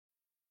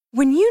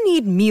When you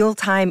need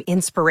mealtime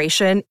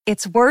inspiration,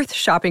 it's worth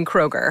shopping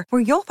Kroger,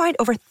 where you'll find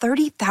over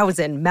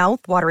 30,000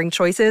 mouth-watering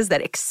choices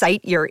that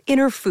excite your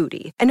inner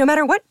foodie. And no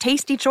matter what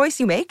tasty choice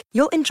you make,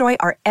 you'll enjoy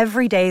our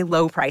everyday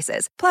low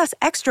prices, plus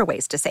extra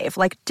ways to save,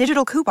 like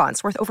digital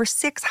coupons worth over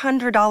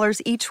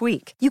 $600 each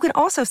week. You can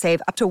also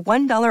save up to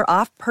 $1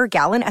 off per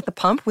gallon at the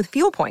pump with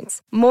fuel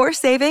points. More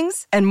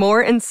savings and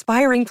more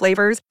inspiring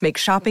flavors make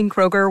shopping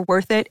Kroger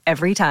worth it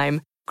every time.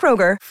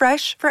 Kroger,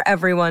 fresh for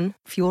everyone.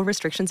 Fuel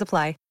restrictions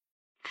apply.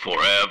 Forever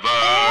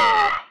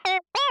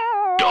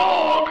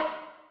Dog.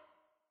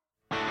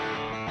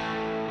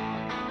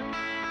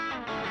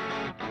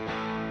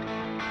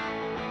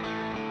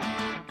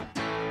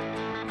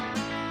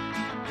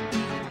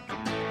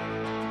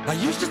 I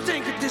used to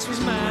think that this was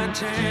my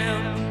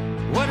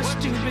town. What a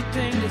stupid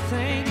thing to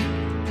think.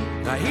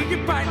 I hear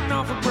you biting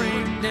off a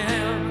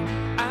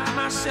breakdown. I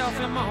myself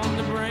am on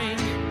the brink.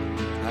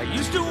 I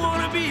used to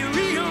want to be a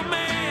real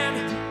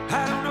man.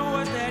 I don't know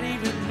what that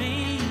even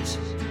means.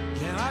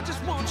 Now I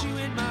just want you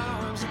in my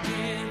arms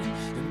again,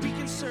 and we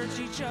can search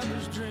each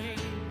other's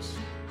dreams.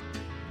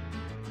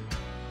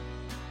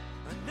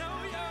 I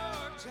know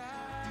you're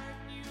tired.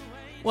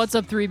 What's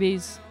up,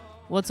 3Bs?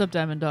 What's up,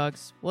 Diamond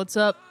Dogs? What's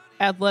up,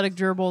 Athletic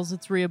Gerbils?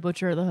 It's Rhea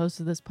Butcher, the host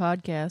of this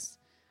podcast.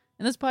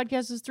 And this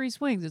podcast is Three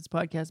Swings. It's a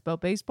podcast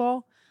about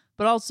baseball,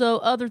 but also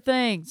other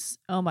things.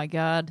 Oh my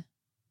God.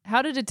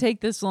 How did it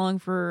take this long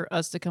for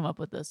us to come up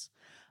with this?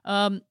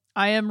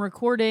 I am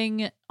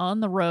recording on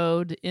the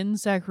road in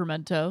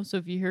Sacramento, so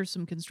if you hear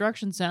some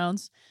construction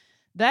sounds,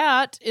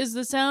 that is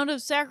the sound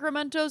of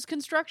Sacramento's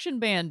construction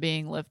ban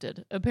being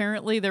lifted.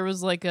 Apparently, there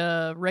was like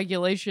a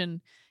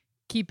regulation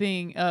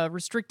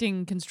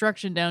restricting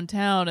construction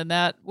downtown, and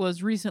that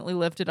was recently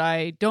lifted.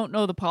 I don't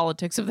know the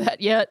politics of that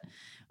yet,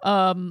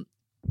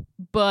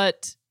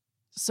 but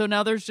so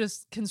now there's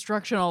just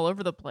construction all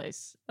over the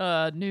place.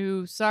 A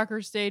new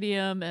soccer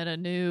stadium and a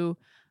new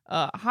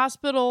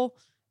hospital,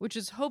 which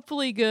is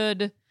hopefully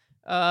good.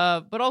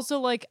 But also,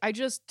 like,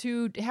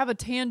 to have a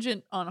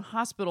tangent on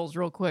hospitals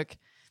real quick,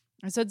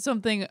 I said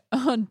something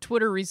on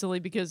Twitter recently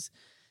because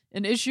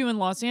an issue in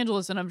Los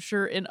Angeles, and I'm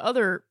sure in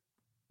other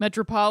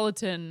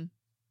metropolitan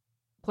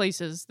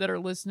places that are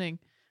listening,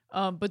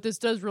 but this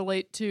does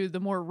relate to the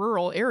more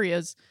rural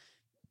areas.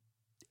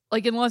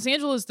 Like in Los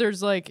Angeles,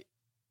 there's like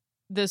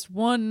this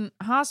one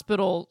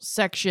hospital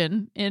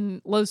section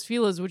in Los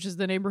Feliz, which is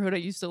the neighborhood I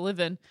used to live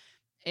in,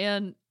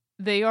 and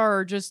they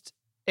are just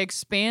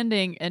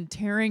expanding and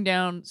tearing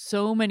down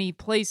so many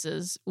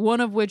places, one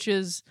of which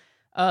is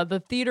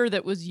the theater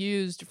that was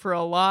used for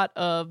a lot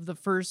of the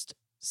first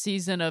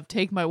season of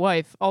Take My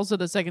Wife, also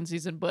the second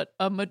season, but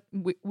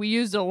we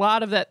used a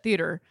lot of that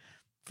theater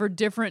for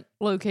different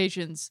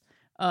locations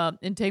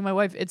in Take My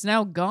Wife. It's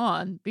now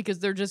gone because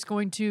they're just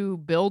going to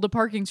build a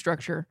parking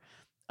structure.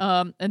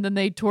 And then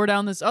they tore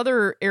down this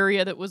other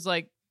area that was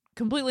like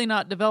completely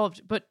not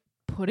developed, but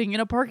putting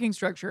in a parking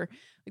structure.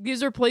 Like,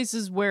 these are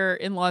places where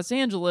in Los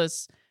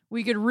Angeles,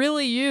 we could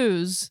really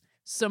use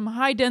some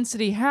high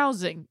density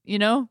housing, you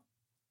know?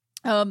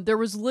 There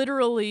was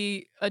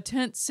literally a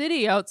tent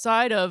city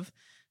outside of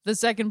the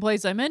second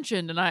place I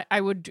mentioned. And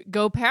I would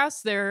go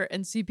past there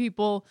and see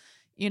people,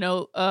 you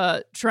know,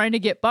 trying to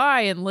get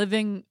by and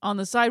living on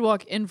the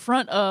sidewalk in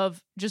front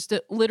of just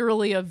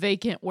literally a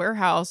vacant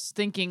warehouse,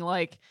 thinking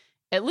like,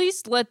 at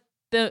least let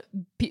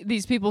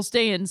these people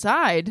stay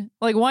inside.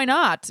 Like, why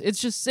not? It's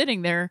just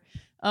sitting there.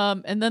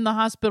 And then the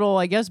hospital,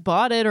 I guess,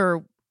 bought it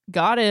or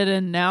got it,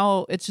 and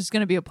now it's just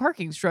going to be a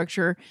parking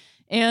structure.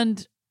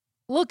 And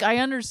look, I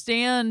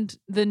understand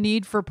the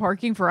need for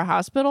parking for a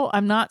hospital.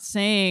 I'm not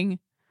saying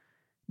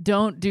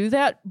don't do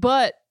that,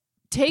 but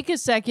take a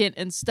second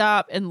and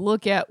stop and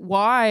look at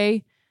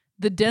why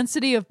the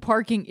density of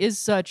parking is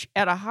such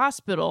at a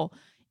hospital.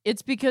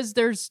 It's because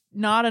there's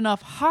not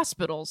enough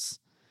hospitals.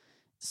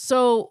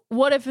 So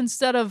what if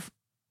instead of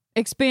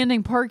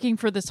expanding parking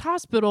for this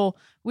hospital,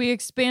 we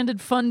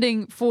expanded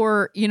funding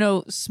for, you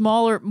know,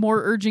 smaller,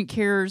 more urgent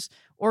cares,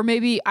 or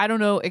maybe, I don't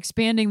know,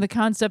 expanding the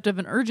concept of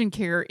an urgent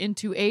care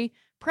into a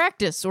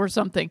practice or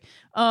something.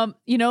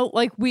 You know,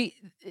 like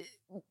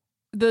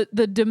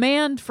the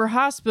demand for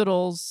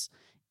hospitals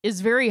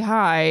is very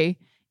high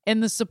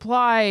and the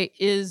supply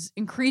is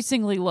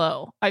increasingly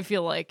low. I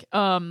feel like,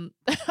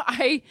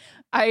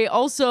 I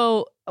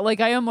also, like,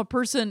 I am a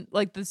person,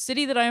 like, the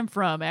city that I am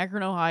from,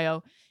 Akron,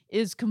 Ohio,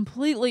 is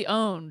completely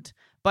owned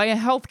by a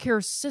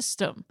healthcare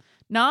system,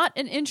 not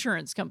an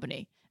insurance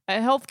company, a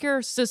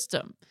healthcare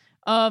system.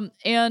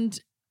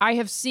 And I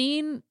have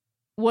seen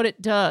what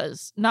it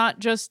does, not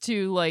just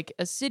to like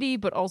a city,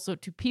 but also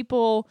to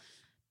people.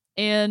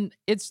 And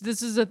this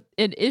is an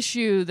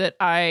issue that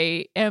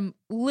I am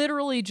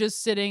literally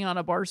just sitting on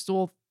a bar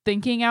stool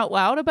thinking out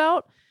loud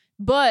about,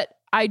 but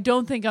I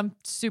don't think I'm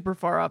super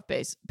far off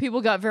base.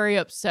 People got very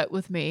upset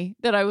with me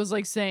that I was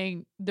like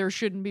saying there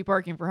shouldn't be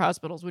parking for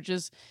hospitals, which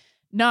is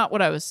not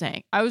what I was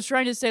saying. I was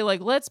trying to say,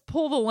 like, let's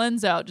pull the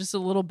lens out just a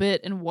little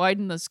bit and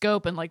widen the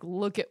scope and like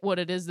look at what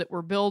it is that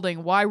we're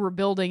building, why we're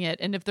building it.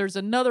 And if there's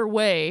another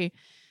way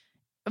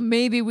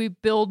maybe we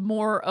build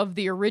more of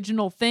the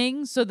original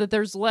thing so that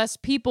there's less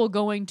people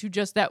going to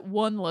just that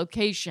one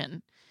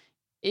location,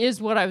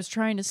 is what I was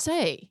trying to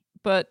say.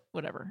 But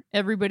whatever.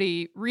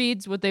 Everybody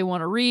reads what they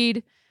want to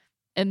read,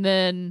 and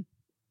then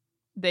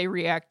they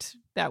react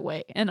that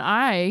way. And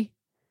I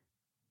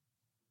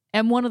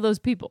am one of those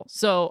people.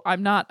 So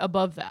I'm not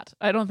above that.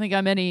 I don't think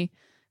I'm any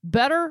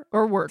better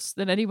or worse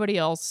than anybody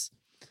else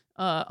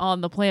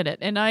on the planet.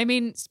 And I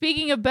mean,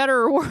 speaking of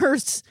better or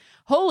worse,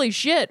 holy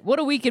shit, what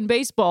a week in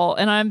baseball.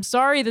 And I'm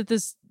sorry that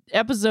this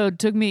episode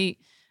took me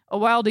a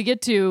while to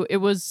get to. It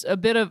was a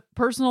bit of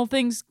personal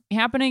things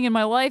happening in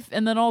my life,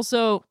 and then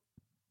also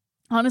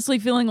honestly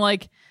feeling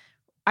like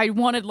I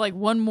wanted like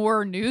one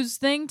more news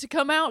thing to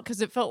come out,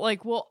 because it felt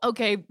like, well,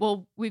 okay,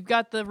 well, we've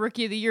got the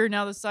Rookie of the Year,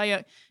 now the Cy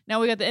Young, now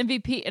we got the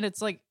MVP, and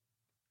it's like,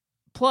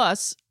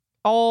 plus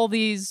all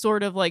these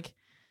sort of like,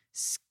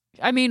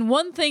 I mean,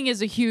 one thing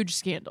is a huge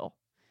scandal.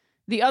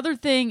 The other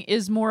thing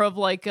is more of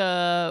like,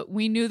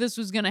 we knew this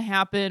was going to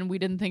happen. We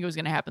didn't think it was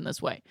going to happen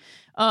this way.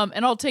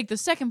 And I'll take the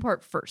second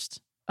part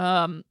first,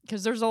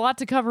 because there's a lot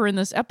to cover in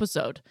this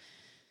episode.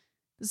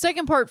 The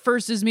second part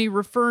first is me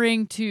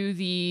referring to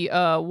the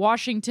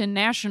Washington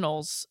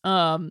Nationals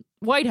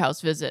White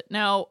House visit.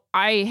 Now,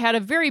 I had a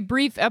very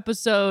brief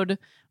episode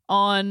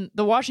on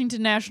the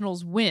Washington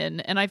Nationals win,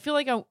 and I feel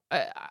like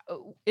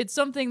it's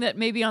something that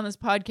maybe on this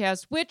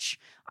podcast, which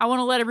I want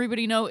to let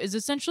everybody know is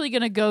essentially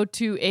going to go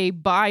to a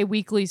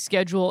bi-weekly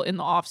schedule in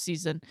the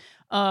offseason.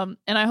 And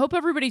I hope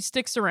everybody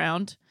sticks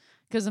around,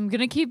 because I'm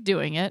going to keep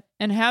doing it.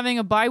 And having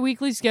a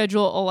bi-weekly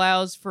schedule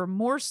allows for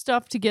more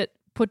stuff to get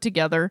put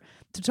together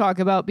to talk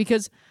about,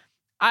 because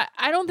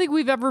I don't think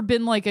we've ever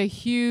been like a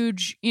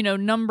huge,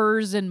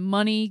 numbers and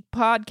money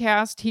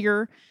podcast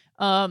here.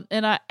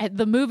 And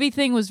the movie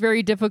thing was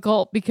very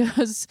difficult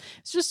because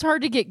it's just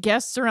hard to get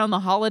guests around the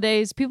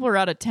holidays. People are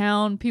out of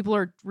town. People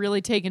are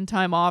really taking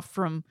time off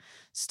from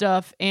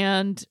stuff.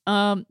 And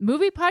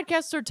movie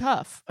podcasts are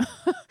tough.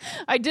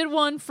 I did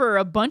one for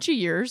a bunch of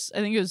years. I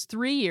think it was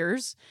 3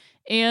 years.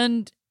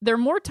 And they're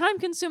more time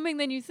consuming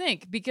than you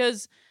think,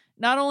 because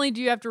not only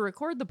do you have to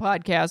record the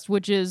podcast,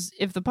 which is,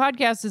 if the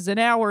podcast is an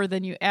hour,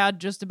 then you add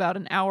just about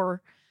an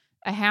hour,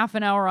 a half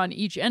an hour on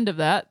each end of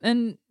that.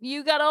 And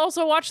you got to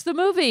also watch the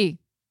movie.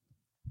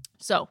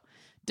 So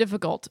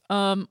difficult.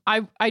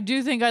 I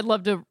do think I'd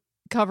love to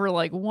cover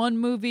like one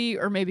movie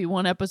or maybe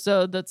one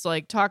episode that's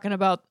like talking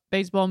about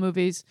baseball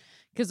movies,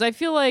 because I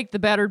feel like The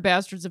Battered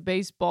Bastards of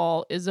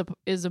Baseball is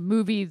a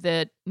movie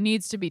that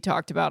needs to be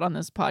talked about on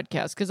this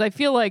podcast, because I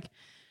feel like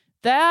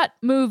that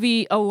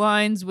movie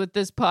aligns with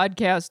this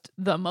podcast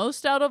the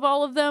most out of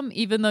all of them,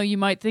 even though you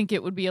might think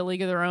it would be A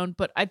League of Their Own.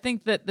 But I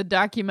think that the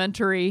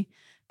documentary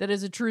that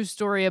is a true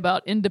story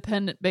about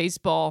independent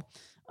baseball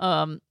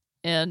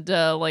and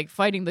like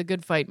fighting the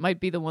good fight might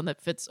be the one that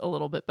fits a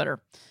little bit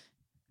better.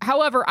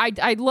 However,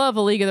 I love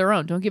A League of Their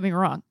Own, don't get me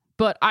wrong.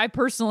 But I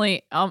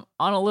personally am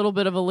on a little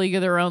bit of A League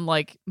of Their Own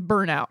like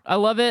burnout. I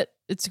love it.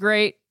 It's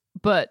great,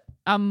 but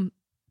I'm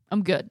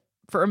good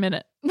for a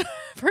minute.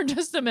 For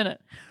just a minute.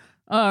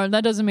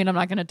 That doesn't mean I'm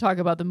not going to talk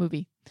about the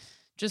movie.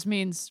 Just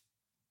means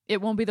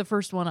it won't be the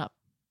first one up.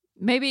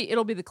 Maybe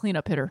it'll be the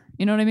cleanup hitter.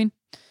 You know what I mean?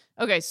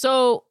 Okay,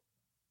 so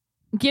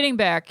getting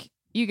back,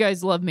 you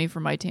guys love me for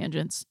my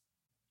tangents.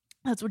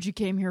 That's what you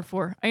came here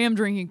for. I am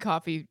drinking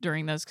coffee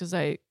during this because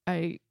I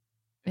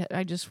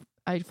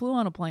flew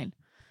on a plane.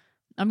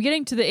 I'm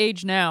getting to the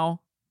age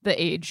now,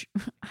 I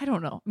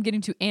don't know. I'm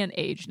getting to an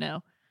age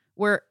now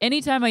where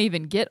anytime I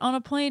even get on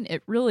a plane,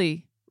 it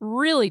really,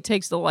 really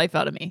takes the life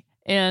out of me.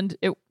 And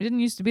it didn't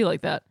used to be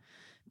like that.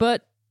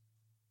 But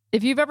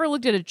if you've ever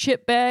looked at a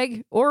chip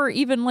bag or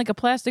even like a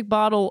plastic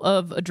bottle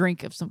of a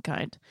drink of some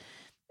kind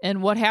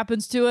and what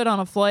happens to it on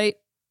a flight,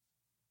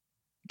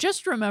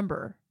 just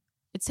remember,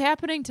 it's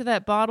happening to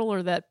that bottle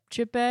or that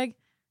chip bag.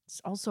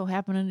 It's also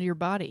happening to your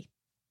body.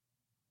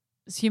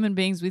 As human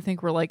beings, we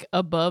think we're like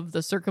above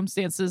the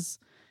circumstances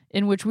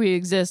in which we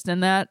exist,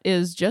 and that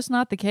is just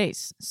not the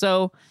case.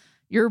 So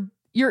your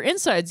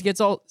insides gets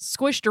all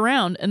squished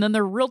around, and then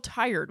they're real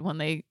tired when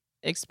they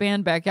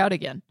expand back out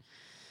again.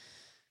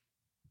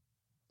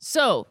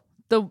 So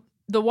the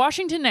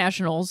Washington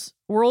Nationals,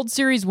 World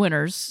Series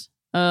winners,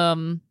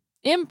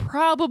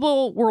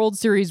 improbable World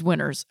Series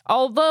winners.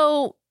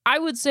 Although I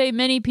would say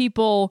many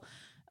people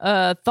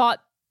thought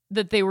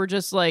that they were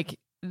just like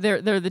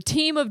they're the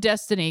team of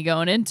destiny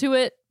going into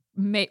it.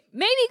 Maybe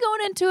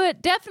going into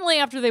it, definitely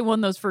after they won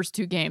those first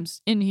 2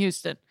 games in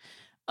Houston.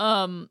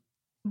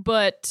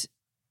 But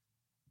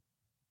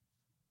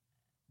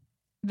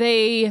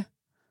they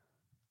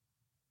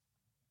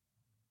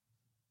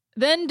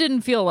then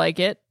didn't feel like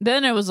it.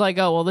 Then it was like,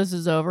 oh, well, this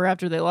is over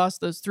after they lost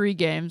those 3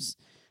 games.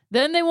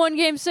 Then they won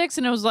game 6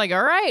 and it was like,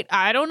 all right,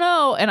 I don't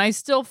know. And I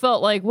still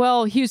felt like,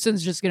 well,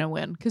 Houston's just going to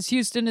win because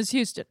Houston is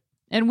Houston.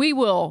 And we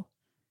will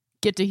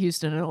get to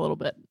Houston in a little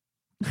bit.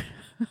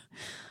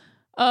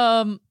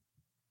 I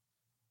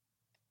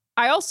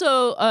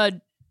also,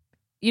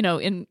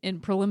 in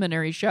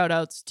preliminary shout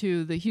outs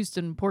to the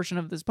Houston portion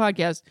of this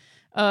podcast,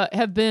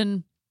 have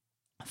been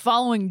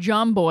following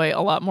John Boy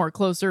a lot more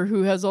closer,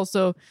 who has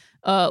also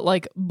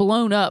like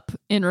blown up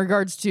in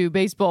regards to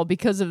baseball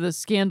because of this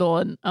scandal.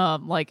 And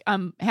like,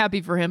 I'm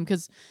happy for him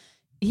because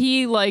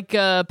he, like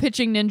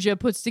Pitching Ninja,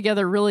 puts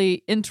together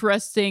really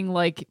interesting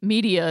like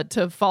media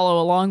to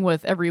follow along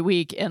with every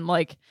week. And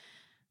like,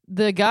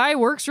 the guy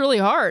works really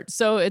hard.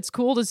 So it's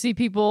cool to see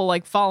people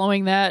like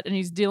following that. And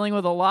he's dealing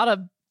with a lot of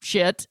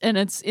shit. And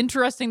it's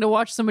interesting to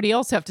watch somebody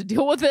else have to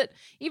deal with it,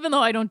 even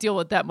though I don't deal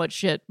with that much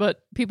shit.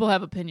 But people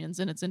have opinions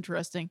and it's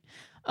interesting.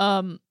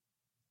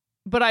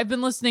 But I've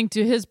been listening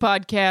to his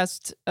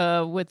podcast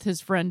with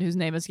his friend whose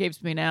name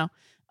escapes me now,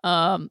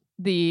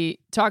 the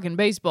Talking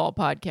Baseball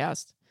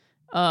podcast.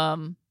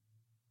 And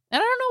I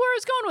don't know where I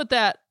was going with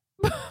that.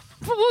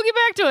 We'll get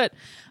back to it.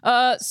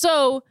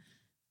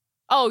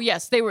 Oh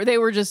yes, they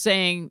were just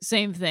saying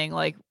same thing,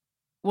 like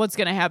what's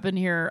going to happen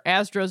here?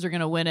 Astros are going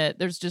to win it.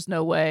 There's just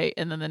no way.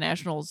 And then the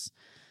Nationals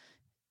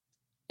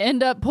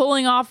end up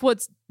pulling off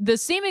what's the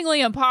seemingly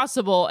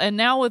impossible. And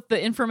now with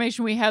the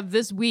information we have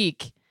this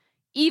week,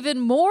 even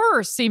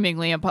more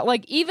seemingly impossible,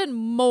 like even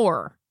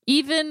more.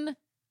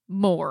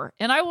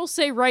 And I will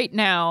say right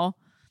now,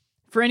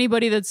 for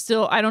anybody that's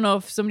still, I don't know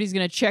if somebody's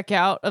going to check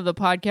out of the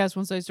podcast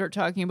once I start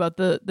talking about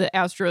the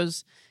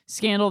Astros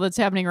scandal that's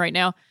happening right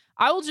now.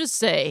 I will just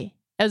say,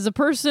 as a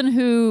person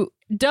who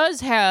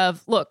does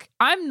have, look,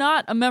 I'm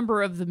not a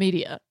member of the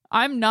media.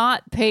 I'm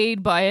not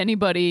paid by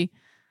anybody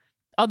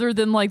other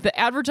than like the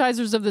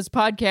advertisers of this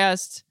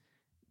podcast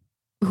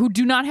who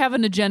do not have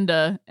an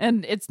agenda.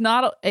 And it's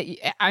not,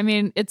 I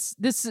mean, it's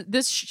this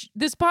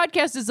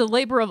podcast is a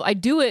labor of, I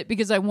do it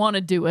because I want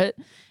to do it.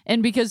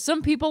 And because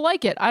some people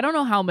like it. I don't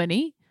know how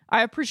many.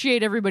 I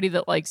appreciate everybody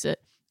that likes it.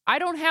 I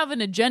don't have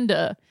an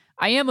agenda.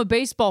 I am a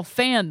baseball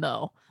fan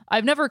though.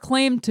 I've never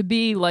claimed to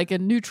be like a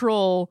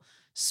neutral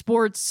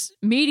sports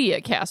media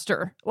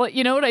caster. Like,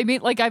 you know what I mean?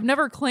 Like, I've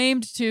never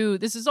claimed to,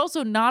 this is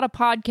also not a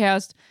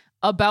podcast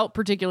about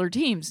particular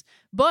teams,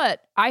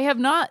 but I have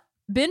not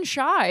been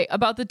shy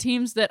about the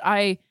teams that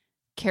I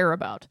care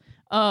about.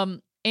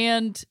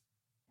 And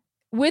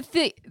with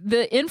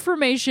the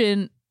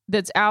information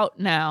that's out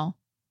now,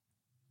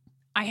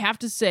 I have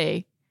to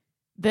say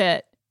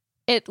that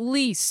at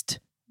least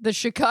the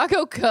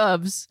Chicago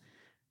Cubs,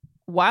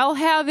 while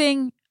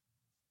having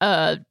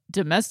a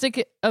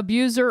domestic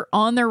abuser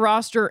on their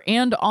roster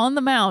and on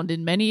the mound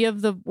in many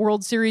of the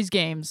World Series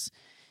games,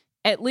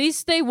 at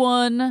least they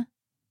won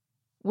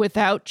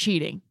without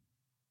cheating.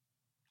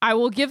 I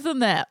will give them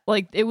that.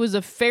 Like, it was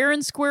a fair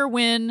and square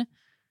win,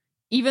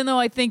 even though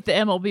I think the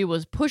MLB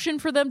was pushing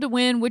for them to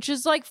win, which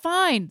is like,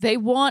 fine. They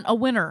want a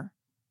winner.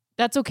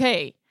 That's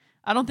okay.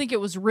 I don't think it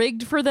was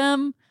rigged for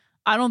them.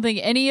 I don't think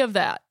any of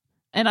that.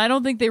 And I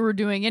don't think they were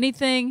doing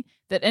anything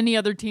that any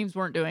other teams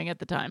weren't doing at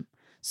the time.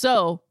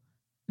 So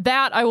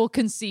that I will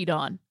concede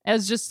on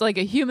as just like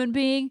a human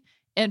being.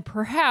 And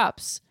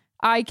perhaps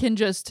I can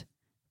just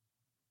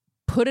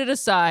put it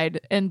aside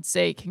and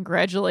say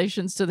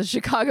congratulations to the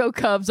Chicago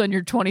Cubs on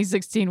your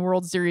 2016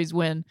 World Series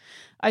win.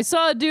 I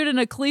saw a dude in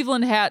a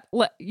Cleveland hat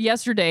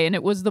yesterday, and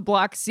it was the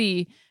Block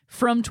C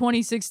from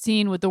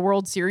 2016 with the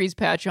World Series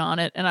patch on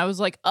it. And I was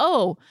like,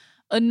 oh,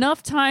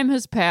 enough time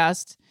has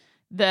passed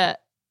that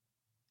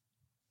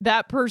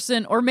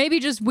person, or maybe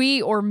just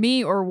we or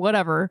me or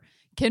whatever,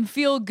 can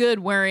feel good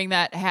wearing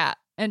that hat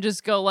and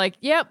just go like,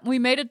 yep, we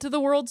made it to the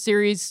World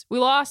Series. We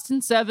lost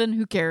in 7.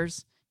 Who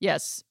cares?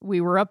 Yes,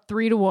 we were up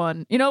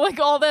 3-1. You know, like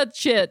all that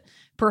shit.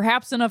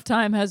 Perhaps enough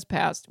time has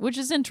passed, which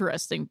is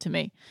interesting to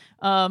me.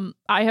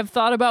 I have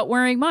thought about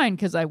wearing mine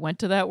because I went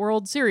to that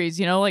World Series,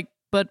 you know, like,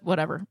 but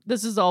whatever.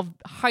 This is all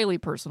highly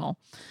personal.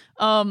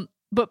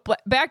 But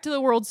back to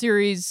the World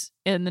Series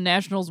and the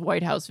Nationals'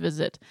 White House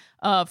visit.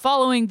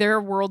 Following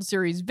their World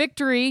Series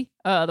victory,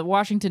 the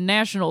Washington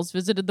Nationals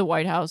visited the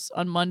White House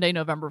on Monday,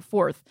 November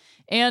 4th.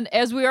 And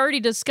as we already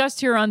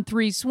discussed here on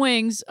Three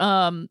Swings,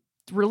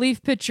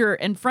 relief pitcher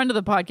and friend of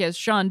the podcast,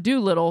 Sean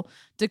Doolittle,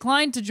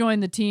 declined to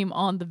join the team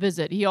on the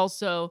visit. He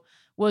also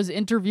was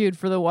interviewed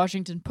for the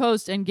Washington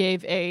Post and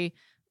gave a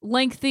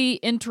lengthy,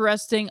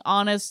 interesting,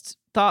 honest,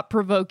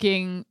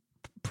 thought-provoking,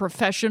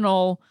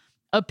 professional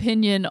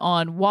opinion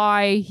on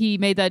why he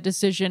made that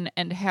decision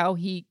and how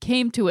he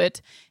came to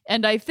it.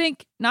 And I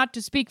think, not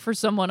to speak for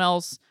someone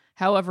else,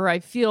 however, I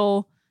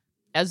feel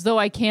as though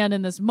I can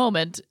in this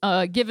moment,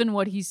 given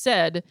what he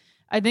said,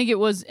 I think it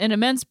was an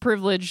immense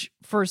privilege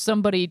for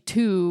somebody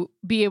to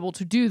be able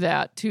to do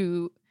that,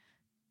 to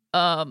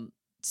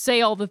say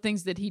all the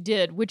things that he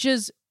did, which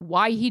is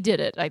why he did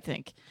it, I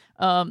think.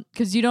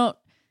 Because you don't,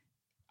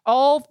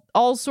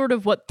 all sort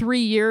of 3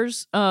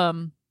 years,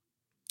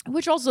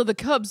 which also the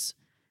Cubs,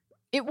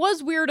 it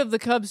was weird of the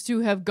Cubs to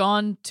have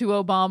gone to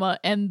Obama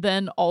and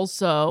then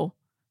also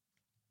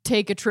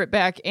take a trip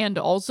back and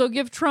also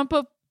give Trump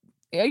a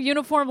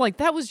uniform. Like,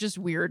 that was just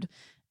weird.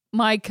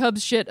 My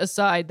Cubs shit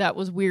aside, that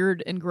was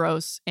weird and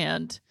gross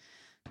and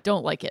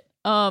don't like it.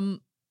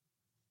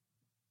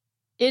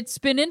 It's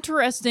been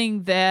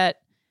interesting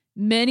that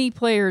many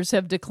players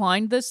have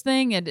declined this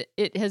thing and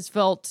it has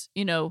felt,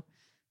 you know,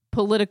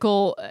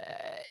 political.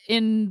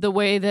 in the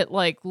way that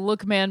like,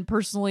 look, man,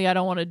 personally, I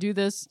don't want to do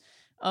this.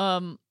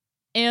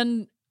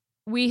 And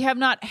we have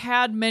not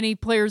had many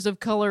players of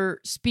color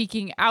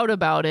speaking out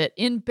about it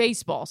in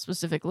baseball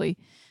specifically.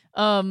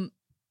 And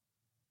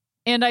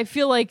I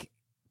feel like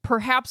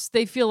perhaps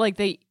they feel like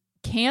they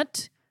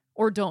can't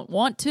or don't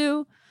want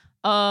to.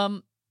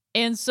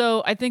 And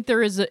so I think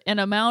there is an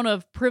amount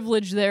of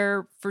privilege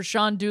there for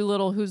Sean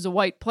Doolittle, who's a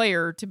white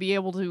player, to be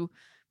able to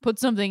put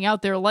something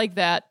out there like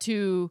that,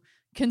 to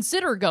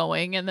consider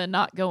going and then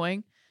not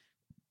going.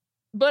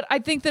 But I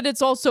think that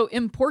it's also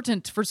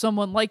important for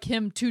someone like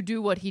him to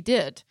do what he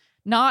did.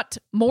 Not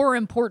more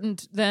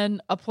important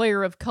than a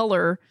player of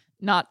color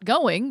not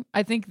going.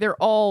 I think they're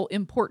all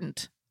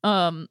important.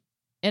 And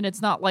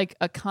it's not like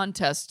a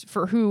contest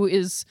for who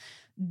is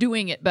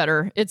doing it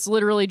better. It's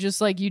literally just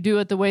like you do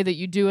it the way that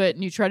you do it,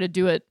 and you try to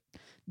do it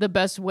the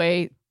best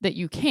way that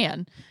you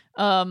can.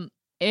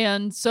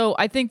 And so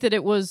I think that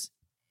it was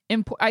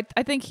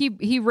I think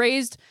he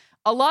raised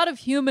a lot of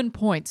human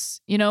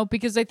points,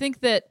 because I think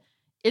that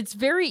it's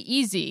very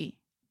easy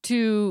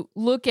to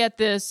look at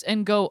this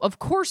and go, of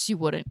course you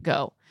wouldn't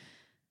go.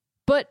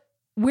 But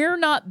we're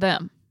not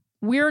them.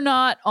 We're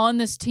not on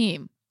this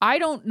team. I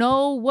don't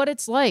know what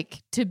it's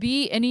like to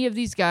be any of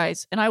these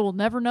guys, and I will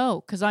never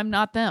know because I'm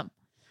not them.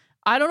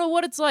 I don't know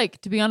what it's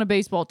like to be on a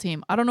baseball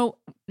team. I don't know.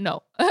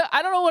 No,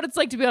 I don't know what it's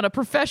like to be on a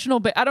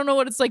professional. I don't know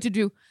what it's like to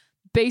do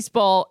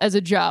baseball as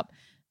a job.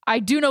 I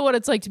do know what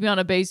it's like to be on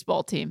a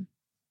baseball team.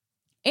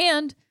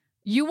 And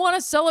you want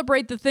to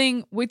celebrate the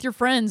thing with your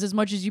friends as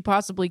much as you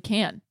possibly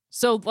can.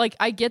 So, like,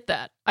 I get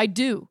that. I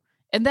do.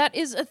 And that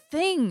is a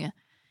thing.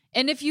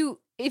 And if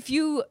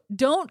you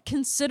don't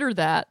consider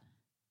that,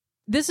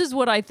 this is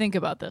what I think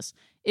about this.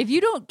 If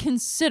you don't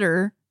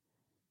consider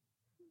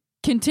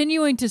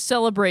continuing to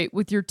celebrate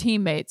with your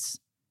teammates,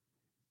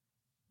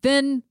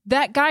 then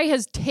that guy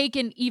has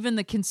taken even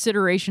the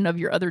consideration of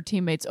your other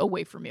teammates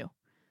away from you.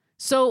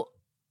 So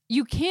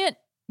you can't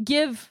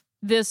give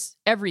this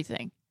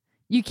everything.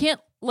 You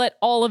can't let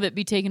all of it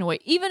be taken away.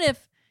 Even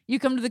if you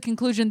come to the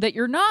conclusion that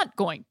you're not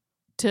going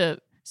to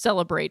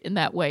celebrate in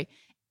that way,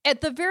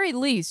 at the very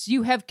least,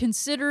 you have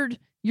considered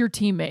your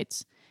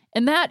teammates.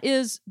 And that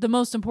is the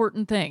most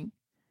important thing,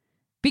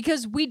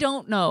 because we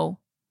don't know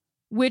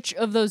which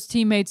of those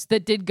teammates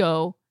that did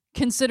go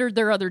considered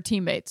their other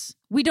teammates.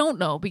 We don't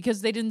know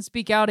because they didn't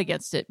speak out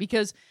against it,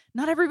 because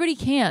not everybody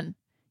can,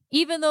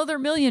 even though they're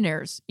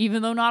millionaires,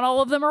 even though not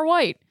all of them are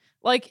white.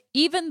 Like,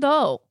 even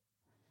though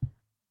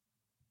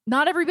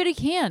not everybody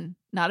can,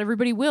 not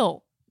everybody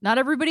will, not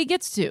everybody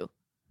gets to,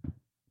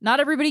 not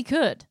everybody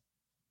could.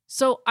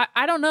 So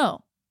I don't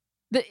know.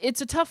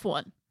 It's a tough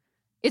one.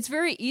 It's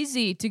very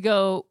easy to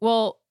go,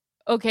 well,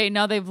 okay,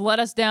 now they've let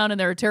us down and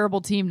they're a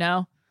terrible team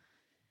now.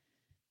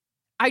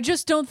 I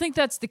just don't think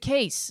that's the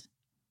case.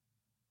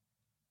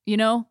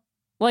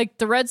 Like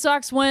the Red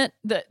Sox went,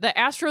 the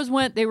Astros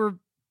went, they were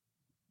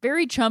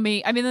very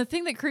chummy. I mean, the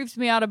thing that creeps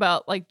me out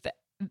about like the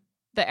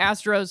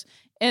Astros,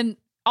 and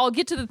I'll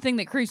get to the thing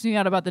that creeps me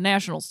out about the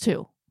Nationals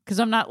too, because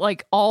I'm not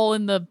like all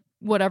in the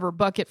whatever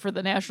bucket for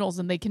the Nationals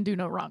and they can do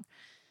no wrong,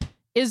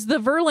 is the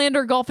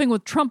Verlander golfing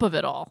with Trump of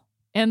it all.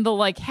 And the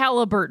like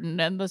Halliburton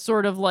and the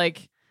sort of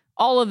like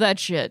all of that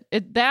shit.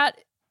 That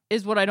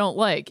is what I don't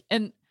like.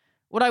 And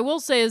what I will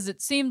say is it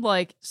seemed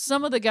like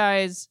some of the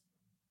guys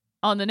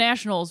on the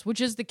Nationals, which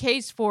is the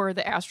case for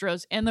the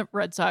Astros and the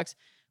Red Sox,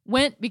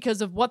 went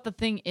because of what the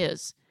thing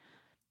is.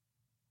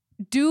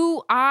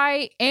 Am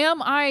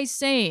I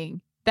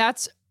saying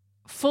that's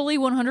fully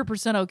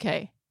 100%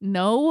 okay?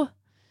 No.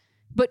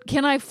 But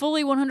can I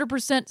fully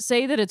 100%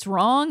 say that it's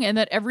wrong and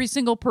that every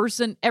single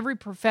person, every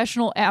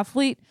professional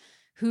athlete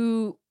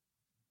who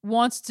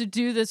wants to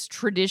do this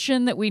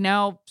tradition that we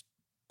now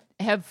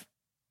have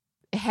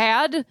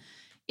had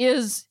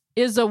is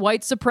a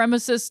white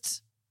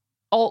supremacist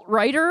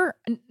alt-righter?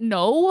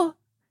 No,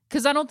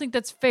 because I don't think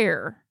that's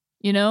fair,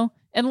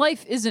 And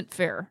life isn't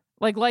fair.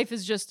 Like, life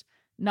is just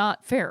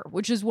not fair,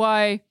 which is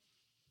why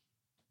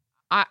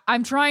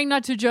I'm trying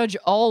not to judge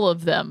all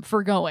of them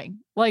for going.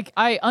 Like,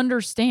 I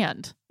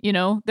understand,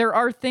 there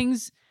are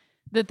things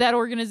that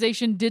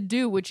organization did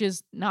do, which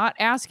is not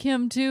ask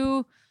him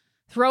to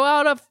throw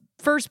out a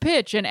first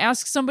pitch and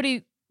ask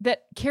somebody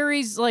that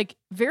carries like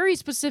very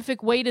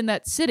specific weight in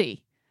that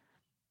city.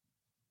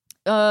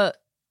 Is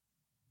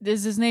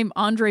his name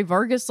Andre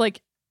Vargas?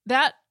 Like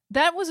that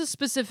was a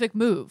specific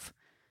move.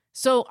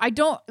 So I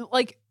don't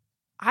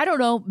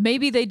know.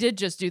 Maybe they did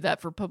just do that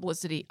for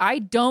publicity. I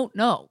don't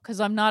know, because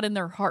I'm not in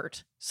their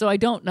heart. So I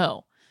don't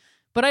know.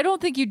 But I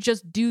don't think you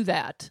just do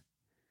that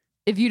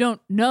if you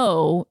don't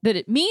know that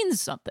it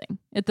means something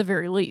at the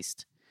very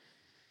least.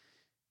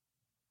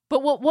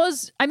 But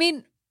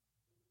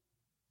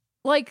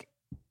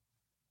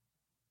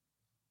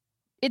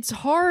it's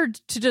hard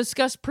to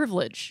discuss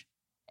privilege,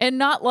 and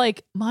not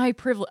like my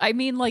privilege. I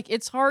mean, like,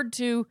 it's hard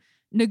to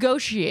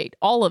negotiate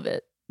all of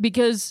it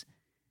because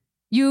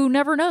you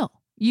never know.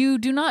 You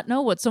do not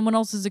know what someone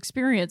else's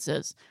experience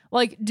is.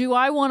 Like, do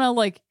I want to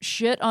like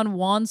shit on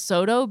Juan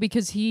Soto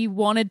because he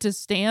wanted to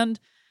stand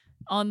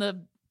on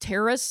the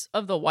terrace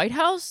of the White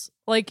House?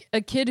 like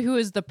a kid who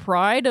is the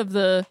pride of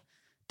the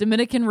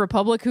Dominican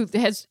Republic, who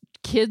has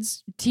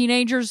kids,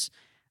 teenagers,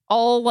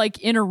 all like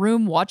in a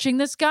room watching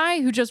this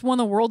guy who just won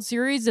the World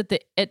Series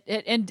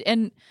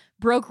and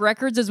broke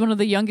records as one of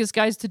the youngest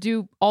guys to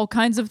do all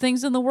kinds of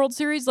things in the World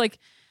Series. Like,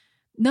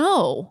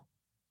 no,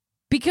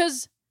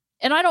 because,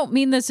 and I don't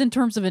mean this in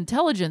terms of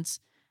intelligence,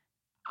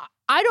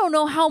 I don't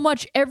know how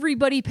much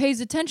everybody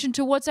pays attention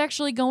to what's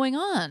actually going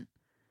on,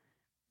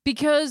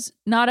 because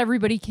not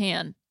everybody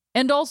can.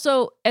 And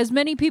also, as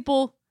many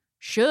people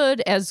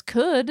should as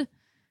could,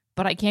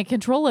 but I can't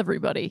control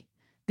everybody.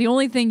 The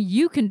only thing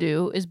you can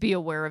do is be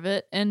aware of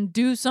it and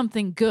do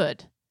something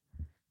good,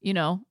 you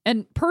know?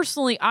 And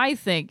personally, I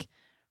think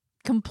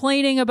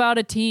complaining about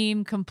a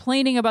team,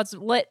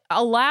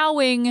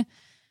 allowing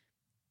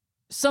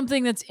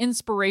something that's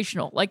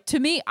inspirational. Like, to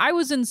me, I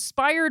was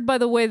inspired by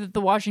the way that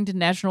the Washington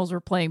Nationals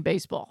were playing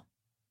baseball.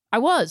 I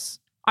was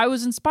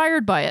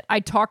inspired by it. I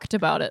talked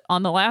about it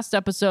on the last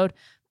episode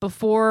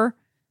before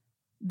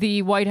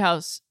the White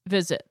House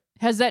visit.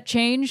 Has that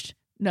changed?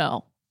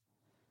 No.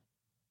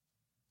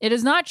 It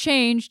has not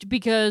changed,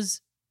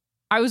 because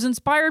I was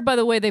inspired by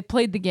the way they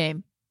played the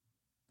game.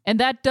 And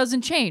that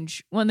doesn't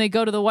change when they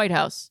go to the White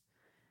House.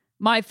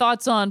 My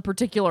thoughts on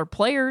particular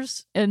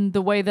players and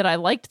the way that I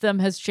liked them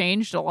has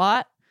changed a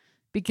lot,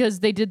 because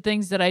they did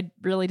things that I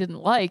really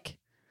didn't like.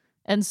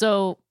 And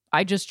so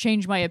I just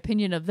changed my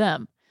opinion of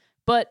them.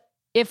 But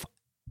if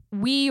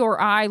we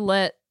or I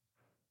let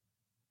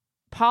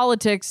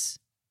politics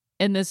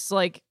in this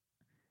like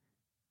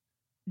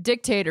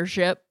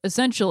dictatorship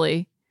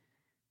essentially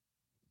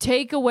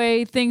take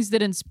away things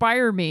that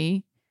inspire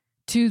me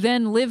to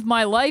then live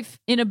my life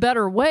in a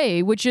better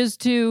way, which is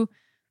to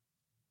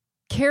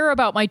care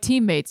about my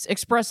teammates,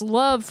 express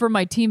love for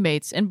my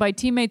teammates. And by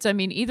teammates, I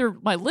mean either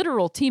my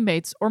literal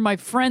teammates or my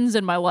friends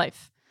in my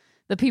life,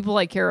 the people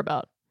I care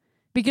about.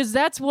 Because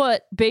that's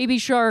what Baby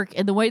Shark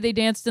and the way they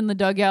danced in the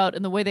dugout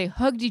and the way they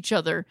hugged each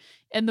other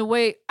and the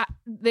way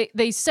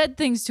they said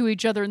things to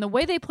each other and the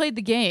way they played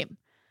the game,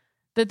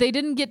 that they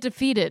didn't get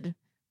defeated,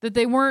 that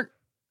they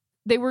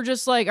were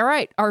just like, all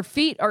right, our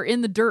feet are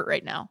in the dirt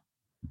right now.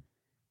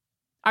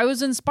 I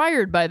was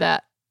inspired by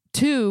that,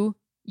 to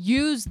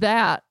use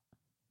that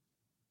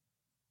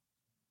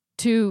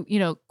to, you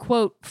know,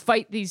 quote,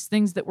 fight these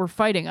things that we're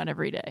fighting on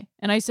every day.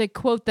 And I say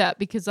quote that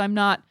because I'm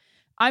not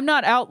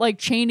out like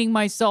chaining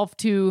myself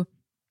to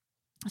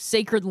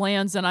sacred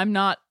lands, and I'm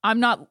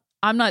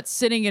not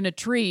sitting in a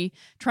tree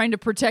trying to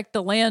protect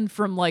the land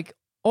from like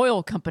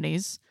oil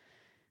companies.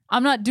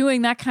 I'm not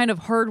doing that kind of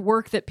hard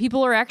work that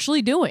people are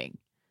actually doing.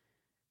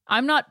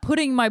 I'm not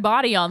putting my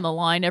body on the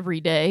line every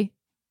day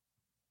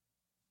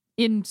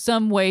in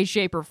some way,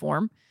 shape, or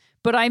form.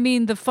 But I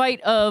mean the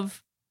fight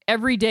of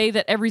every day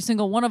that every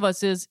single one of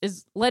us is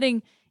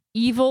letting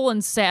evil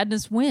and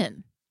sadness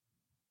win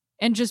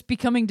and just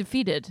becoming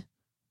defeated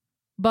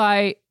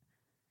by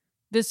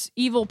this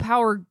evil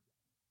power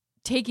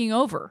taking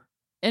over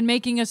and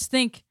making us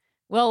think,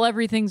 well,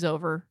 everything's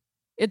over.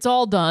 It's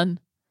all done.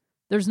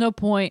 There's no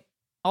point.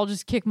 I'll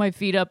just kick my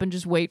feet up and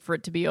just wait for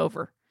it to be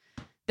over.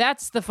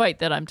 That's the fight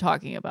that I'm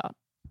talking about.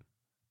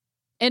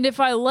 And if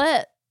I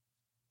let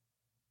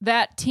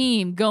that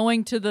team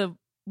going to the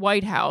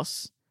White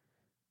House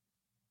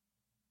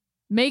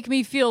make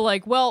me feel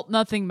like, well,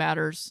 nothing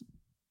matters,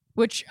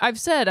 which I've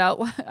said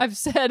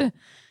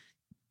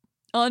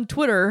on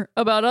Twitter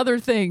about other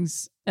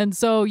things. And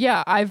so,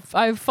 yeah,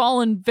 I've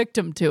fallen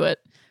victim to it.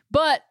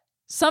 But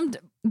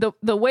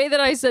the way that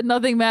I said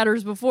nothing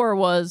matters before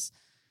was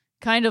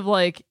kind of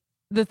like,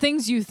 the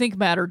things you think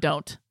matter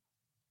don't,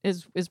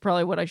 is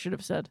probably what I should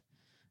have said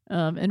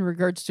in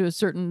regards to a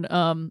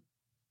certain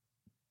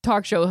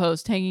talk show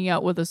host hanging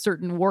out with a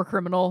certain war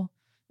criminal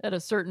at a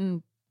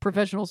certain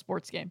professional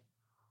sports game.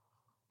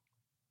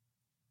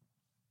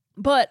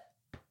 But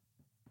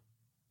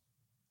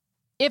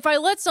if I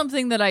let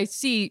something that I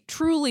see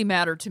truly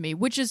matter to me,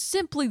 which is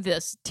simply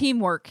this,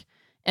 teamwork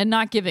and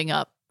not giving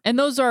up, and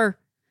those are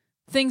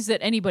things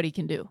that anybody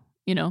can do,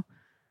 you know,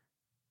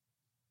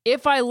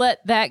 if I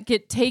let that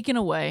get taken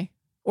away,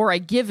 or I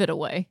give it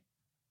away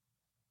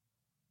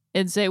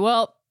and say,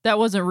 well, that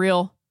wasn't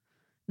real,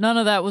 none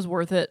of that was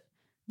worth it,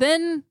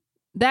 then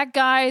that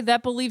guy,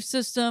 that belief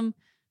system,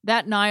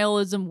 that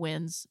nihilism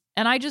wins.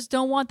 And I just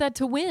don't want that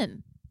to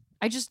win.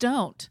 I just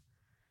don't.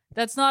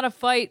 That's not a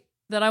fight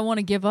that I want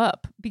to give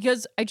up,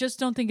 because I just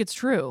don't think it's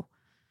true.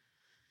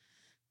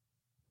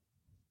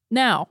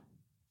 Now,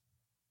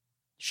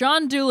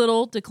 Sean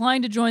Doolittle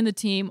declined to join the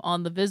team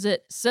on the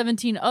visit.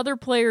 17 other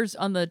players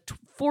on the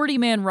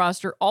 40-man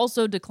roster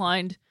also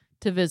declined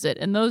to visit.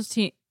 And those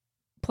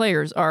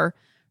players are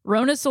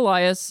Ronis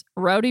Elias,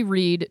 Rowdy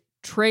Reed,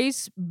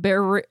 Trace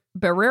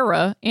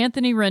Barrera,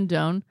 Anthony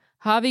Rendon,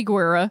 Javi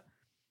Guerra,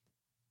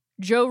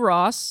 Joe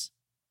Ross,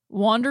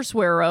 Wander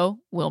Suero,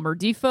 Wilmer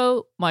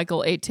Defoe,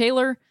 Michael A.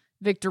 Taylor,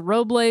 Victor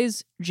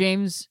Robles,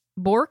 James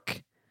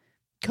Bork,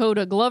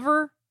 Coda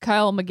Glover,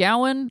 Kyle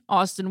McGowan,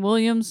 Austin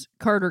Williams,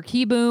 Carter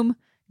Keyboom,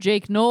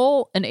 Jake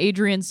Knoll, and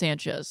Adrian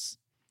Sanchez.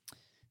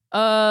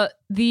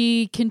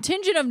 The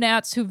contingent of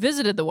Nats who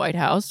visited the White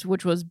House,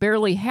 which was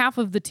barely half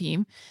of the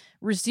team,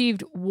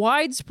 received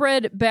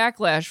widespread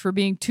backlash for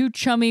being too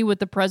chummy with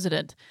the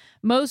president.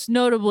 Most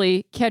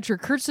notably, catcher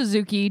Kurt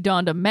Suzuki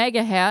donned a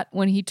MAGA hat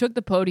when he took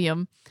the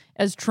podium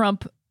as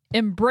Trump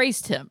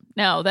embraced him.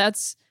 Now,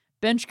 that's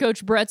bench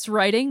coach Brett's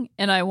writing,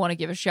 and I want to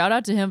give a shout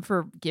out to him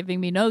for giving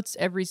me notes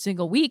every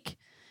single week.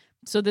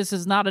 So this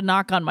is not a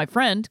knock on my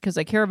friend, because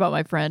I care about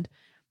my friend.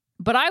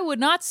 But I would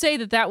not say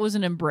that that was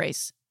an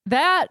embrace.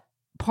 That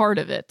part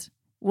of it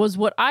was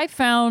what I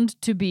found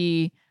to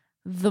be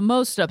the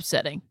most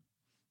upsetting.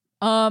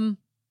 I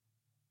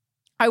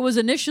was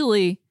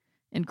initially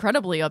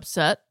incredibly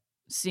upset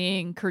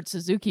seeing Kurt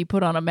Suzuki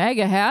put on a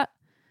MAGA hat.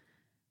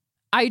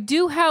 I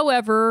do,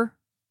 however,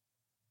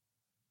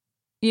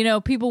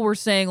 people were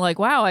saying like,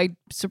 wow, I'm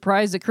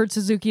surprised that Kurt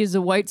Suzuki is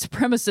a white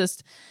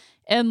supremacist.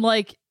 And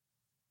like,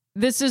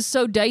 this is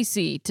so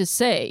dicey to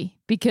say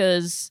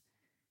because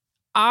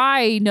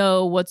I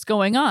know what's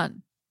going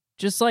on.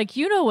 Just like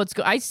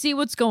I see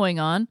what's going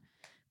on.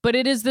 But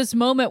it is this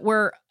moment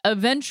where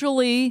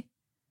eventually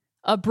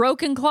a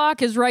broken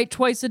clock is right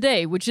twice a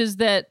day, which is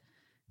that,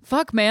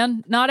 fuck,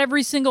 man, not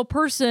every single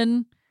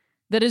person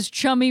that is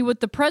chummy with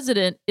the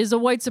president is a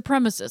white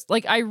supremacist.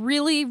 Like, I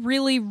really,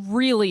 really,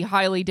 really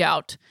highly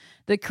doubt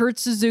that Kurt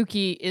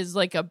Suzuki is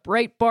like a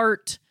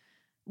Breitbart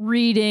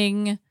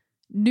reading,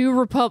 New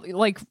Republic,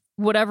 like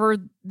whatever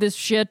this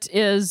shit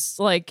is,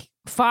 like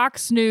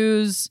Fox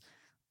News,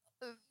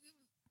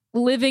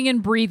 living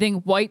and breathing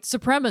white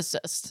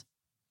supremacist.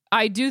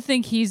 I do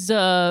think he's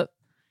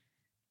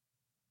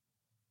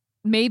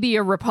maybe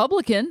a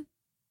Republican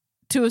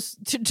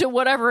to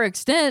whatever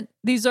extent.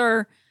 It's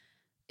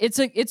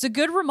a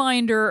good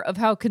reminder of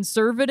how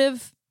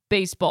conservative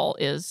baseball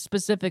is,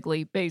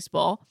 specifically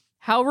baseball,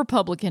 how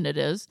Republican it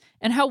is,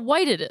 and how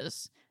white it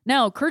is.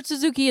 Now, Kurt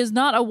Suzuki is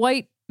not a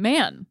white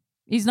man.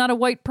 He's not a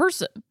white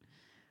person.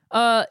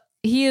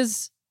 He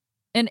is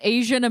an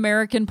Asian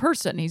American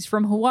person. He's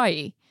from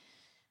Hawaii.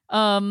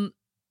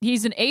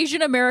 He's an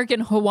Asian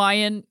American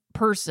Hawaiian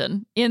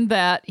person in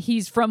that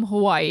he's from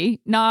Hawaii,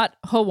 not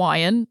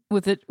Hawaiian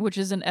which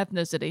is an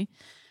ethnicity.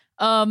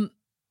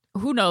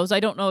 Who knows? I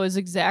don't know his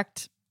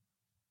exact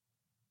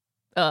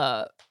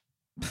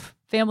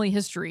family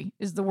history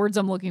is the words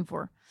I'm looking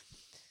for.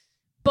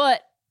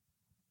 But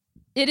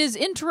it is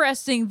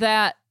interesting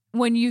that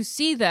when you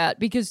see that,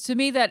 because to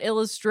me that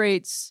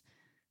illustrates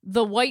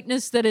the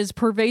whiteness that is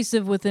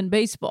pervasive within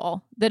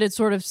baseball, that it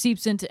sort of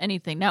seeps into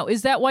anything. Now,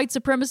 is that white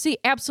supremacy?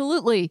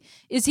 Absolutely.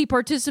 Is he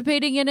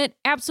participating in it?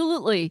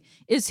 Absolutely.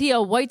 Is he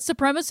a white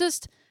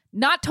supremacist?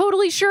 Not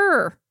totally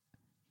sure.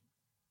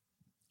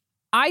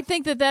 I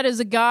think that is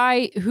a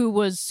guy who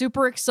was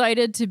super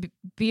excited to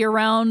be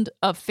around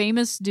a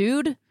famous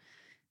dude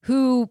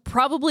who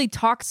probably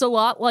talks a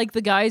lot like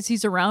the guys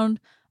he's around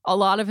a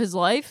lot of his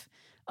life.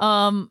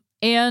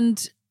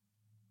 And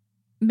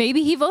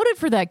maybe he voted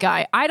for that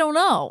guy. I don't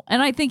know.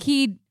 And I think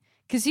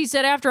because he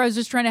said after, I was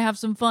just trying to have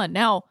some fun.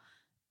 Now,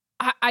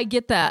 I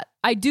get that.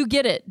 I do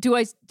get it.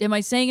 Am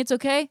I saying it's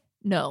okay?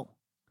 No.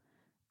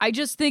 I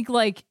just think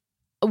like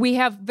we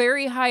have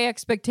very high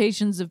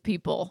expectations of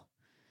people.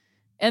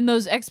 And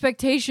those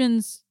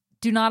expectations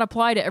do not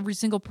apply to every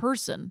single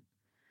person.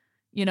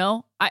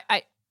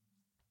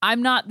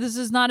 I'm not, this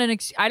is not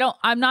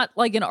I'm not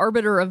like an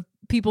arbiter of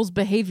people's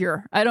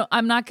behavior.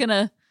 I'm not going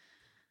to.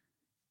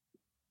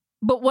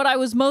 But what I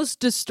was most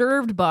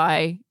disturbed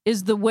by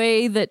is the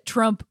way that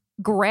Trump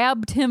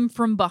grabbed him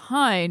from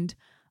behind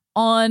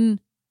on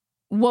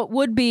what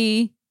would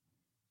be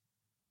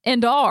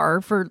and are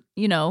for,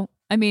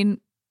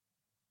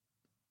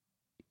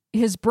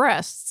 his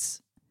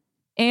breasts.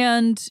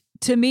 And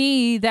to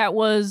me, that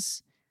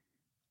was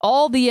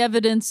all the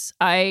evidence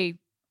I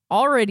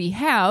already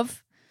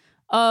have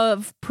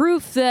of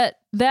proof that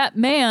that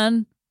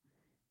man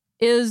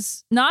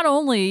is not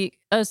only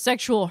a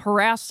sexual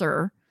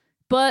harasser,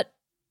 but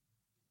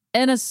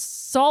an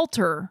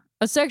assaulter,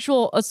 a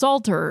sexual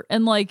assaulter,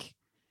 and like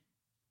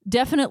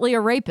definitely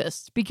a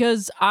rapist,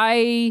 because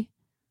I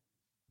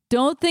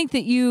don't think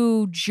that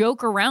you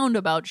joke around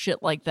about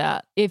shit like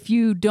that if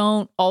you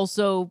don't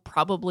also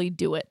probably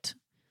do it.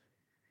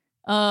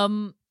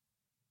 And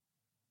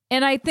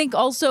I think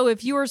also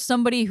if you are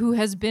somebody who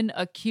has been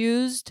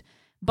accused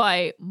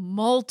by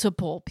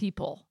multiple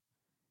people,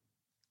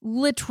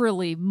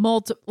 literally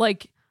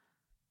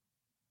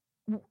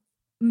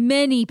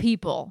many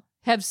people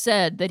have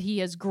said that he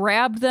has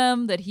grabbed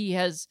them, that he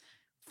has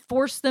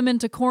forced them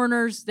into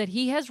corners, that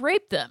he has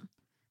raped them.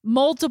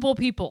 Multiple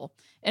people.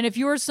 And if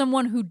you are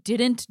someone who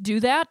didn't do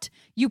that,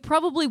 you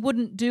probably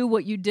wouldn't do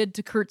what you did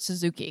to Kurt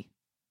Suzuki.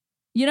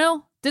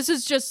 This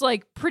is just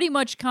like pretty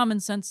much common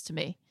sense to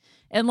me.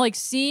 And like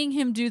seeing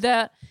him do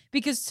that,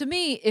 because to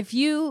me, if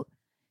you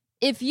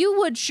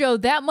would show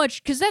that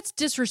much, because that's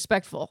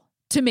disrespectful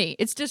to me.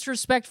 It's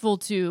disrespectful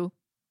to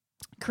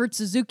Kurt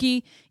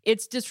Suzuki.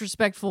 It's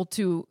disrespectful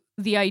to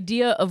the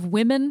idea of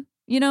women,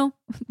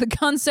 the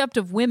concept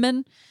of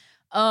women.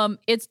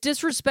 It's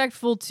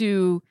disrespectful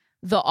to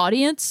the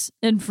audience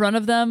in front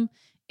of them.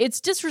 it's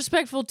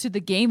disrespectful to the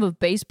game of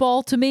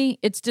baseball to me.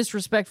 It's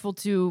disrespectful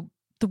to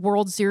the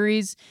World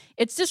Series.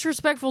 It's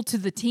disrespectful to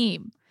the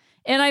team.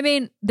 And I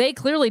mean, they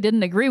clearly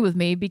didn't agree with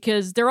me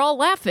because they're all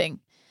laughing.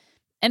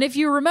 And if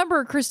you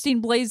remember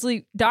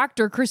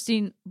Dr.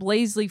 Christine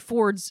Blasey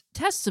Ford's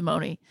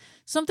testimony,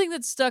 something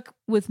that stuck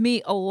with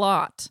me a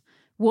lot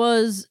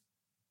was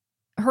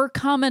her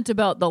comment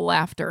about the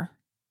laughter.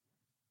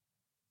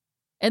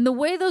 And the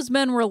way those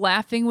men were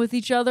laughing with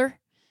each other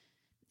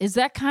is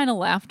that kind of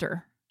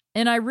laughter.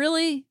 And I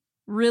really,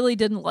 really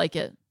didn't like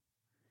it.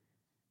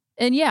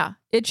 And yeah,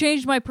 it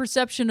changed my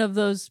perception of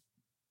those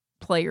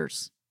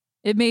players.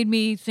 It made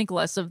me think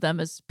less of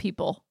them as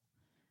people.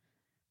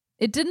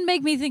 It didn't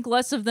make me think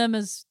less of them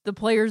as the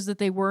players that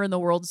they were in the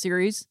World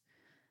Series.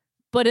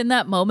 But in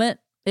that moment,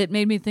 it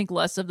made me think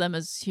less of them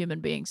as human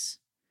beings.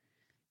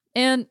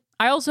 And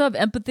I also have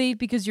empathy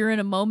because you're in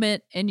a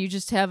moment and you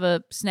just have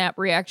a snap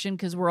reaction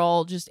because we're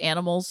all just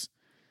animals.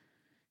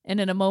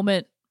 And in a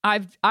moment,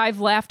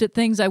 I've laughed at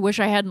things I wish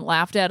I hadn't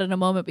laughed at in a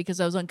moment because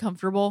I was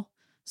uncomfortable.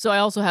 So I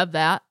also have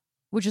that,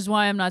 which is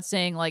why I'm not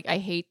saying like I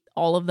hate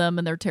all of them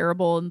and they're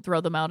terrible and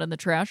throw them out in the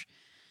trash.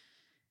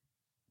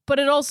 But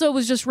it also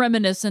was just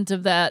reminiscent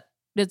of that.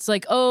 It's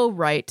like, oh,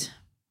 right.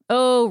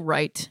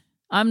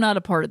 I'm not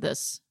a part of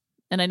this.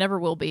 And I never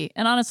will be.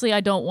 And honestly, I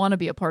don't want to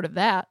be a part of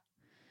that.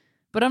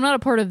 But I'm not a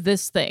part of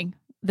this thing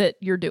that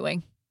you're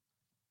doing.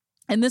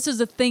 And this is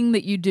a thing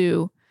that you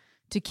do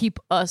to keep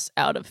us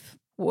out of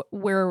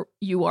where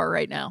you are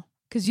right now.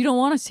 Because you don't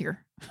want us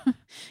here.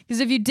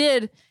 Because if you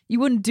did, you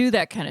wouldn't do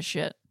that kind of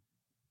shit.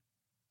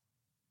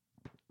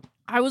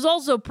 I was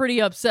also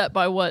pretty upset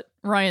by what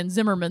Ryan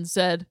Zimmerman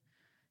said.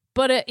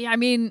 But, I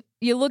mean,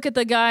 you look at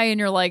the guy and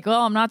you're like,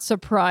 well, I'm not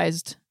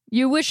surprised.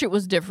 You wish it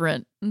was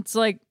different. It's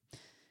like,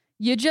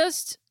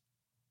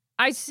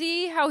 I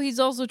see how he's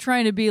also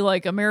trying to be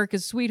like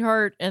America's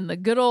sweetheart and the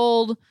good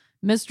old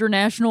Mr.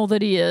 National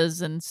that he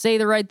is and say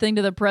the right thing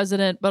to the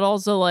president, but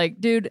also like,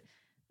 dude,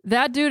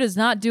 that dude is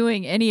not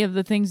doing any of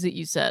the things that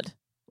you said.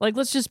 Like,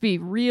 let's just be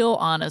real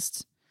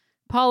honest.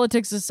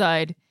 Politics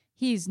aside,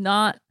 he's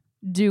not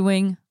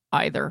doing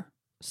either.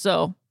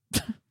 So,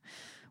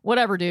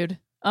 whatever, dude.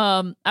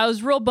 I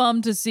was real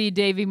bummed to see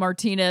Davey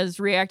Martinez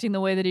reacting the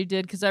way that he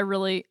did because I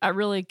really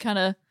kind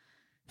of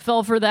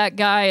fell for that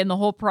guy in the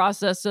whole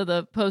process of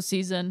the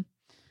postseason.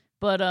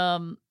 But,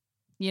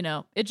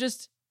 it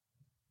just,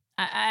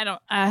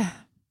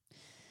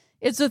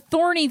 it's a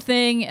thorny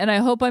thing. And I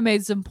hope I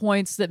made some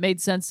points that made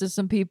sense to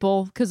some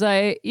people. Cause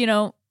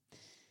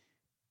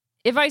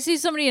if I see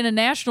somebody in a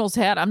Nationals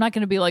hat, I'm not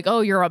going to be like,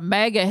 oh, you're a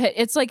MAGA hit.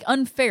 It's like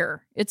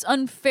unfair. It's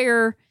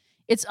unfair.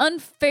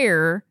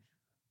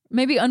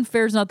 Maybe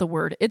unfair is not the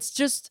word.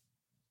 It's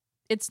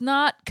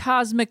not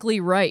cosmically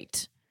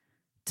right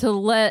to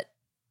let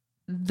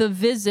the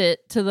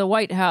visit to the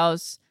White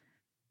House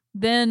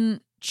then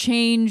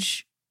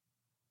change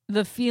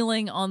the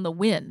feeling on the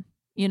win,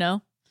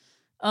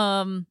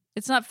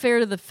 It's not fair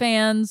to the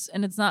fans,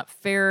 and it's not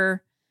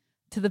fair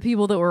to the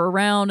people that were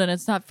around, and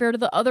it's not fair to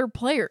the other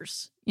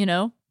players,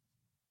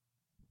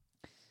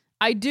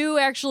 I do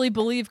actually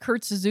believe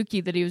Kurt Suzuki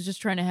that he was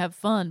just trying to have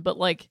fun, but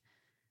like,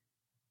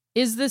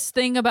 is this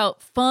thing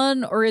about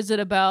fun, or is it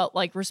about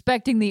like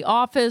respecting the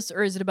office,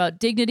 or is it about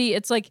dignity?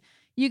 It's like,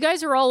 you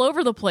guys are all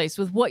over the place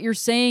with what you're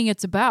saying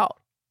it's about,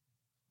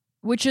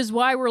 which is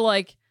why we're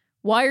like,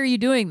 why are you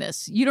doing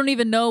this? You don't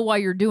even know why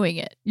you're doing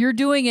it. You're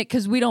doing it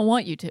because we don't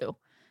want you to,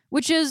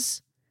 which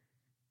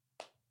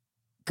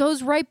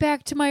goes right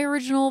back to my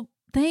original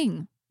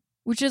thing,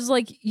 which is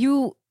like,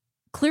 you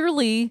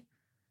clearly,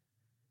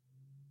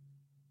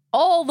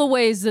 all the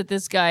ways that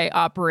this guy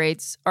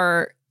operates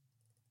are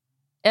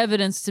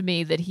evidence to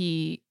me that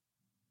he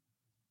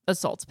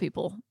assaults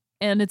people.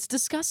 And it's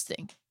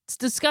disgusting. It's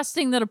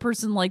disgusting that a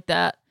person like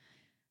that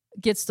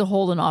gets to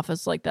hold an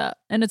office like that.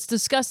 And it's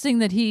disgusting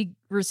that he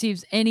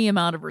receives any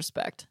amount of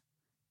respect.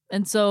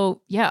 And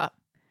so, yeah,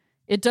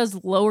 it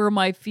does lower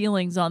my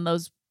feelings on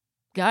those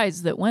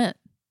guys that went.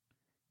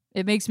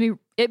 It makes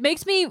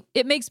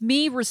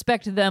me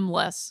respect them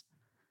less.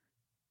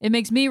 It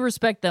makes me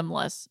respect them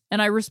less.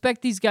 And I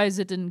respect these guys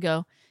that didn't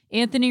go.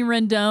 Anthony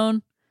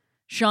Rendon,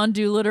 Sean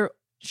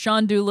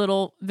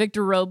Doolittle,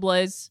 Victor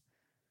Robles,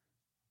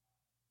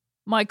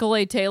 Michael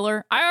A.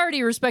 Taylor. I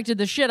already respected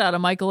the shit out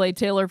of Michael A.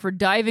 Taylor for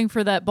diving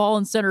for that ball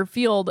in center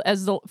field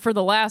for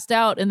the last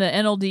out in the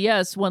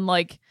NLDS when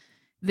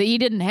he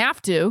didn't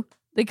have to.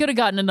 They could have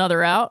gotten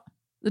another out.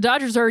 The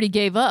Dodgers already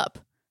gave up.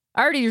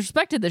 I already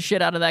respected the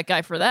shit out of that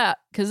guy for that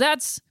because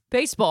that's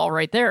baseball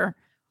right there.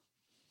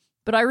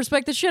 But I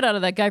respect the shit out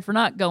of that guy for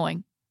not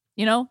going.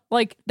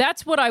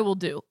 That's what I will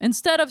do.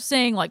 Instead of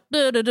saying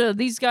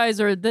these guys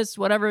are this,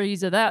 whatever,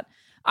 he's a that.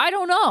 I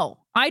don't know.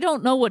 I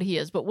don't know what he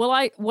is. But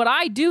what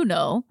I do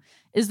know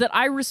is that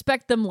I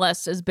respect them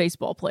less as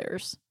baseball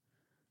players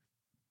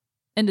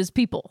and as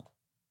people.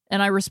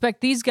 And I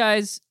respect these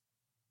guys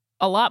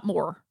a lot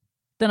more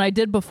than I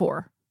did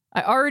before.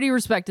 I already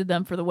respected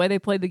them for the way they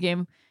played the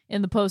game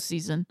in the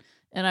postseason.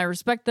 And I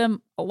respect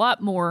them a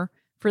lot more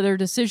for their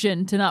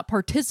decision to not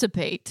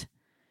participate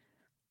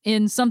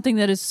in something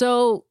that is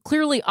so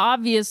clearly,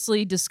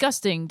 obviously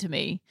disgusting to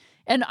me.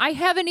 And I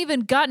haven't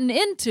even gotten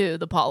into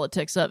the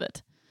politics of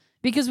it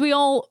because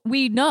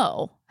we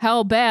know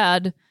how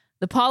bad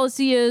the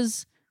policy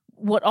is,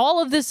 what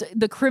all of this,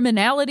 the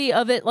criminality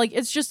of it. Like,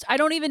 it's just, I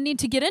don't even need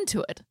to get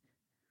into it.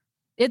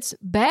 It's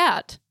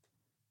bad.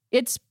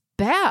 It's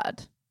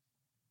bad.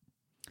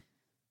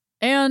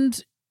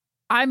 And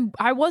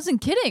I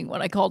wasn't kidding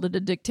when I called it a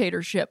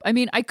dictatorship. I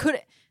mean,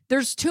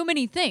 there's too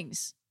many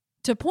things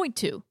to point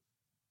to.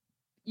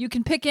 You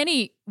can pick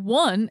any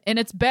one and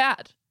it's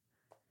bad.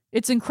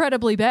 It's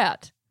incredibly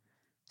bad.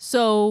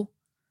 So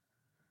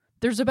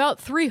there's about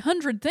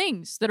 300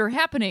 things that are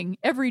happening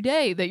every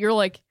day that you're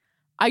like,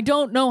 I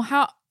don't know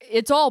how.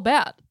 It's all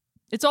bad.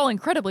 It's all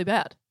incredibly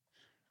bad.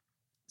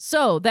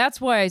 So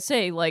that's why I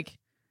say, like,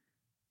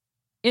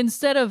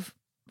 instead of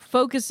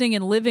focusing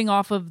and living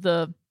off of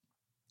the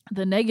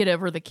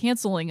negative or the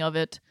canceling of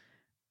it,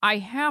 I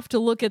have to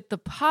look at the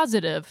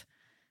positive,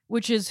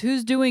 which is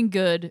who's doing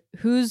good,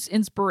 who's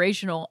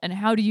inspirational, and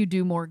how do you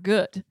do more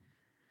good?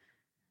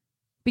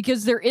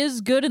 Because there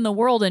is good in the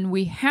world and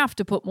we have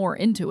to put more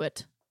into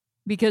it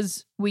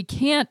because we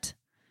can't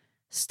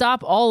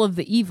stop all of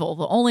the evil.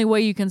 The only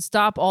way you can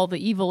stop all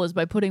the evil is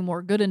by putting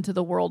more good into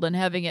the world and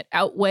having it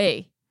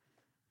outweigh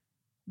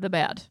the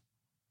bad.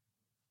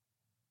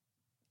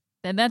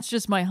 And that's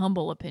just my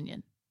humble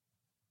opinion.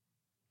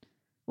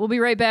 We'll be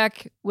right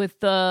back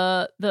with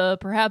the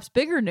perhaps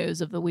bigger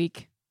news of the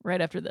week right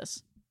after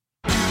this.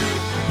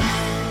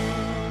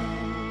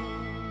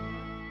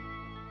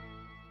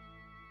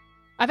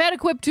 I've had a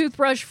Quip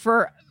toothbrush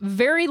for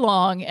very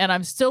long, and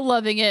I'm still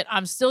loving it.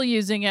 I'm still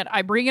using it.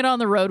 I bring it on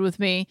the road with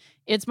me.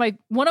 It's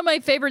one of my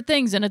favorite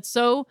things, and it's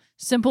so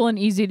simple and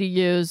easy to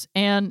use,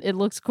 and it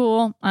looks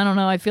cool. I don't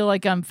know. I feel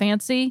like I'm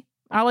fancy.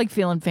 I like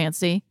feeling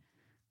fancy.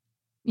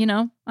 You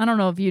know, I don't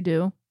know if you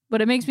do,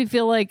 but it makes me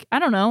feel like, I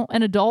don't know,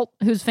 an adult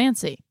who's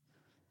fancy.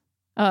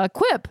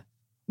 Quip,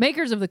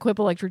 makers of the Quip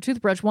electric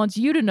toothbrush, wants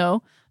you to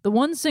know the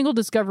one single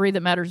discovery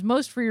that matters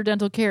most for your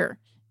dental care.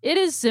 It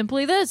is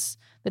simply this,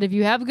 that if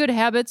you have good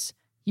habits,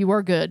 you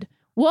are good.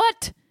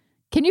 What?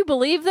 Can you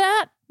believe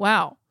that?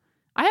 Wow.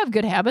 I have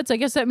good habits. I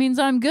guess that means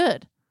I'm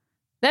good.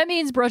 That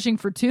means brushing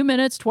for 2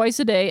 minutes twice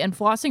a day and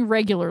flossing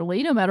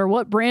regularly, no matter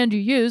what brand you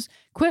use.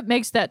 Quip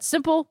makes that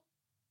simple,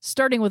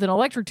 starting with an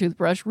electric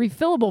toothbrush,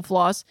 refillable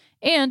floss,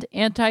 and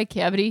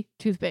anti-cavity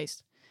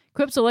toothpaste.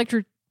 Quip's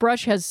electric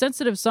brush has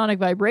sensitive sonic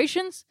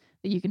vibrations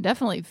that you can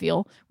definitely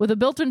feel, with a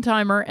built-in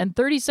timer and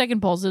 30-second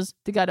pulses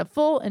to guide a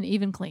full and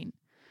even clean.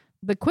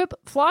 The Quip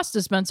floss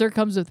dispenser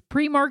comes with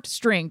pre-marked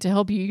string to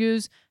help you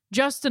use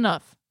just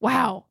enough.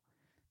 Wow,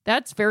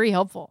 that's very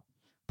helpful.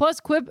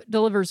 Plus, Quip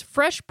delivers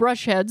fresh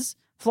brush heads,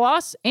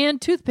 floss, and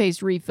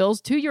toothpaste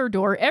refills to your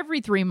door every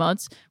 3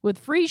 months with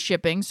free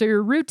shipping, so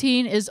your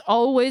routine is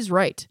always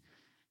right.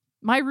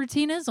 My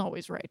routine is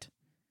always right.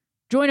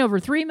 Join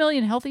over 3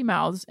 million healthy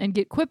mouths and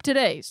get Quip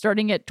today,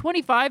 starting at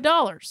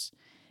 $25.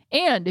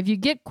 And if you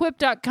get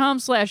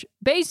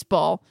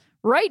quip.com/baseball,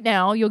 right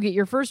now you'll get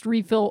your first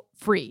refill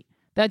free.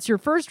 That's your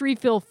first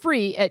refill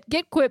free at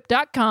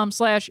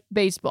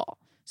getquip.com/baseball.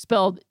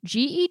 Spelled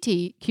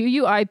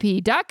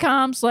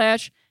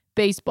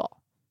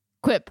GETQUIP.com/baseball.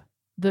 Quip,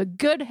 the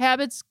good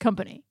habits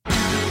company.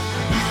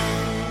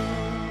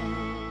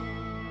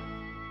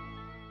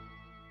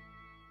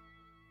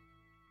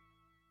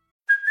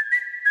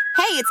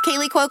 Hey, it's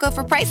Kaylee Cuoco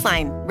for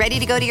Priceline. Ready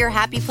to go to your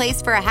happy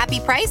place for a happy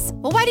price?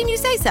 Well, why didn't you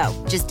say so?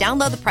 Just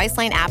download the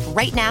Priceline app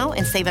right now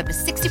and save up to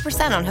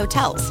 60% on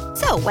hotels.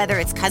 So whether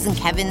it's Cousin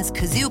Kevin's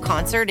Kazoo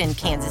Concert in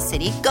Kansas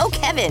City, go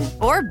Kevin,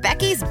 or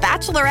Becky's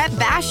Bachelorette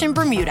Bash in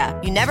Bermuda,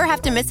 you never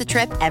have to miss a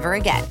trip ever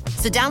again.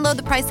 So download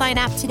the Priceline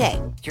app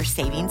today. Your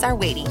savings are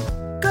waiting.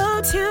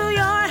 Go to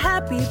your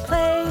happy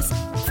place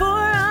for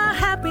a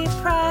happy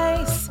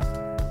price.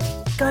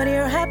 Go to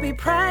your happy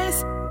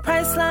price,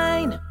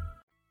 Priceline.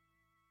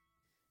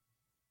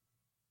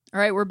 All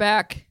right, we're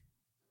back.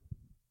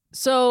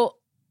 So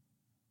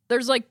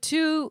there's like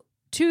two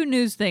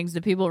news things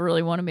that people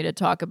really wanted me to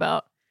talk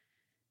about.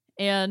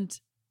 And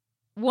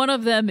one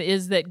of them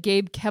is that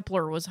Gabe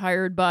Kepler was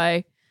hired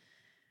by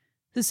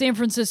the San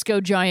Francisco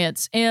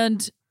Giants.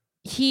 And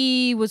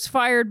he was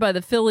fired by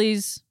the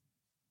Phillies.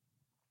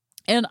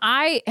 And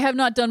I have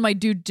not done my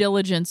due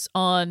diligence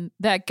on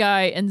that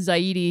guy and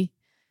Zaidi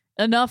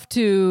enough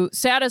to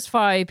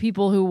satisfy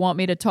people who want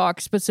me to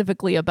talk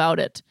specifically about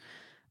it.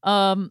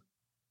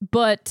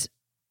 But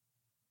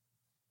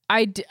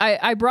I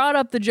brought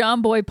up the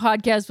John Boy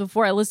podcast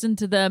before I listened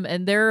to them,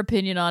 and their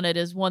opinion on it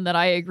is one that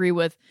I agree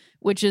with,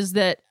 which is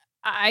that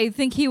I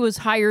think he was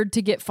hired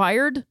to get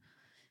fired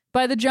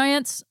by the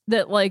Giants,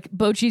 that like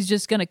Bochy's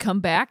just going to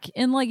come back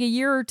in like a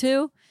year or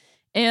two.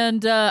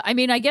 And I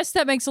mean, I guess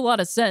that makes a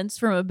lot of sense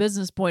from a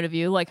business point of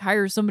view, like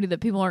hire somebody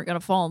that people aren't going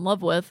to fall in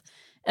love with.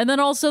 And then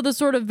also the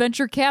sort of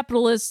venture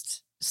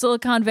capitalist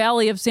Silicon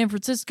Valley of San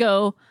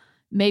Francisco,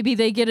 maybe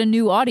they get a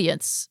new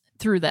audience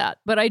through that.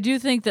 But I do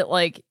think that,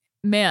 like,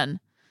 man,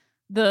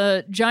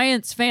 the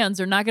Giants fans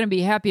are not going to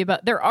be happy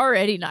about, they're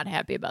already not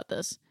happy about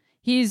this.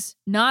 He's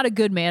not a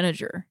good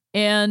manager.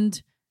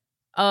 And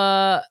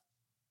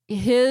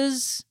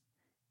his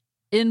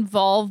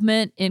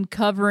involvement in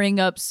covering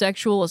up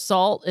sexual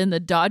assault in the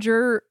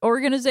Dodger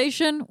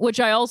organization, which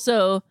I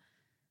also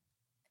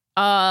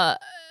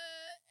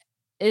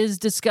is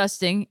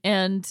disgusting,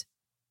 and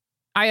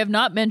I have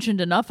not mentioned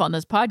enough on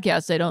this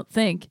podcast, I don't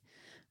think.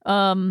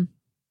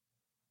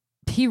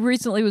 He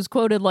recently was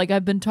quoted like,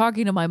 I've been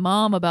talking to my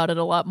mom about it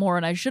a lot more,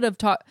 and I should have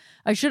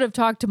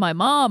talked to my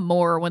mom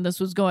more when this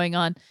was going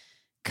on.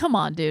 Come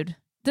on, dude.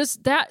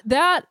 That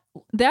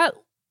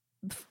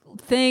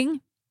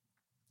thing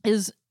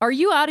is, are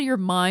you out of your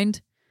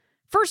mind?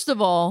 First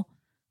of all,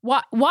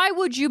 why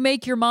would you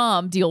make your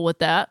mom deal with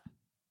that?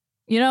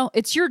 You know,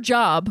 it's your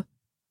job.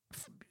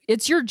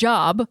 It's your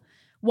job.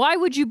 Why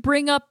would you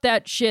bring up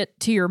that shit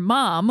to your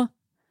mom?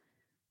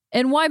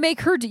 And why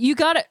make her you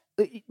gotta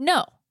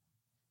no.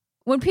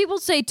 When people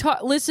say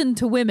listen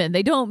to women,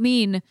 they don't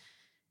mean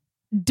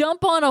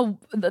dump on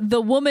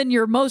the woman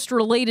you're most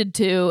related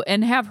to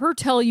and have her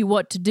tell you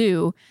what to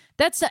do.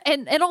 That's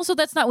and also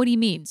that's not what he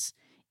means.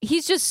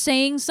 He's just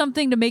saying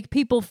something to make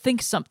people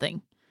think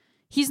something.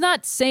 He's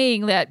not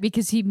saying that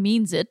because he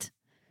means it.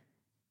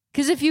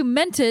 Because if you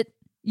meant it,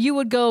 you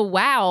would go,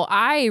 wow,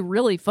 I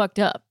really fucked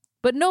up.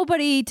 But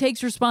nobody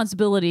takes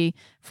responsibility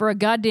for a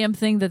goddamn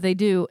thing that they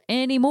do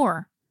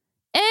anymore.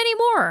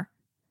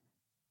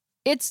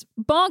 It's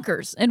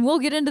bonkers. And we'll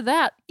get into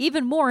that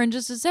even more in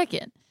just a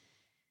second.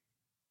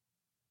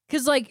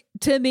 Because, like,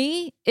 to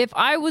me, if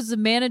I was a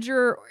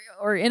manager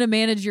or in a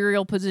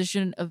managerial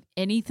position of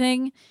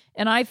anything,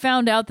 and I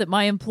found out that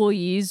my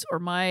employees or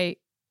my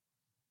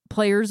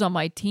players on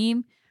my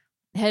team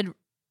had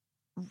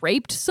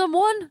raped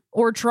someone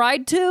or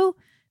tried to,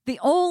 the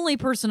only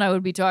person I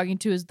would be talking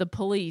to is the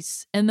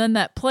police and then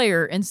that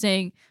player and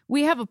saying,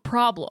 we have a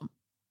problem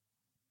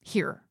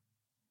here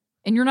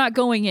and you're not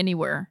going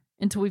anywhere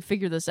until we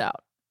figure this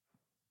out.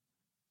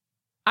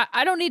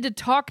 I don't need to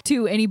talk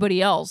to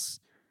anybody else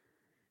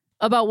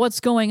about what's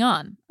going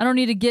on. I don't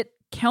need to get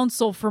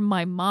counsel from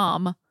my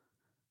mom.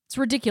 It's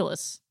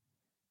ridiculous.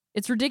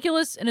 It's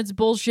ridiculous and it's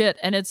bullshit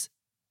and it's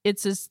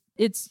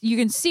you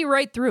can see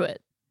right through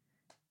it.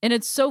 And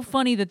it's so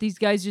funny that these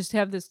guys just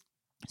have this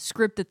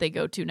script that they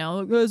go to now.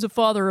 As a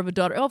father of a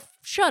daughter. Oh,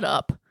 shut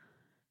up.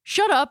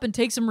 Shut up and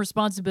take some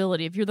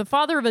responsibility. If you're the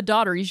father of a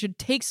daughter, you should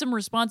take some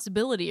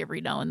responsibility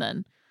every now and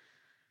then.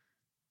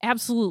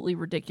 Absolutely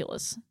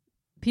ridiculous.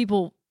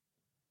 People,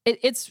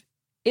 it's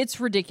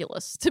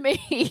ridiculous to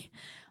me.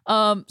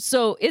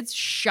 So it's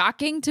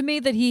shocking to me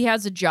that he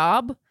has a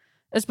job,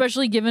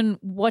 especially given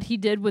what he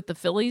did with the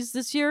Phillies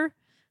this year,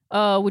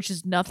 which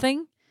is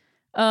nothing.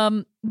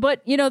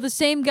 But, you know, the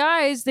same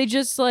guys, they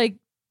just like,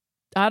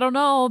 I don't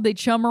know, they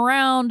chum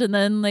around and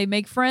then they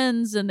make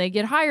friends and they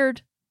get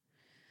hired.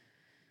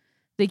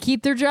 They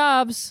keep their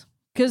jobs.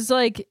 Because,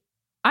 like,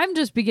 I'm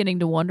just beginning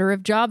to wonder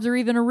if jobs are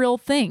even a real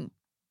thing.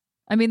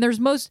 I mean, there's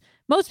most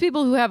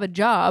people who have a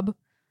job,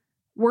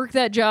 work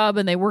that job,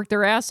 and they work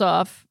their ass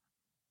off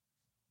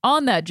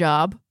on that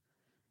job.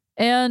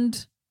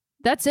 And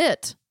that's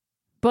it.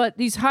 But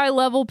these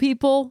high-level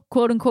people,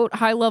 quote-unquote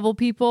high-level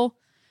people,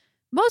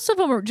 most of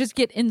them are just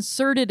get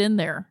inserted in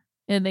there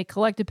and they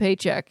collect a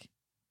paycheck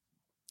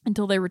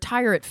until they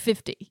retire at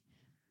 50.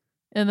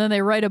 And then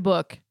they write a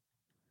book.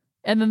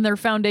 And then their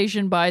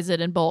foundation buys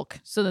it in bulk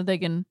so that they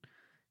can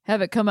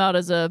have it come out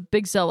as a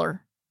big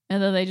seller.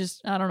 And then they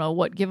just, I don't know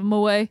what, give them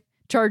away?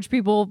 Charge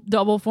people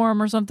double for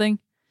them or something?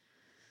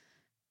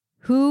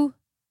 Who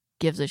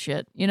gives a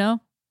shit, you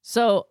know?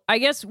 So I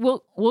guess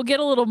we'll get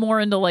a little more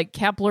into like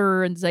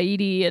Kepler and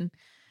Zaidi and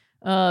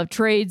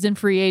trades and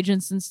free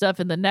agents and stuff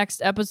in the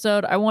next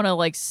episode. I want to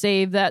like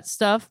save that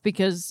stuff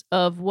because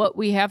of what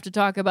we have to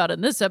talk about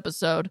in this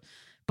episode.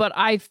 But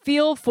I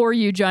feel for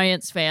you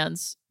Giants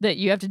fans that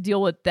you have to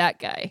deal with that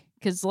guy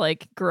because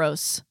like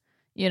gross,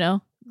 you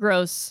know,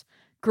 gross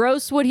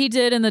what he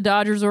did in the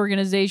Dodgers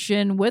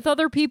organization with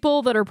other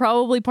people that are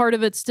probably part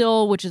of it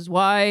still, which is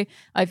why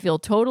I feel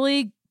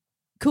totally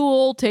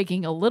cool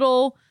taking a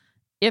little,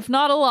 if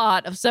not a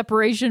lot, of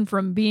separation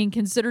from being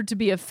considered to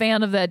be a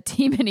fan of that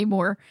team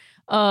anymore.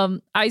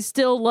 I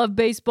still love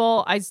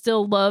baseball. I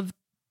still love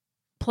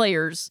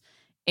players.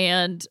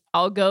 And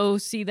I'll go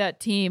see that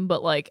team.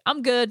 But, like,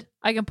 I'm good.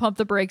 I can pump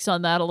the brakes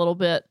on that a little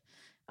bit.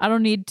 I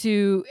don't need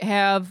to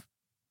have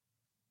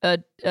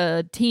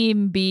a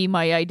team be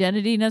my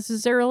identity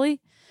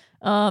necessarily.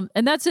 And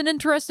that's an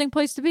interesting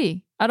place to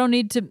be. I don't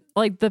need to,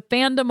 like, the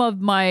fandom of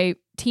my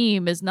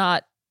team is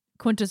not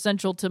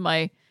quintessential to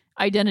my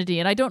identity.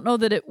 And I don't know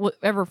that it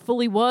ever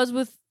fully was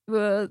with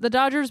the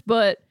Dodgers,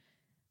 but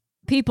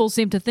people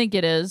seem to think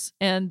it is,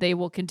 and they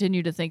will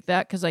continue to think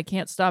that because I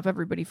can't stop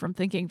everybody from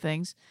thinking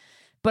things.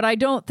 But I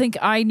don't think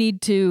I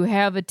need to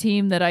have a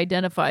team that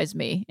identifies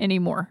me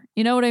anymore.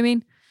 You know what I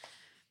mean?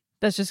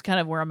 That's just kind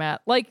of where I'm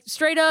at. Like,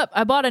 straight up,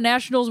 I bought a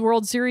Nationals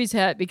World Series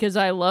hat because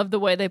I love the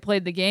way they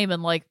played the game.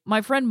 And, like,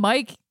 my friend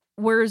Mike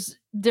wears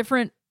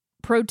different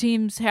pro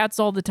teams hats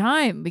all the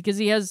time because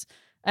he has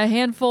a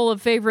handful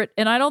of favorite.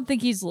 And I don't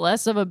think he's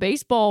less of a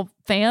baseball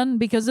fan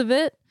because of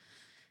it.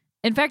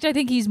 In fact, I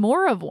think he's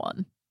more of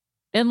one.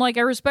 And like,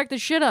 I respect the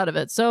shit out of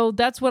it. So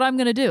that's what I'm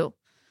going to do.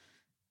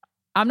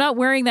 I'm not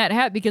wearing that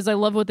hat because I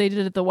love what they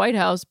did at the White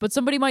House, but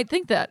somebody might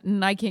think that,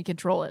 and I can't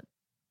control it.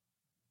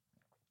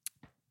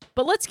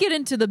 But let's get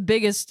into the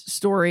biggest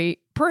story,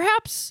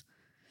 perhaps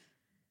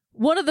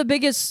one of the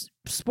biggest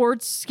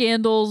sports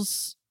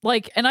scandals,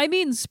 like, and I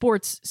mean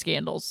sports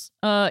scandals,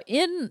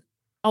 in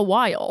a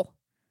while.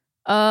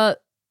 The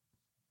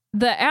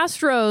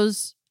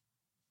Astros,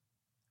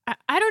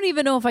 I don't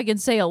even know if I can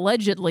say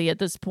allegedly at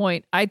this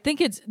point. I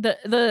think it's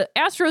the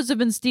Astros have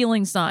been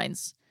stealing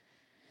signs.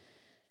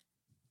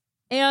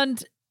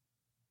 And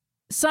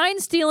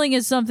sign stealing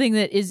is something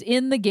that is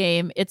in the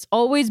game. It's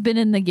always been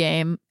in the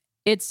game.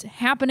 It's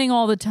happening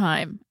all the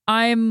time.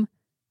 I'm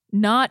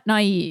not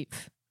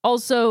naive.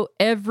 Also,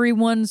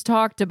 everyone's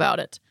talked about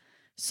it.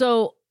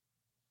 So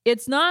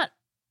it's not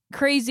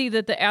crazy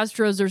that the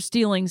Astros are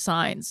stealing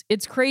signs.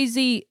 It's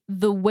crazy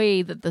the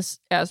way that the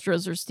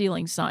Astros are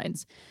stealing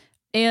signs.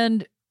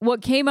 And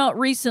what came out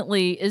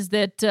recently is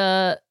that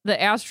the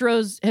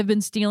Astros have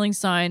been stealing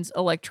signs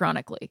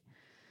electronically.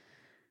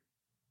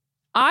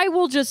 I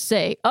will just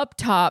say up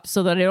top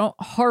so that I don't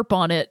harp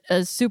on it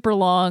a super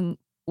long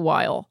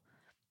while.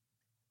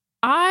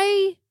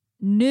 I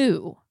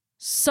knew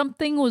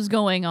something was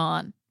going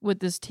on with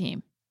this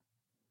team.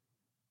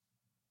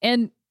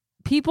 And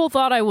people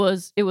thought it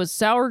was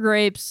sour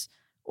grapes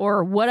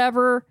or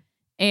whatever.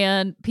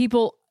 And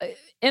people,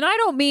 and I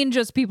don't mean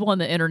just people on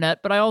the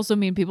internet, but I also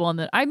mean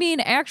I mean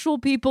actual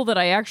people that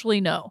I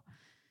actually know.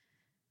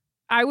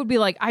 I would be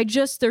like,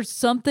 there's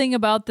something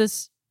about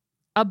this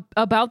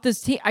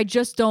team. I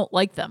just don't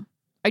like them.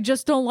 I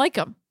just don't like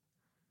them.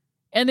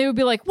 And they would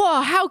be like,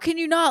 well, how can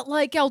you not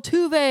like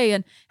Altuve?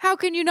 And how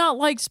can you not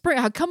like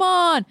Spring? Come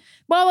on,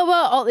 blah, blah,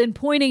 blah. And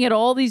pointing at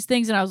all these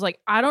things. And I was like,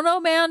 I don't know,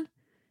 man.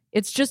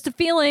 It's just a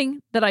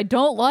feeling that I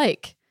don't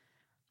like.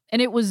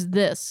 And it was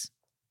this.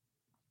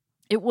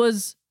 It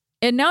was,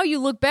 and now you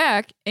look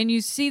back and you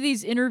see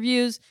these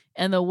interviews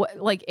and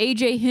like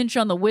AJ Hinch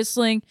on the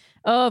whistling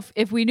of,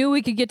 if we knew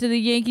we could get to the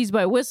Yankees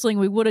by whistling,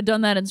 we would have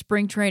done that in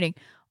spring training.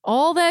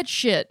 All that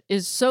shit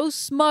is so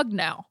smug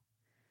now.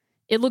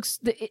 It looks,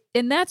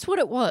 and that's what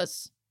it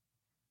was.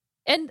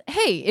 And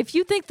hey, if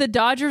you think the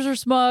Dodgers are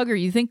smug or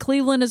you think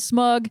Cleveland is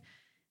smug,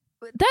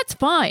 that's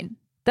fine.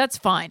 That's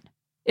fine.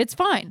 It's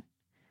fine.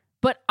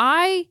 But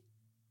I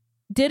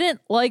didn't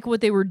like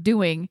what they were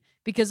doing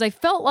because I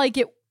felt like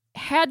it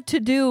had to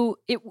do,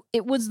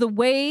 it was the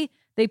way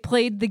they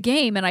played the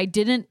game, and I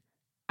didn't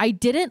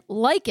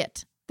like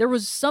it. There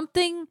was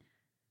something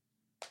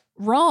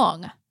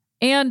wrong.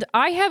 And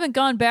I haven't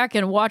gone back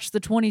and watched the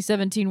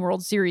 2017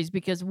 World Series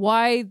because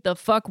why the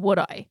fuck would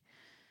I?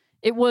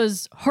 It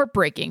was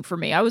heartbreaking for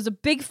me. I was a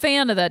big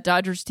fan of that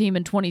Dodgers team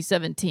in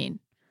 2017.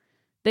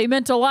 They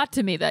meant a lot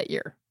to me that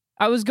year.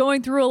 I was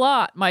going through a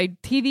lot. My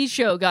TV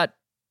show got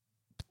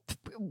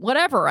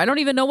whatever. I don't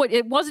even know what,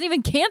 it wasn't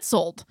even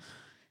canceled.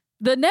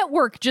 The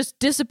network just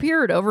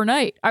disappeared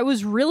overnight. I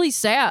was really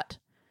sad.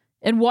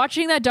 And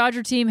watching that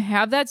Dodger team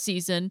have that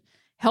season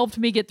helped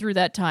me get through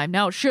that time.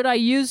 Now, should I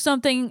use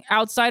something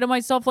outside of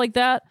myself like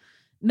that?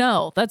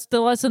 No, that's the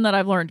lesson that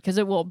I've learned because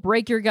it will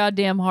break your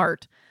goddamn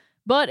heart.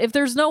 But if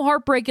there's no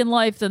heartbreak in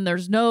life, then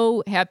there's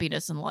no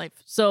happiness in life.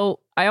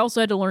 So I also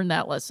had to learn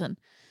that lesson.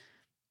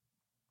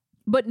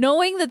 But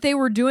knowing that they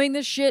were doing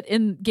this shit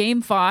in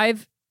Game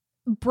 5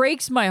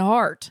 breaks my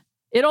heart.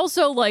 It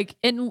also, like,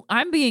 and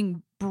I'm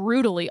being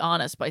brutally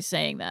honest by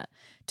saying that,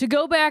 to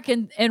go back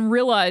and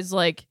realize,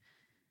 like,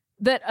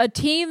 that a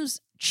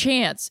team's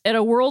chance at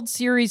a World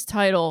Series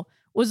title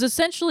was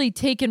essentially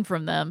taken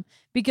from them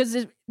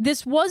because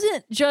this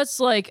wasn't just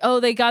like, oh,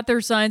 they got their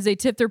signs, they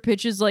tipped their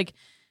pitches. Like,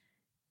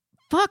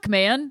 fuck,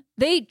 man,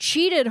 they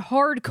cheated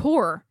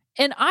hardcore.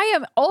 And I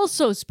am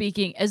also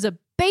speaking as a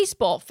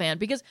baseball fan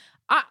because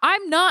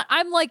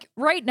I'm like,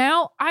 right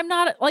now, I'm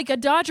not like a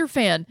Dodger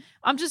fan.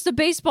 I'm just a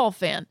baseball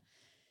fan.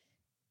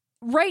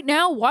 Right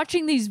now,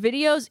 watching these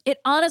videos, it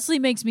honestly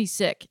makes me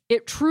sick.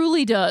 It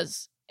truly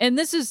does. And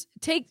this is,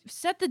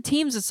 set the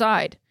teams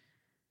aside.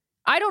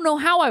 I don't know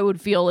how I would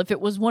feel if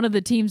it was one of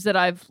the teams that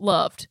I've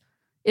loved,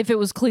 if it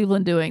was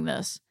Cleveland doing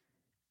this.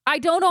 I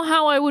don't know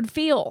how I would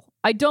feel.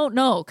 I don't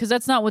know, because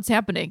that's not what's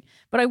happening.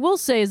 But I will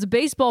say, as a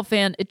baseball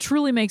fan, it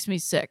truly makes me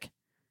sick.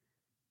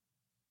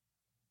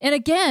 And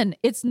again,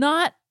 it's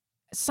not,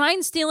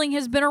 sign stealing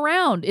has been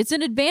around. It's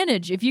an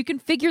advantage. If you can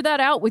figure that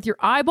out with your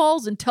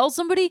eyeballs and tell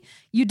somebody,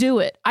 you do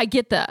it. I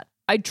get that.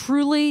 I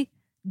truly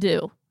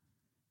do.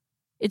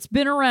 It's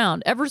been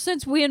around. Ever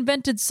since we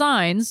invented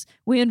signs,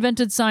 we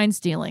invented sign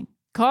stealing.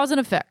 Cause and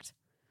effect.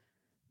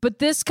 But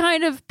this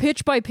kind of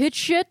pitch by pitch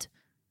shit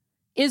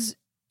is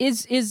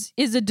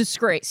a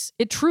disgrace.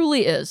 It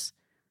truly is.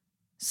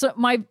 So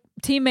my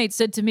teammate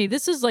said to me,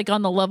 this is like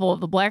on the level of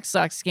the Black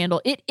Sox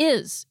scandal. It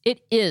is.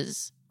 It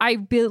is. I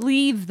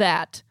believe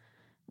that,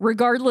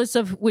 regardless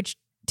of which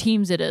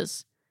teams it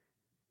is.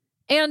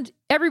 And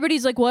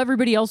everybody's like, well,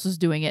 everybody else is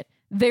doing it.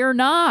 They're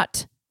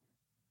not.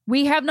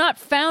 We have not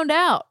found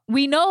out.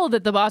 We know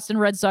that the Boston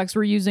Red Sox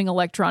were using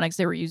electronics.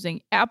 They were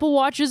using Apple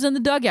Watches in the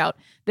dugout.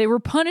 They were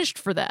punished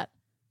for that.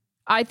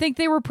 I think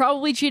they were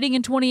probably cheating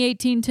in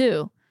 2018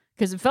 too,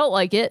 because it felt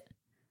like it.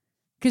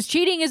 Because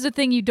cheating is a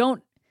thing you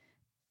don't,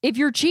 if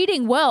you're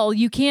cheating well,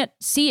 you can't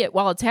see it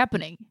while it's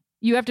happening.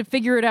 You have to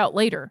figure it out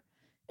later.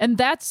 And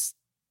that's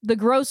the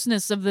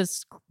grossness of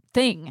this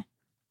thing.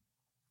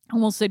 I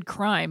almost said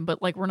crime,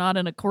 but like we're not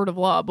in a court of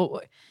law.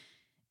 But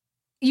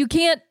you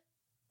can't,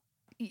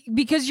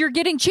 because you're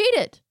getting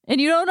cheated and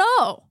you don't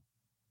know.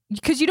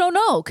 Because you don't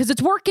know, because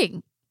it's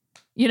working,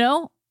 you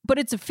know? But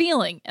it's a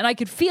feeling, and I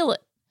could feel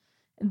it.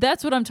 And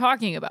that's what I'm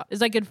talking about,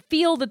 is I could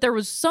feel that there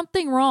was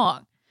something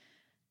wrong.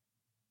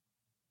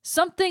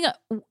 Something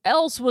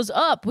else was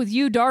up with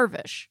Yu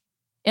Darvish.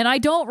 And I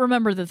don't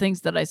remember the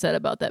things that I said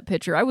about that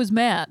pitcher. I was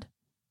mad.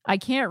 I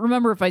can't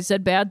remember if I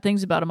said bad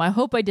things about him. I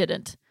hope I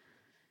didn't.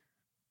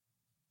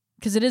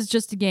 Because it is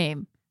just a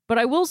game. But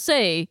I will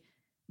say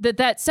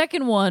that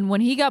second one,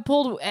 when he got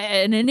pulled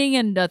an inning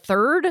and a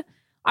third,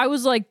 I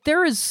was like,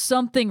 there is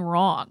something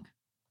wrong.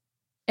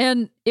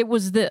 And it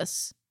was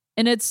this.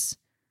 And it's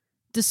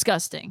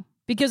disgusting.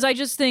 Because I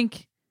just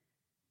think,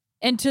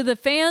 and to the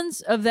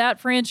fans of that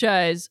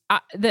franchise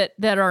that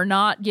are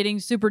not getting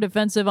super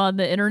defensive on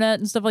the internet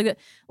and stuff like that,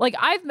 like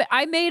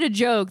I made a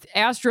joke,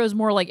 Astros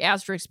more like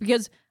asterisks,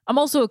 because I'm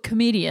also a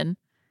comedian.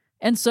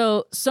 And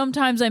so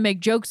sometimes I make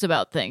jokes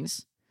about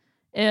things.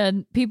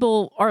 And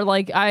people are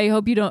like, I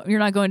hope you're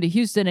not going to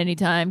Houston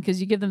anytime because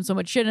you give them so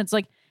much shit. And it's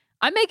like,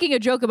 I'm making a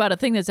joke about a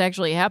thing that's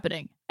actually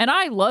happening. And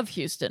I love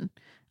Houston.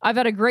 I've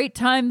had a great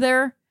time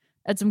there.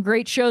 Had some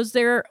great shows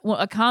there.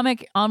 A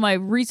comic on my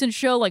recent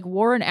show like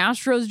wore an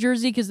Astros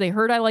jersey because they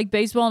heard I like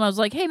baseball. And I was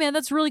like, hey man,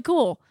 that's really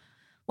cool.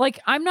 Like,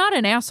 I'm not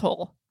an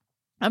asshole.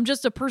 I'm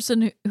just a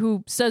person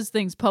who says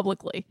things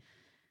publicly.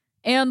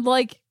 And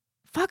like,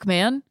 fuck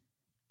man.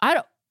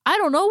 I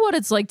don't know what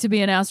it's like to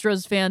be an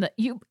Astros fan.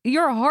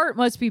 Your heart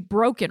must be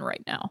broken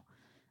right now.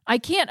 I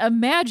can't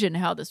imagine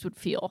how this would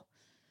feel.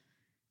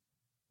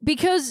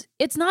 Because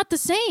it's not the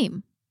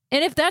same.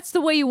 And if that's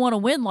the way you want to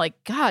win,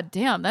 like, god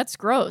damn, that's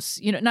gross.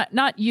 You know,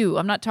 not you.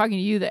 I'm not talking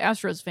to you, the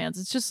Astros fans.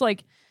 It's just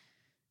like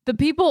the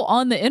people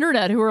on the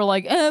internet who are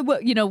like,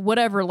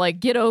 whatever, like,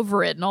 get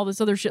over it and all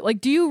this other shit.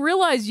 Like, do you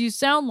realize you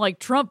sound like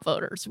Trump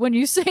voters when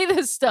you say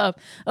this stuff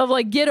of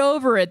like, get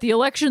over it, the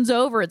election's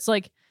over? It's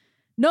like,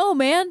 no,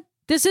 man,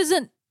 this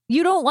isn't,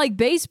 you don't like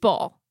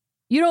baseball.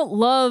 You don't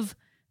love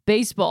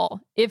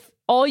baseball if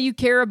all you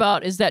care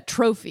about is that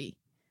trophy.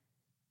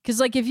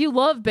 Because, like, if you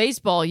love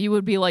baseball, you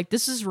would be like,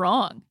 this is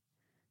wrong.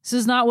 This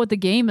is not what the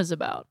game is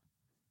about.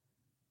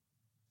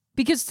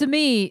 Because to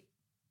me,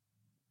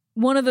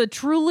 one of the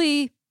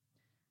truly...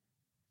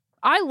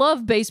 I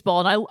love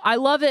baseball, and I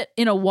love it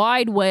in a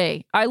wide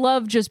way. I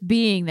love just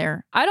being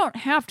there. I don't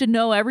have to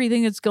know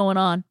everything that's going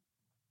on.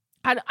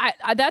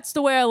 I that's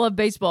the way I love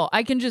baseball.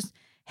 I can just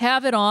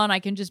have it on. I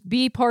can just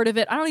be part of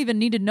it. I don't even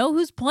need to know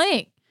who's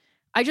playing.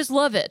 I just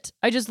love it.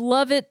 I just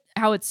love it,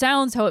 how it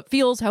sounds, how it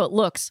feels, how it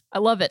looks. I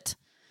love it.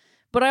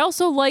 But I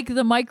also like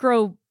the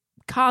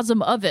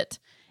microcosm of it.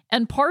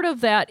 And part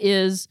of that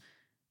is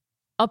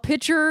a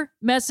pitcher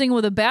messing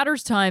with a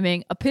batter's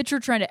timing, a pitcher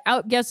trying to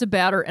outguess a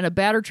batter, and a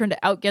batter trying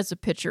to outguess a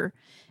pitcher.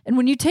 And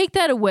when you take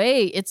that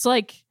away, it's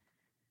like,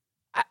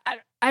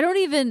 I don't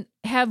even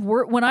have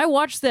word. When I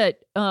watched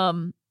that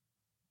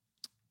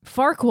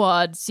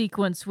Farquaad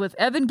sequence with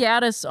Evan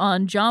Gattis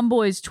on John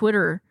Boy's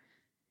Twitter,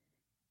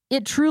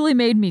 it truly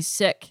made me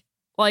sick.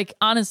 Like,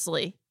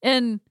 honestly.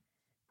 And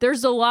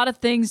there's a lot of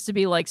things to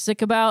be like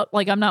sick about.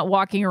 Like, I'm not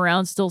walking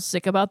around still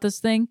sick about this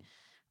thing.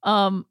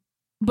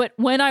 But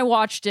when I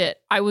watched it,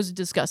 I was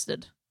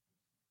disgusted.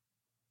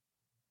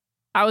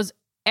 I was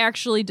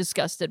actually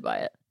disgusted by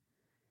it.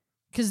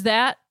 Because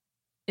that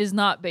is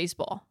not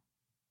baseball.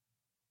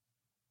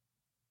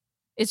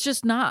 It's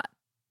just not.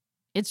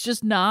 It's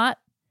just not.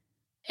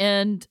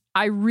 And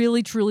I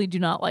really, truly do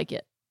not like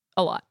it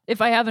a lot.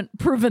 If I haven't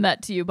proven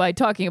that to you by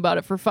talking about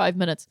it for 5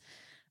 minutes.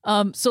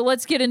 So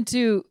let's get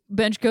into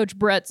bench coach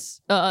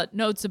Brett's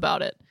notes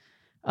about it.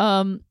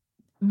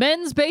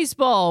 Men's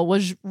baseball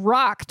was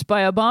rocked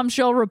by a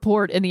bombshell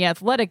report in The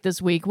Athletic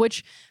this week,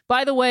 which,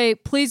 by the way,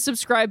 please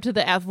subscribe to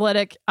The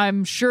Athletic.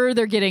 I'm sure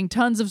they're getting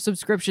tons of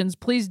subscriptions.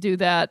 Please do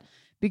that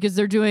because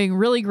they're doing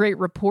really great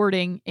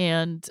reporting,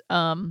 and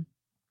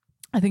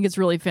I think it's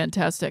really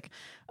fantastic.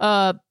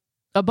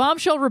 A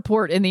bombshell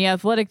report in The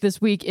Athletic this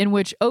week in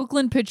which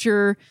Oakland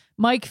pitcher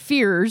Mike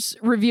Fears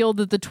revealed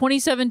that the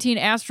 2017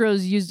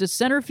 Astros used a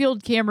center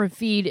field camera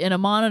feed in a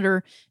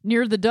monitor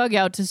near the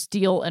dugout to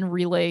steal and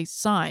relay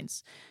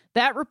signs.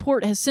 That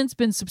report has since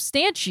been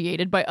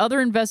substantiated by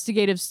other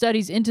investigative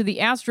studies into the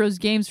Astros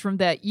games from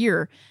that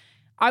year.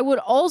 I would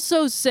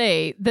also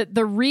say that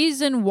the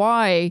reason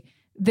why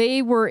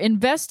they were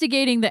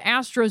investigating the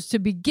Astros to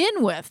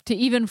begin with, to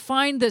even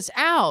find this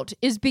out,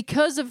 is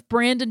because of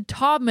Brandon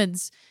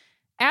Taubman's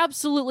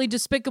absolutely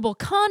despicable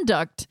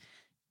conduct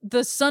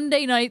the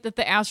Sunday night that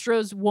the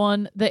Astros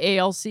won the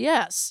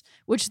ALCS,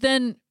 which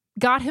then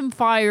got him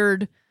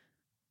fired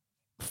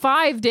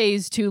 5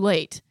 days too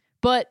late.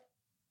 But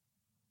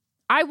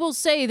I will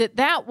say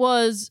that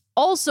was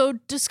also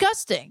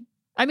disgusting.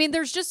 I mean,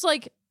 there's just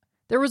like,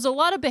 there was a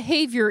lot of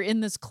behavior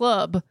in this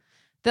club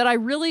that I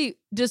really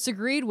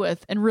disagreed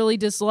with and really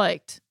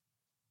disliked.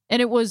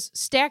 And it was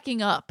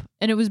stacking up,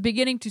 and it was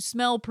beginning to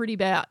smell pretty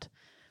bad.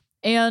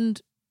 And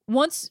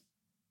once,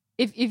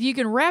 if you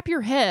can wrap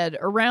your head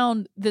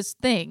around this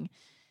thing,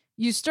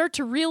 you start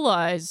to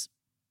realize,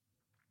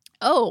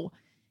 oh,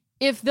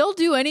 if they'll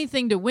do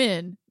anything to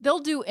win, they'll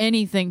do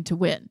anything to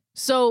win.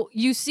 So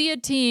you see a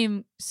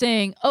team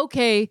saying,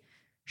 okay,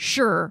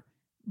 sure,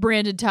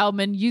 Brandon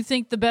Taubman, you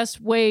think the best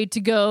way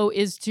to go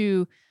is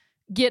to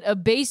get a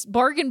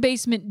bargain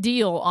basement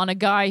deal on a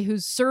guy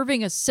who's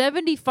serving a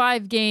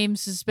 75-game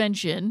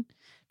suspension,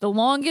 the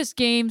longest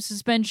game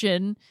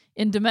suspension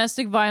in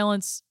domestic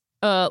violence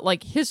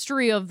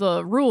history of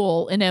the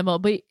rule in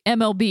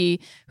MLB,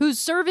 who's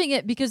serving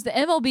it because the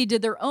MLB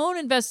did their own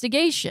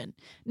investigation.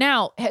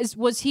 Now,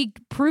 was he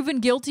proven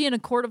guilty in a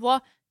court of law?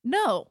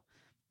 No.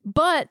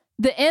 But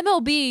the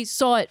MLB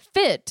saw it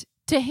fit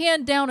to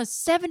hand down a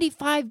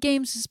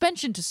 75-game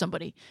suspension to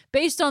somebody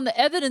based on the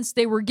evidence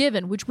they were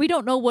given, which we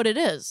don't know what it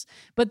is.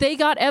 But they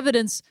got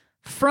evidence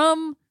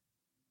from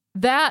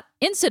that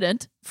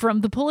incident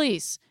from the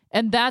police,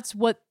 and that's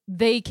what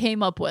they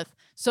came up with.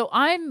 So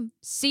I'm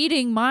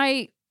ceding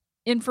my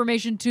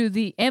information to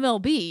the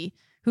MLB,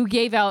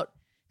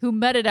 who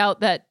meted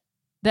out that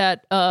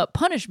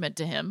punishment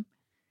to him.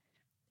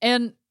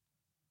 And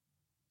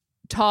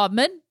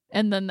Taubman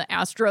and then the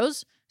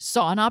Astros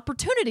saw an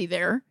opportunity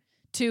there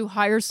to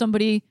hire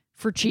somebody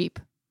for cheap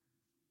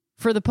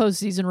for the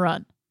postseason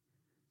run.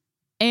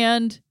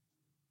 And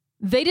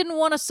they didn't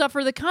want to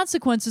suffer the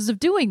consequences of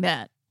doing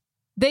that.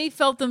 They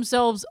felt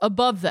themselves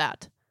above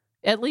that.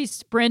 At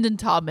least Brandon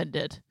Taubman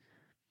did.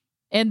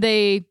 And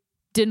they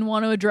didn't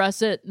want to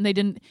address it.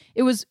 And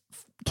it was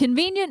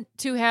convenient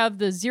to have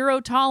the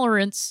zero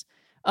tolerance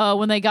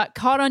when they got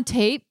caught on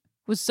tape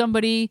with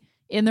somebody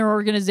in their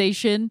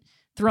organization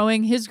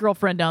throwing his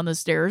girlfriend down the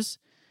stairs.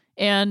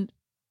 And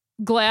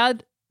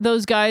glad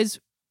those guys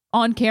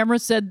on camera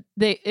said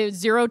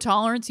zero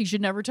tolerance. He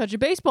should never touch a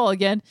baseball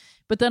again.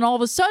 But then all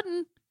of a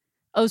sudden,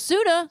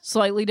 Osuna,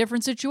 slightly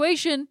different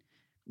situation,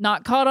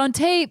 not caught on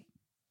tape.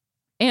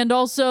 And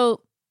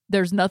also,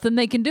 there's nothing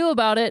they can do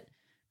about it.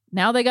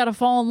 Now they got to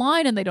fall in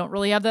line, and they don't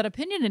really have that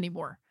opinion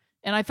anymore.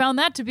 And I found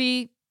that to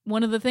be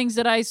one of the things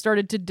that I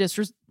started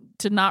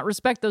to not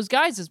respect those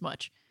guys as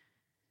much.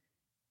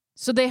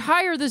 So they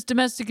hire this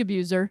domestic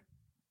abuser,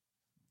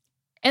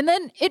 and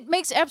then it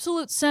makes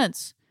absolute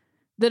sense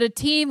that a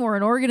team or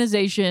an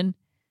organization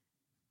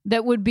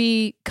that would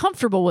be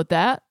comfortable with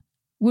that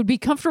would be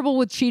comfortable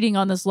with cheating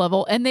on this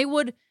level, and they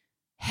would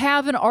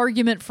have an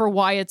argument for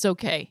why it's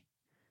okay.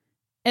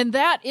 And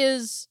that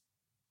is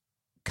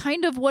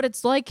kind of what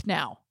it's like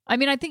now. I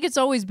mean, I think it's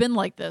always been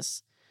like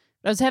this.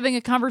 I was having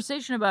a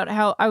conversation about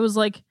how I was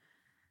like,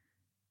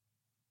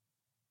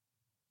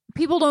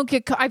 people don't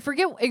get, I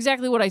forget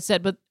exactly what I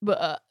said, but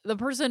the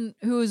person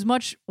who is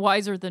much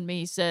wiser than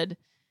me said,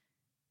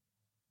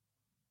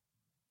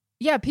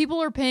 yeah,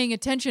 people are paying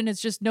attention.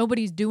 It's just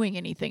nobody's doing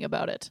anything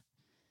about it.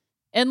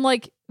 And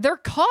like, they're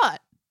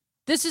caught.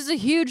 This is a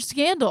huge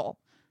scandal.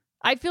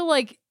 I feel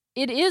like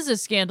it is a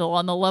scandal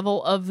on the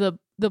level of the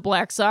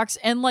Black Sox.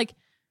 And like,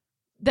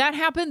 that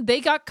happened.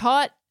 They got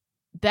caught.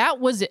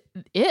 That was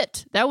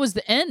it. That was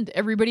the end.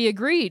 Everybody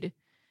agreed.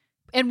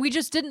 And we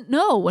just didn't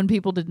know when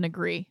people didn't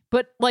agree.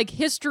 But like,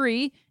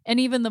 history and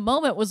even the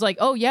moment was like,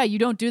 oh yeah, you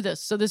don't do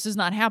this, so this is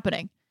not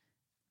happening.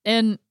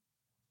 And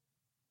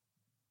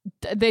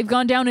they've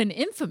gone down in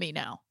infamy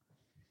now.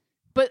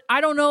 But I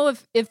don't know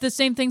if the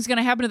same thing's going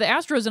to happen to the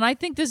Astros. And I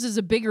think this is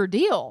a bigger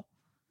deal.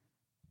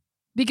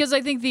 Because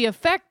I think the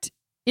effect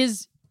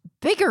is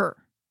bigger.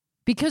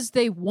 Because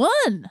they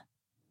won.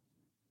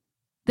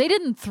 They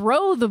didn't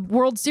throw the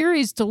World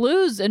Series to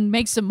lose and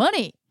make some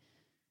money.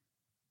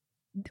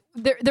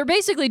 They're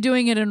basically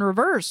doing it in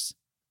reverse.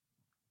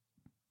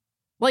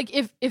 Like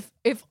if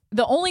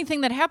the only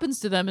thing that happens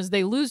to them is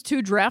they lose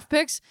 2 draft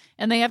picks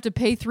and they have to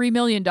pay $3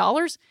 million,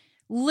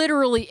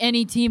 literally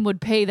any team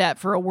would pay that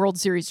for a World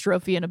Series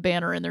trophy and a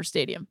banner in their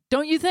stadium.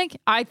 Don't you think?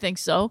 I think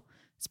so.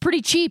 It's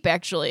pretty cheap,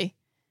 actually.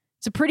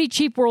 It's a pretty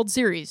cheap World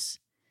Series.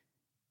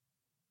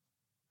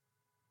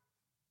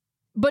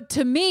 But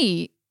to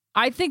me,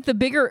 I think the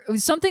bigger,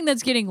 something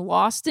that's getting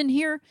lost in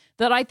here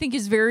that I think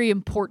is very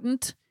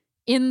important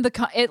in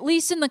at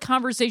least in the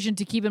conversation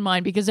to keep in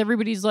mind, because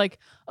everybody's like,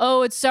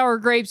 oh, it's sour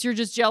grapes, you're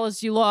just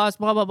jealous, you lost,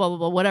 blah, blah, blah, blah,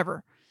 blah,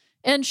 whatever.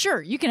 And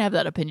sure, you can have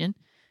that opinion.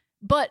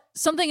 But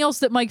something else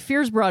that Mike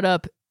Fears brought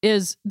up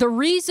is the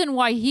reason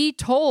why he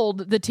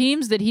told the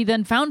teams that he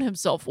then found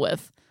himself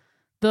with,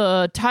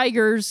 the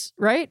Tigers,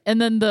 right?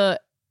 And then the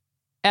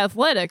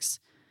Athletics,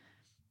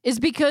 is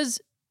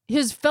because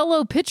his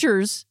fellow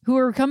pitchers who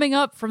are coming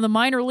up from the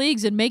minor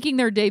leagues and making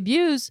their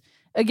debuts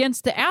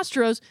against the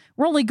Astros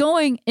were only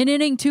going an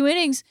inning, 2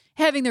 innings,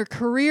 having their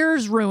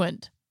careers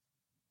ruined.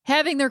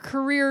 Having their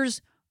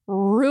careers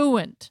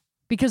ruined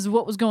because of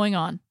what was going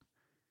on.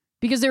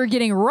 Because they were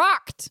getting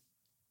rocked.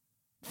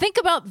 Think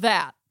about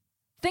that.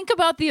 Think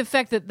about the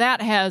effect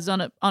that has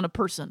on a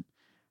person.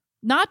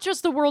 Not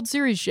just the World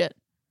Series shit.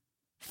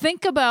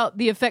 Think about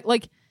the effect.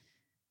 Like,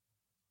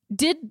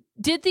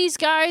 did these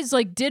guys,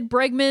 like, did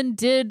Bregman,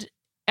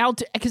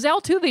 because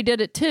Altuve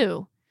did it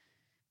too.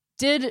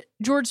 Did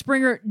George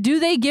Springer, do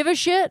they give a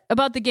shit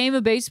about the game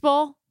of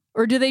baseball?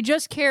 Or do they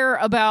just care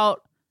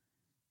about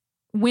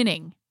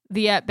winning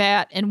the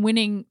at-bat and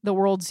winning the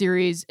World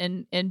Series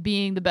and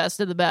being the best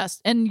of the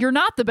best? And you're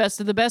not the best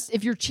of the best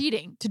if you're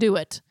cheating to do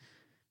it.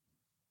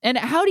 And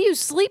how do you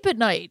sleep at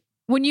night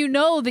when you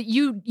know that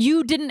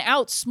you didn't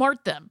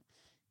outsmart them,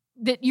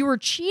 that you were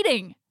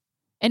cheating,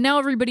 and now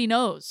everybody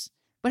knows?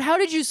 But how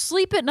did you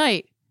sleep at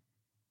night?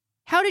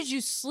 How did you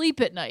sleep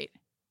at night?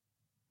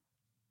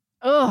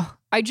 Ugh,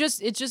 it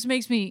just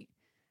makes me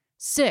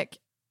sick.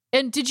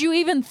 And did you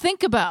even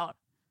think about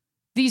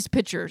these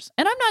pitchers?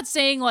 And I'm not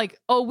saying like,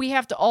 oh, we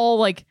have to all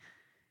like,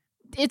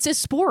 it's a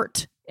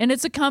sport and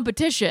it's a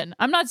competition.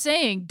 I'm not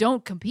saying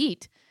don't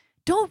compete.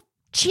 Don't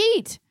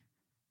cheat.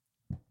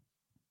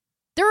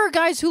 There are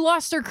guys who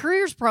lost their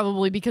careers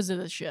probably because of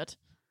this shit.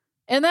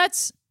 And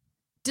that's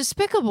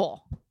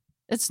despicable.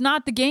 It's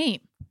not the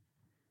game.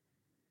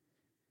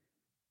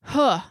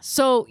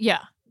 So, yeah.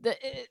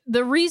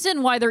 The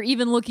reason why they're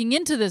even looking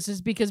into this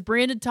is because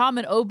Brandon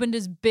Taubman opened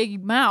his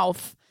big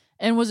mouth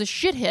and was a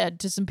shithead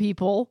to some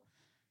people.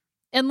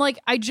 And like,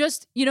 I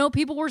just,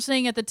 people were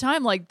saying at the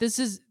time, like, this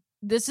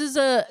is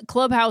a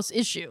clubhouse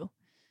issue.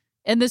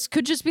 And this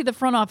could just be the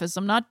front office.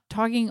 I'm not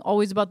talking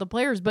always about the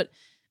players, but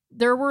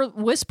there were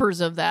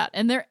whispers of that.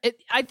 And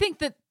I think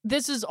that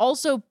this is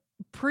also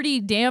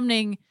pretty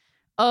damning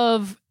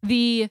of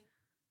the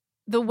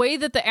way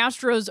that the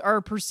Astros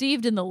are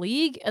perceived in the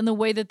league and the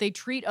way that they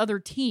treat other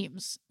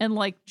teams. And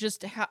like,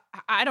 just,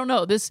 I don't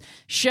know, this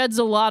sheds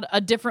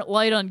a different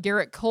light on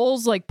Garrett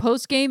Cole's like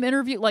post-game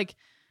interview. Like,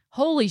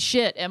 holy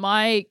shit, am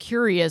I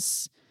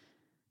curious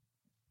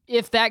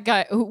if that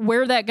guy,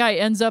 where that guy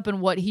ends up and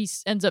what he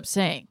ends up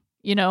saying,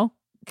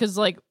 Because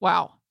like,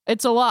 wow,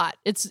 it's a lot.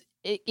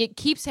 It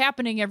keeps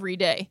happening every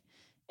day.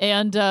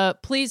 And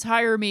please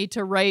hire me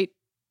to write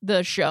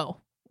the show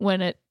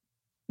when it,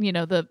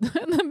 the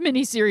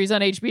miniseries on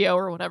HBO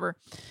or whatever.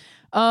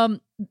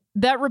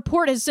 That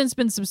report has since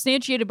been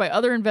substantiated by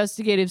other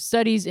investigative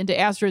studies into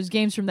Astros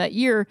games from that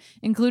year,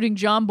 including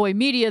John Boy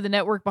Media, the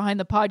network behind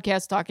the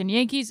podcast Talkin'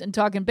 Yankees and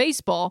Talkin'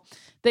 Baseball.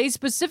 They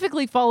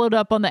specifically followed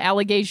up on the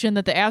allegation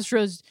that the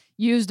Astros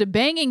used a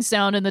banging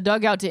sound in the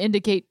dugout to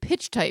indicate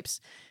pitch types.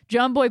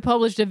 John Boy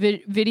published a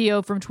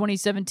video from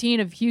 2017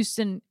 of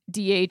Houston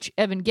DH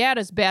Evan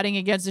Gattis batting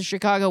against the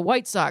Chicago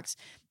White Sox,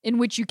 in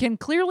which you can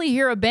clearly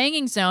hear a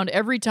banging sound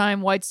every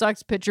time White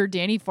Sox pitcher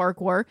Danny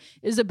Farquhar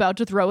is about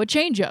to throw a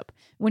changeup.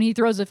 When he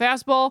throws a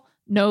fastball,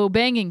 no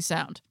banging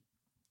sound.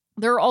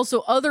 There are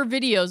also other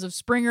videos of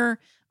Springer,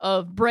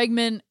 of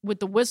Bregman with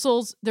the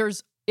whistles.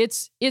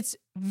 It's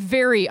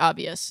very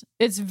obvious.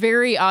 It's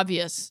very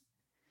obvious.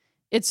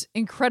 It's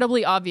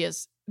incredibly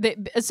obvious.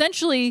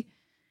 Essentially,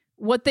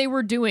 what they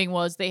were doing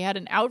was they had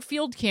an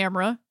outfield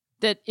camera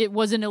that it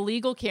was an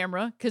illegal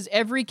camera because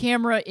every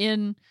camera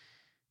in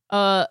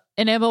an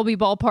MLB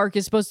ballpark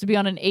is supposed to be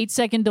on an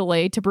 8-second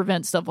delay to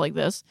prevent stuff like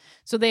this.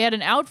 So they had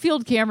an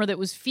outfield camera that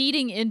was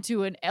feeding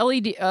into an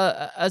LED,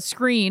 a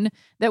screen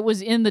that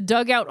was in the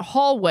dugout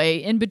hallway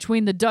in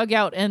between the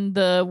dugout and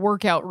the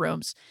workout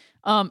rooms,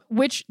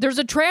 which there's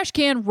a trash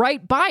can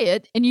right by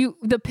it. And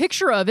the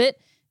picture of it,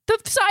 the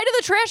side of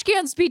the trash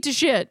can's beat to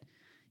shit.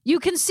 You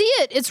can see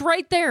it. It's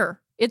right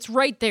there. It's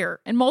right there.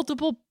 And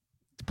multiple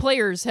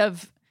players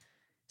have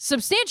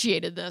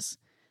substantiated this.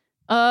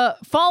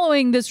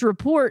 Following this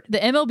report, the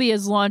MLB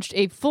has launched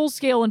a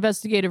full-scale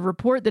investigative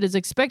report that is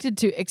expected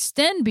to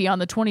extend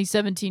beyond the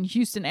 2017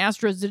 Houston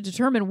Astros to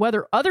determine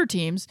whether other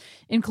teams,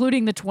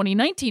 including the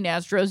 2019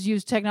 Astros,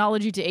 used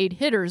technology to aid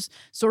hitters,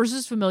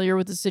 sources familiar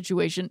with the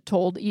situation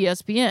told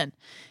ESPN.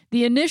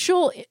 The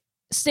initial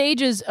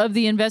stages of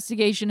the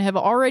investigation have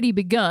already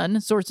begun,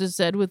 sources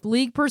said, with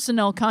league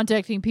personnel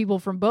contacting people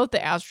from both the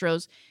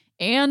Astros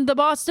and the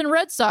Boston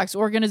Red Sox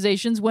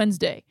organizations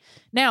Wednesday.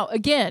 Now,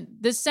 again,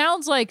 this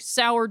sounds like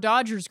sour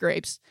Dodgers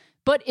grapes,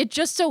 but it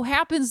just so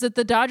happens that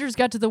the Dodgers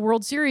got to the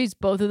World Series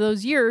both of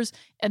those years,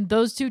 and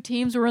those two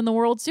teams were in the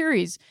World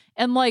Series.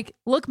 And like,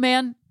 look,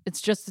 man,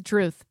 it's just the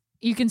truth.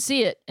 You can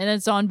see it, and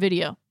it's on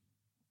video.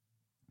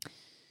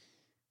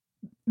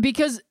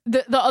 Because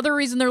the other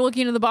reason they're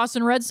looking into the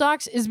Boston Red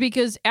Sox is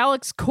because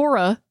Alex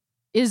Cora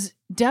is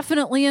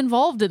definitely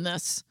involved in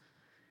this.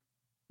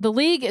 The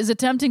league is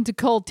attempting to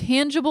cull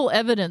tangible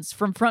evidence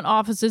from front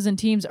offices and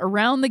teams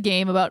around the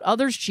game about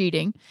others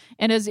cheating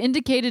and has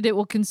indicated it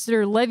will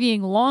consider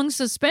levying long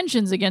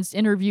suspensions against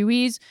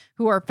interviewees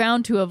who are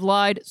found to have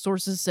lied,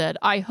 sources said.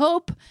 I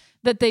hope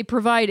that they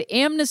provide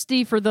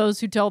amnesty for those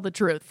who tell the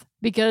truth,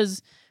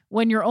 because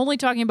when you're only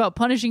talking about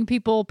punishing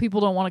people, people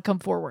don't want to come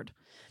forward.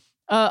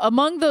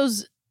 Among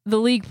those the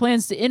league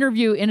plans to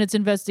interview in its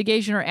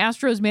investigation are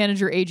Astros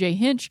manager A.J.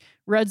 Hinch,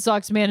 Red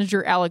Sox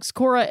manager Alex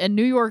Cora, and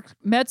New York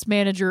Mets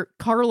manager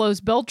Carlos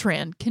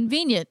Beltran.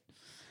 Convenient.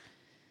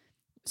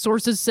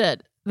 Sources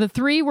said the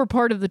three were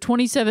part of the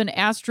 27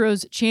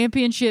 Astros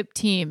championship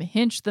team.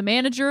 Hinch, the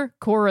manager,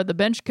 Cora, the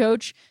bench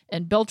coach,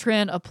 and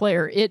Beltran, a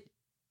player.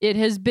 It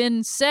has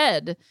been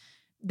said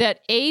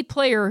that a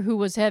player who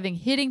was having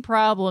hitting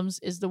problems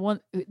is the one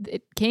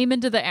that came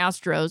into the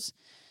Astros,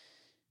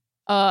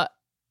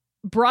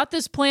 brought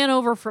this plan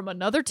over from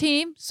another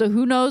team, so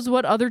who knows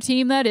what other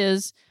team that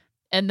is,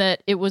 and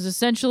that it was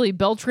essentially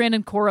Beltran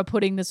and Cora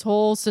putting this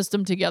whole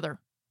system together.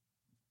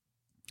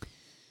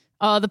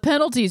 The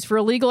penalties for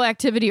illegal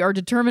activity are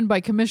determined by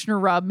Commissioner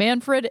Rob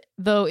Manfred,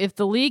 though if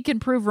the league can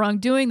prove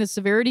wrongdoing, the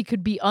severity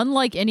could be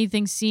unlike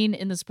anything seen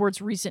in the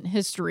sport's recent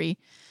history,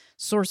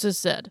 sources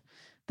said.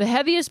 The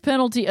heaviest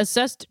penalty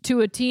assessed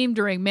to a team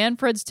during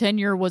Manfred's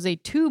tenure was a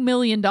 $2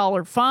 million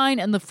fine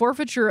and the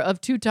forfeiture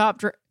of 2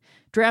 top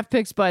draft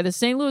picks by the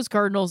St. Louis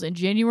Cardinals in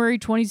January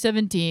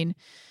 2017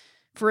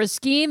 for a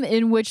scheme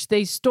in which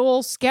they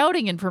stole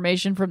scouting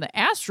information from the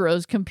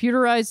Astros'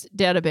 computerized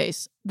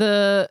database.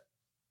 The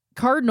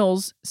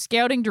Cardinals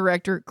scouting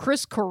director,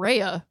 Chris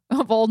Correa,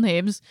 of all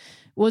names,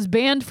 was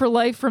banned for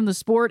life from the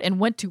sport and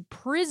went to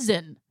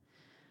prison.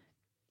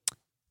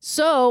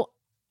 So,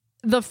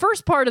 the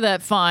first part of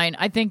that fine,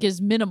 I think,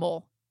 is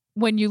minimal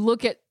when you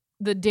look at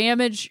the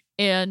damage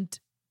and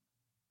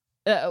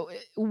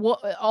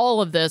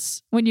all of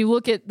this. When you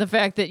look at the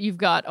fact that you've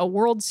got a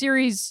World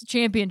Series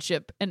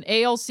championship, an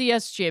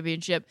ALCS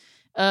championship,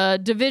 a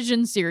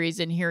division series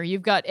in here,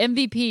 you've got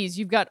MVPs,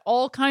 you've got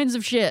all kinds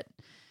of shit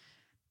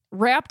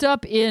wrapped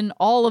up in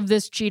all of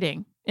this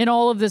cheating, in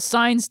all of this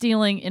sign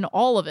stealing, in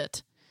all of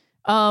it.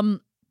 And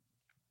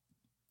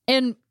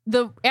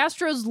the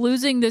Astros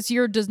losing this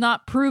year does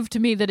not prove to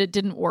me that it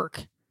didn't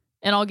work.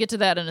 And I'll get to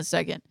that in a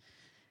second.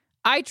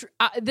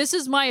 This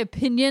is my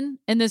opinion,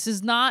 and this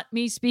is not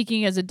me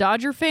speaking as a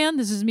Dodger fan.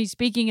 This is me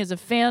speaking as a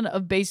fan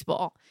of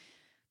baseball.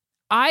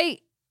 I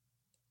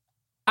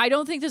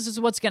don't think this is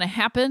what's going to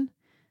happen,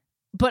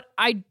 but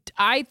I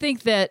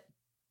think that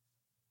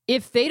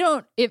if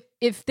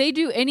they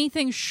do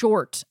anything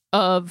short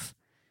of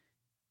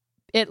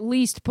at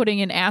least putting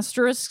in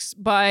asterisks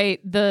by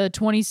the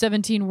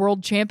 2017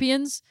 world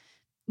champions,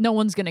 no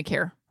one's going to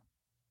care.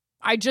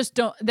 I just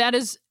don't. That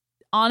is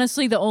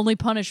honestly the only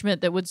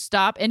punishment that would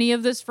stop any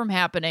of this from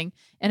happening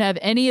and have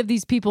any of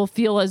these people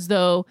feel as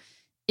though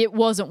it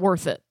wasn't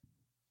worth it.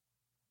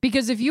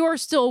 Because if you are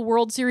still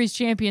World Series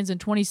champions in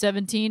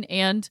 2017,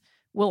 and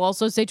we'll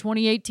also say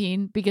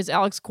 2018, because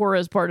Alex Cora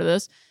is part of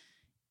this,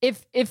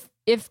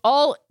 if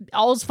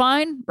all's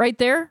fine right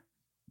there,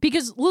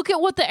 because look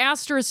at what the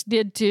asterisk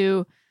did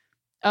to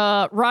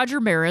Roger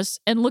Maris,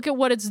 and look at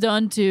what it's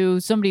done to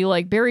somebody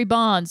like Barry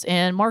Bonds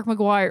and Mark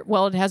McGwire.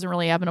 Well, it hasn't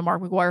really happened to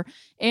Mark McGwire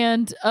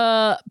and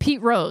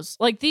Pete Rose.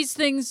 Like, these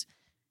things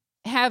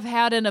have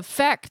had an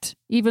effect,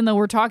 even though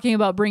we're talking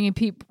about bringing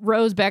Pete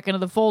Rose back into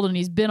the fold and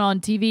he's been on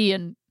TV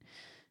and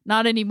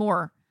not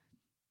anymore.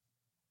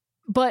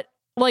 But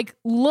like,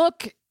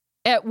 look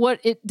at what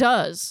it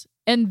does.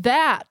 And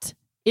that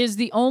is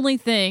the only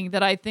thing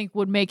that I think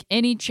would make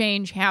any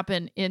change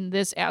happen in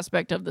this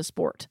aspect of the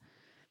sport.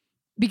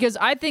 Because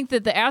I think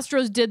that the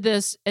Astros did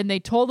this and they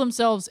told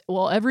themselves,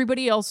 well,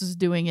 everybody else is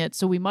doing it,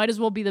 so we might as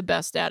well be the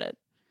best at it.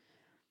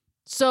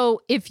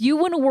 So if you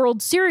win a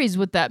World Series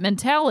with that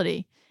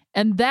mentality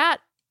and that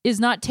is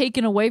not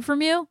taken away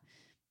from you,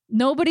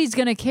 nobody's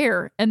going to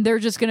care, and they're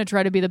just going to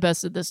try to be the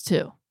best at this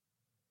too.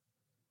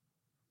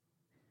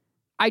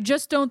 I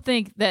just don't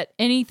think that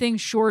anything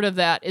short of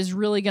that is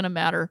really going to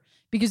matter,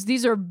 because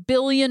these are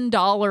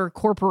billion-dollar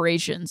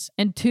corporations,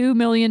 and $2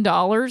 million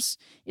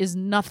is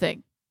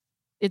nothing.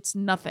 It's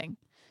nothing.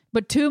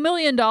 But $2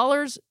 million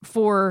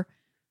for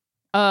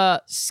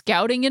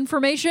scouting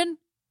information,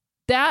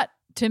 that,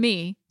 to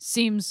me,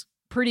 seems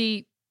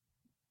pretty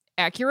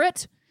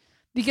accurate,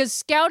 because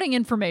scouting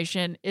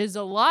information is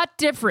a lot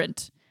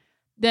different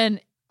than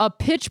a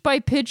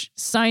pitch-by-pitch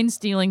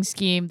sign-stealing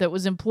scheme that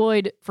was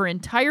employed for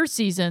entire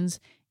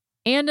seasons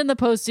and in the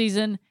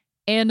postseason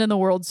and in the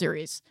World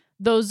Series.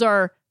 Those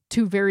are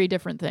two very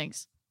different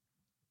things.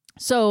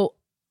 So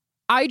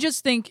I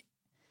just think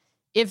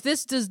if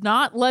this does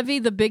not levy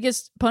the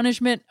biggest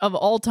punishment of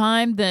all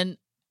time, then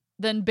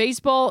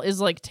baseball is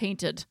like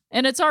tainted.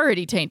 And it's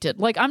already tainted.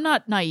 Like, I'm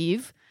not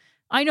naive.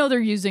 I know they're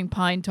using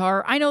pine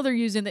tar. I know they're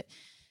using the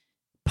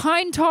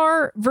pine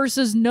tar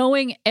versus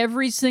knowing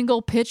every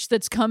single pitch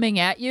that's coming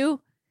at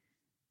you.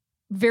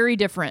 Very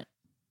different.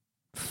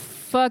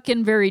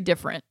 Fucking very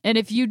different. And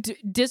if you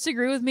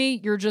disagree with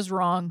me, you're just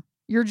wrong.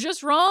 You're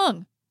just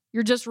wrong.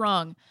 You're just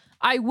wrong.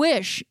 I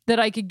wish that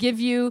I could give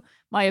you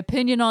my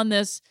opinion on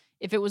this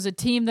if it was a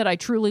team that I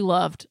truly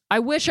loved. I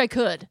wish I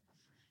could.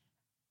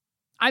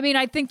 I mean,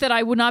 I think that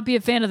I would not be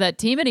a fan of that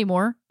team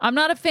anymore. I'm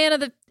not a fan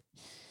of the...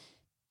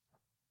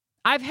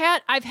 I've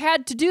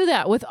had to do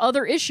that with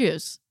other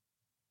issues.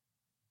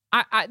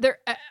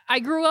 I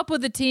grew up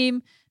with a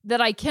team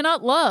that I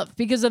cannot love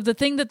because of the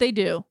thing that they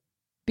do.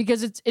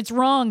 Because it's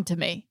wrong to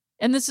me.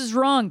 And this is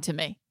wrong to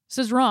me. This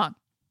is wrong.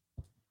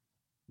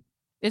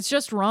 It's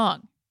just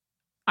wrong.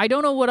 I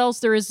don't know what else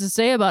there is to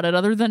say about it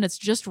other than it's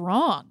just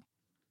wrong.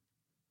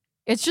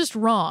 It's just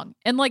wrong.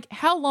 And like,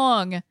 how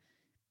long,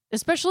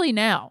 especially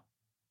now,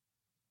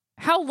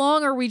 how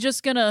long are we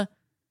just going to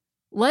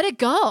let it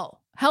go?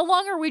 How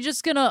long are we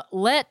just going to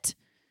let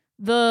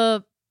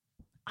the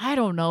I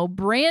don't know,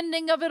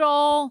 branding of it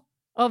all,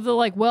 of the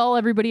like, well,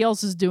 everybody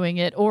else is doing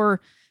it,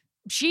 or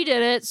she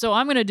did it, so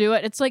I'm going to do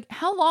it. It's like,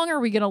 how long are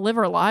we going to live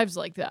our lives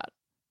like that?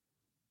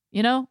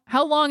 You know,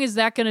 how long is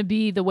that going to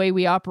be the way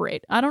we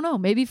operate? I don't know,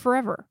 maybe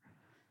forever.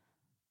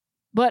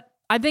 But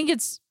I think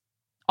it's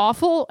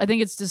awful. I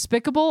think it's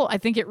despicable. I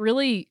think it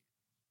really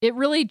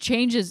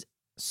changes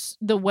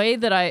the way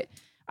that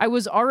I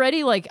was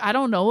already like, I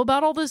don't know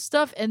about all this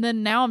stuff. And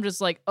then now I'm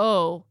just like,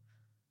 oh,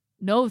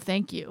 no,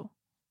 thank you.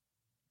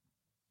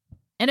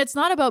 And it's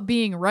not about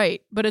being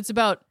right, but it's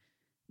about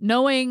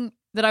knowing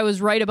that I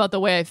was right about the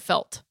way I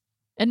felt.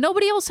 And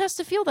nobody else has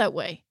to feel that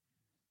way.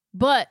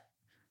 But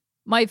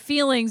my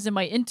feelings and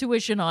my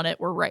intuition on it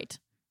were right.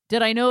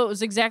 Did I know it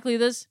was exactly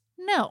this?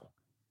 No.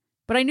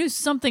 But I knew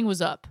something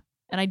was up,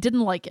 and I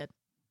didn't like it.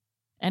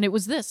 And it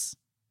was this.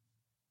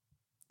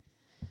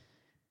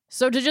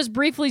 So to just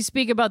briefly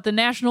speak about the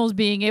Nationals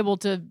being able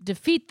to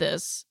defeat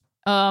this,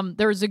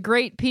 there's a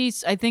great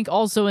piece, I think,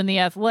 also in The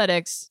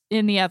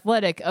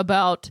Athletic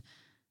about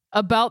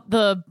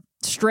the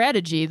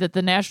strategy that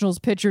the Nationals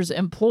pitchers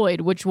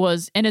employed, which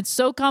was, and it's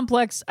so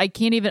complex,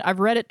 I've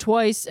read it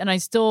twice and I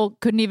still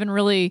couldn't even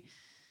really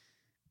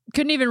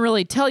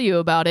tell you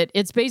about it.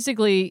 It's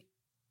basically,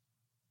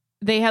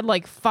 they had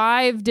like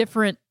 5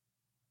 different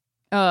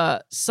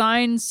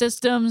sign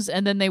systems,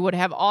 and then they would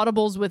have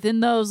audibles within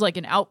those, like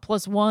an out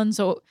plus 1.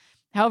 So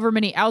however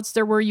many outs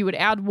there were, you would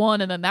add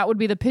 1, and then that would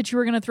be the pitch you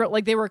were going to throw.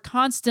 Like, they were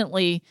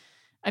constantly,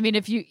 I mean,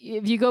 if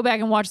you go back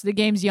and watch the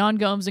games, Yan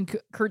Gomes and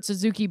Kurt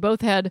Suzuki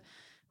both had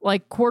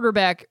like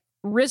quarterback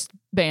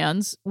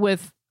wristbands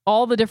with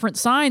all the different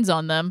signs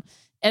on them.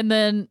 And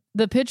then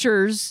the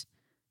pitchers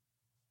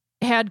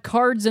had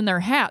cards in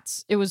their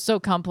hats. It was so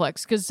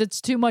complex because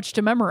it's too much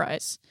to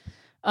memorize.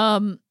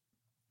 And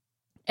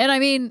I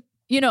mean,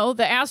 you know,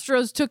 the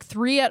Astros took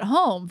 3 at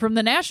home from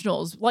the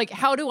Nationals. Like,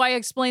 how do I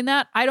explain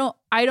that? I don't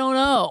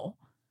know.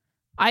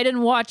 I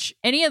didn't watch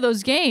any of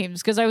those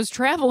games because I was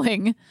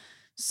traveling,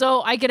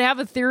 so I could have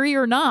a theory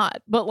or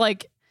not. But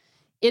like,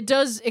 it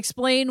does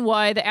explain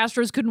why the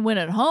Astros couldn't win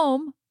at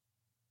home,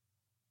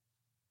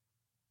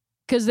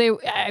 because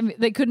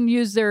they couldn't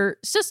use their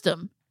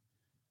system.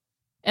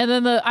 And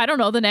then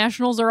the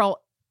Nationals are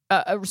all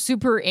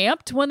super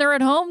amped when they're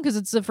at home because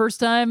it's the first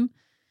time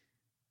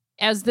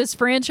as this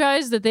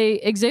franchise that they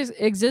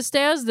exist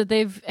as, that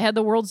they've had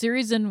the World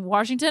Series in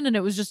Washington, and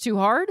it was just too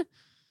hard.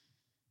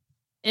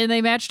 And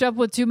they matched up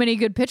with too many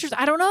good pitchers.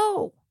 I don't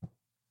know.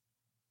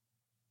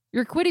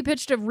 Urquidy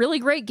pitched a really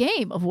great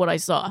game of what I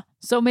saw.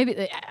 So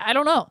maybe, I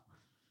don't know.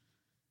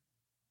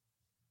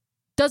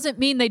 Doesn't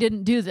mean they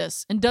didn't do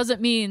this, and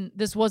doesn't mean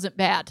this wasn't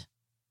bad.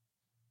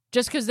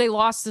 Just because they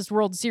lost this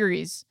World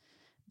Series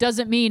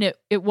doesn't mean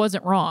it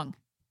wasn't wrong.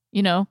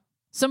 You know,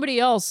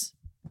 somebody else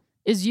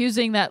is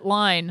using that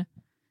line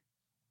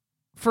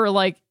for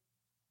like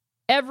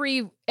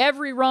every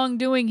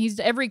wrongdoing,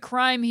 every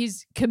crime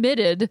he's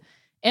committed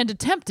and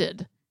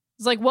attempted.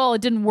 It's like, well,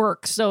 it didn't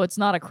work, so it's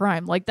not a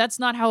crime. Like, that's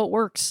not how it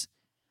works.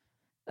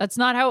 That's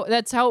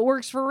how it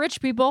works for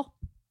rich people,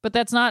 but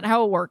that's not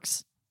how it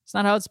works. It's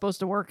not how it's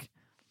supposed to work.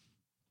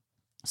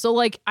 So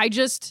like, I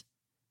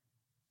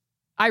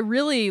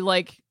really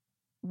like,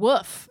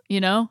 woof,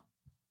 you know?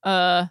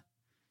 And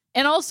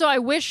also I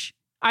wish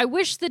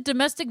that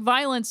domestic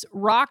violence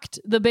rocked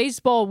the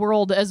baseball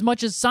world as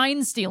much as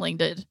sign stealing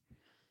did.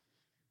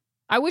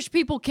 I wish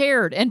people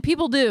cared, and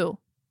people do.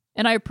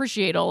 And I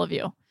appreciate all of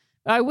you.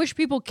 I wish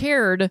people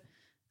cared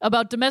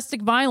about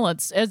domestic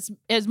violence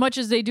as much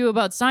as they do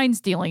about sign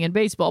stealing in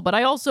baseball. But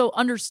I also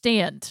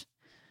understand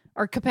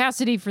our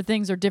capacity for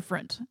things are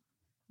different.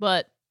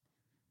 But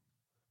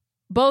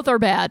both are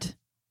bad.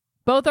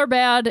 Both are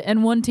bad,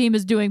 and one team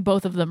is doing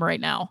both of them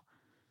right now.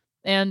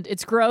 And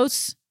it's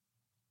gross.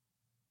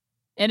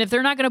 And if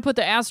they're not going to put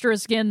the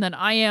asterisk in, then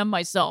I am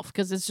myself,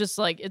 because it's just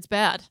like, it's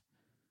bad.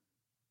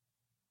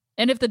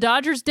 And if the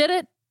Dodgers did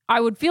it,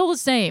 I would feel the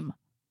same.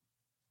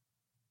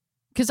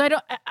 Because I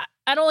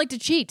don't like to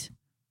cheat.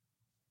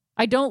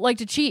 I don't like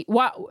to cheat.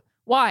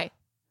 Why?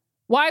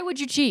 Why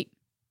would you cheat?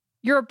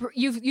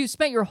 You've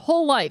spent your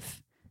whole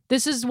life.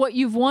 This is what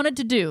you've wanted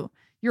to do.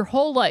 Your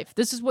whole life.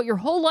 This is what your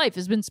whole life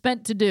has been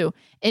spent to do.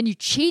 And you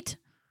cheat.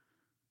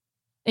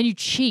 And you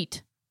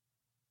cheat.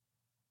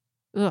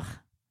 Ugh.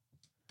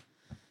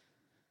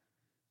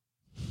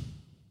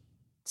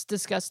 It's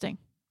disgusting.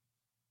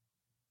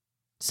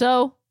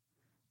 So,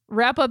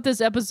 wrap up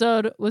this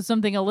episode with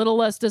something a little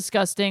less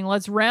disgusting.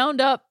 Let's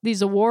round up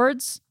these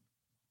awards.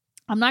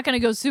 I'm not going to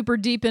go super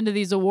deep into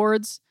these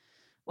awards,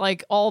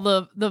 like all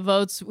the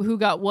votes, who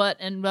got what,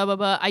 and blah, blah,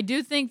 blah. I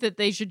do think that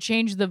they should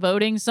change the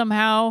voting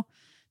somehow,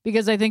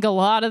 because I think a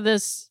lot of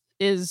this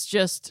is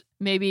just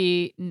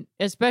maybe,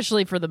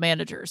 especially for the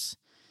managers,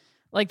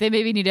 like they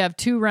maybe need to have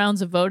 2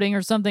 rounds of voting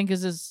or something,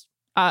 because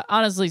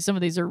honestly, some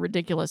of these are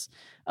ridiculous.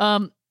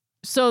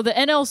 So the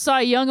NL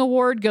Cy Young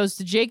Award goes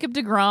to Jacob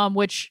deGrom,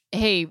 which,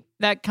 hey,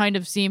 that kind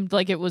of seemed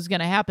like it was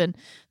going to happen.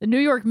 The New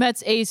York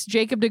Mets ace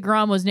Jacob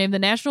deGrom was named the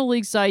National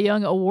League Cy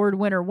Young Award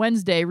winner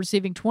Wednesday,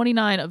 receiving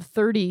 29 of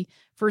 30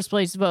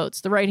 first-place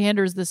votes. The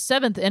right-hander is the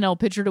 7th NL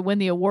pitcher to win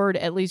the award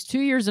at least 2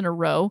 years in a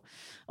row,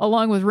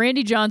 along with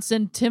Randy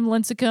Johnson, Tim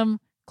Lincecum,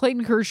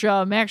 Clayton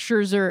Kershaw, Max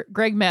Scherzer,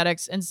 Greg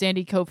Maddux, and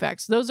Sandy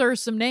Koufax. Those are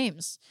some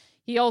names.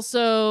 He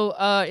also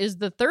is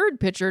the 3rd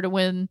pitcher to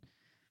win.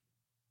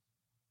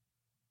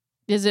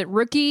 Is it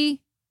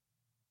rookie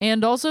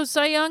and also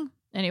Cy Young?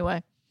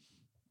 Anyway,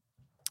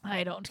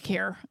 I don't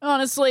care.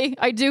 Honestly,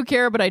 I do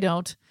care, but I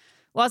don't.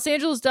 Los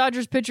Angeles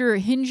Dodgers pitcher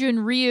Hyun-Jin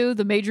Ryu,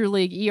 the Major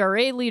League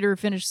ERA leader,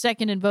 finished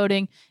 2nd in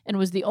voting and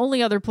was the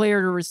only other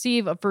player to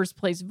receive a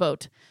first-place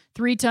vote.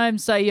 3-time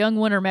Cy Young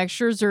winner Max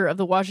Scherzer of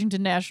the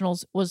Washington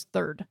Nationals was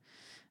 3rd.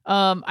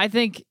 I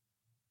think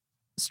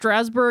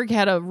Strasburg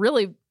had a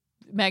really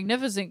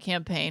magnificent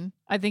campaign.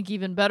 I think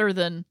even better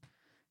than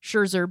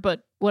Scherzer,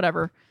 but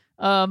whatever.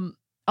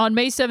 On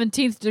May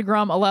 17th,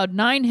 deGrom allowed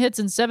 9 hits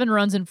and 7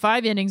 runs in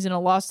 5 innings in a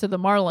loss to the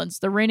Marlins.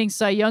 The reigning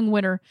Cy Young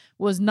winner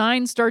was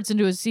 9 starts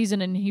into his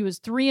season, and he was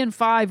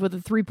 3-5 with a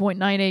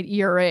 3.98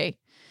 ERA.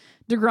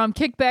 deGrom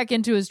kicked back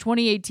into his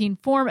 2018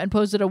 form and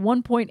posted a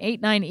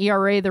 1.89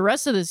 ERA the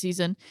rest of the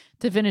season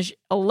to finish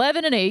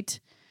 11-8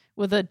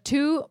 with a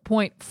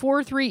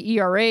 2.43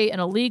 ERA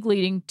and a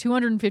league-leading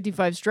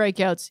 255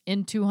 strikeouts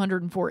in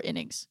 204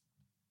 innings.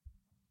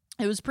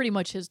 It was pretty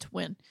much his to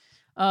win.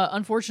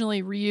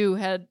 Unfortunately, Ryu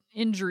had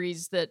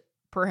injuries that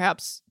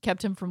perhaps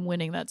kept him from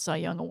winning that Cy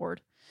Young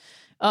Award.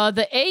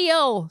 The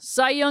AL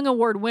Cy Young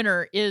Award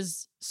winner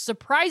is,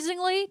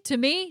 surprisingly to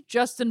me,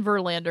 Justin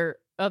Verlander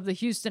of the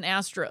Houston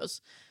Astros,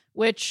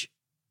 which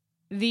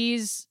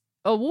these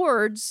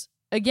awards,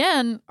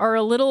 again, are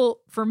a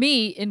little, for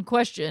me, in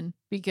question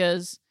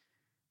because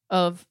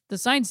of the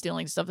sign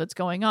stealing stuff that's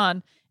going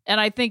on. And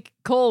I think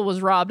Cole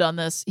was robbed on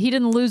this. He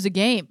didn't lose a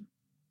game.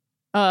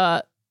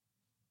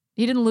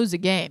 He didn't lose a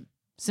game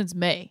since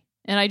May.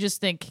 And I just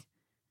think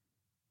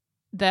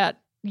that,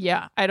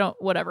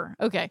 whatever.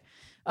 Okay.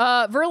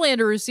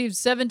 Verlander received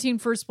 17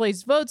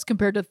 first-place votes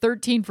compared to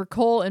 13 for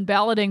Cole in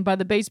balloting by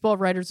the Baseball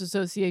Writers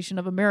Association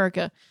of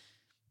America.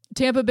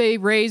 Tampa Bay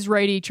Rays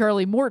righty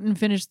Charlie Morton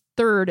finished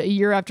 3rd a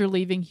year after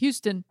leaving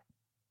Houston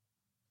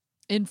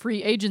in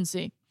free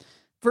agency.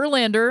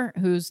 Verlander,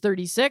 who's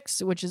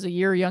 36, which is a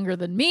year younger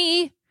than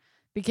me,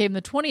 became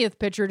the 20th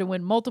pitcher to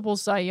win multiple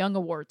Cy Young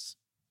Awards.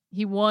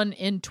 He won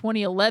in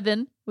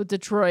 2011 with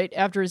Detroit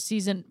after a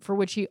season for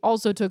which he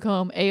also took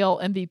home AL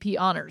MVP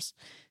honors.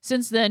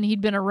 Since then,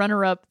 he'd been a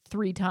runner-up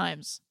 3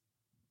 times.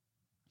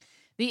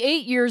 The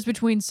 8 years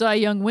between Cy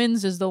Young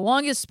wins is the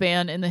longest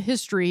span in the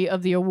history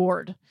of the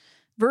award.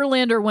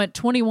 Verlander went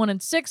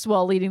 21-6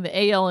 while leading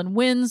the AL in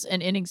wins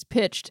and innings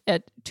pitched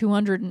at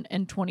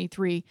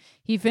 223.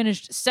 He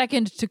finished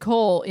 2nd to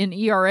Cole in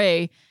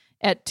ERA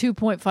at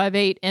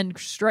 2.58 and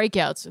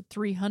strikeouts at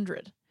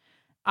 300.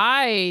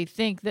 I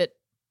think that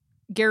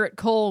Garrett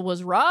Cole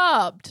was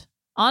robbed.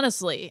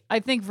 Honestly, I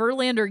think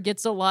Verlander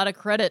gets a lot of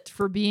credit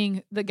for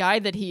being the guy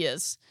that he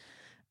is,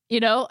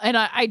 and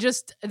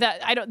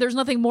there's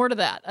nothing more to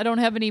that. I don't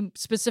have any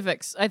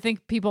specifics. I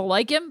think people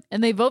like him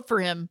and they vote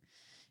for him.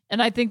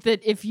 And I think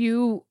that if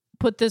you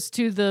put this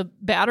to the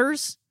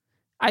batters,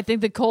 I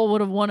think that Cole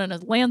would have won in a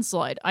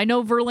landslide. I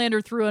know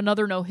Verlander threw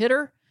another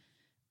no-hitter.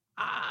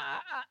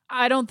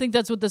 I don't think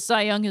that's what the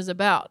Cy Young is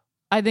about.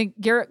 I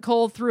think Garrett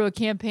Cole threw a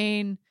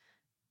campaign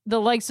the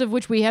likes of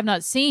which we have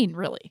not seen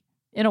really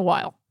in a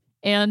while.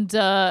 And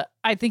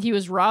I think he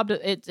was robbed.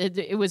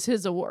 It was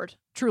his award,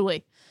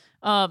 truly.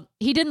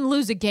 He didn't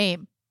lose a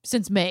game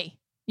since May.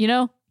 He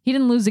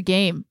didn't lose a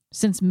game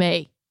since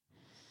May.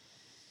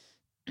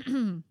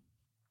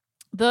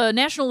 The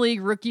National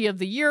League Rookie of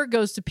the Year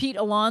goes to Pete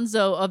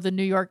Alonso of the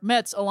New York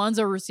Mets.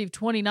 Alonso received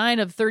 29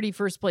 of 30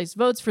 first-place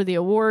votes for the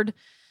award,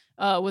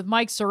 with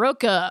Mike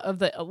Soroka of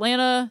the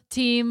Atlanta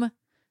team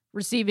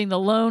receiving the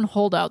lone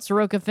holdout.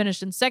 Soroka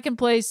finished in 2nd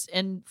place,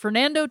 and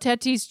Fernando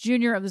Tatis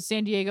Jr. of the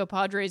San Diego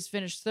Padres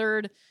finished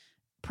 3rd.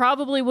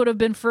 Probably would have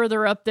been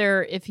further up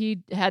there if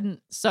he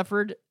hadn't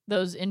suffered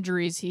those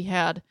injuries he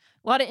had.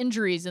 A lot of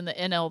injuries in the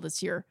NL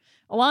this year.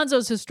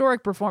 Alonso's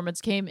historic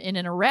performance came in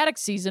an erratic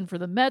season for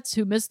the Mets,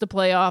 who missed the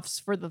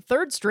playoffs for the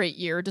 3rd straight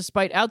year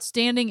despite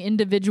outstanding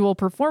individual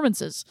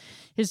performances.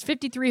 His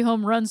 53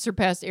 home runs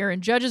surpassed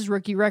Aaron Judge's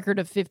rookie record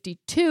of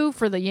 52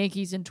 for the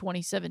Yankees in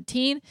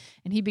 2017,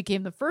 and he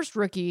became the first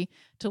rookie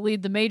to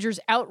lead the majors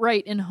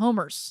outright in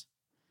homers.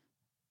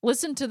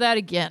 Listen to that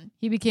again.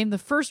 He became the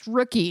first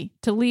rookie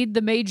to lead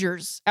the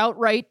majors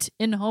outright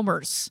in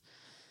homers.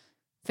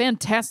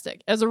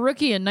 Fantastic. As a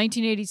rookie in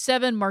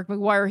 1987, Mark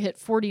McGwire hit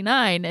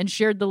 49 and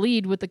shared the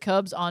lead with the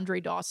Cubs' Andre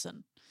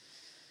Dawson.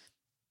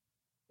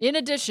 In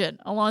addition,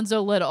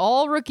 Alonso led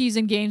all rookies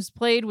in games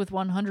played with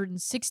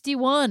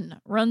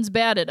 161 runs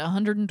batted,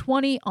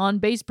 120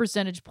 on-base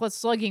percentage plus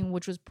slugging,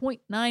 which was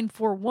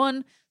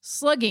 .941,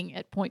 slugging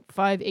at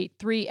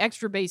 .583,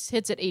 extra base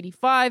hits at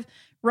 85,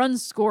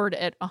 runs scored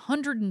at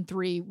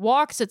 103,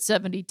 walks at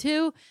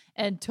 72,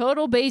 and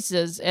total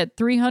bases at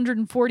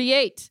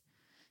 348.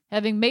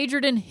 Having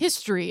majored in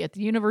history at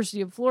the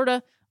University of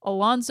Florida,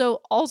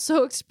 Alonso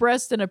also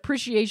expressed an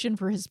appreciation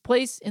for his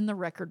place in the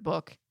record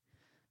book.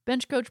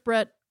 Bench coach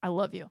Brett, I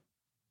love you.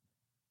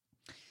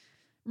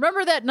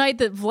 Remember that night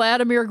that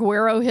Vladimir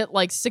Guerrero hit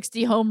like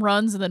 60 home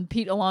runs and then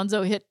Pete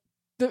Alonso hit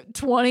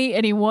 20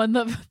 and he won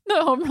the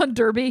home run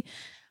derby?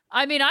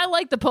 I mean, I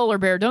like the polar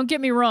bear, don't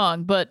get me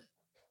wrong, but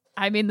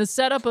I mean, the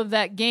setup of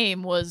that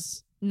game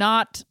was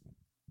not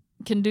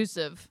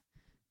conducive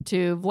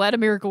to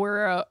Vladimir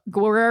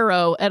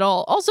Guerrero at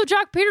all. Also,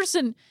 Jock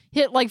Peterson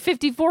hit like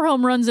 54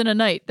 home runs in a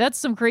night. That's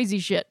some crazy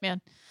shit,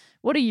 man.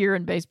 What a year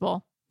in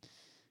baseball.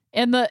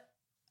 And the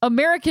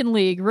American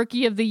League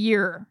Rookie of the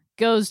Year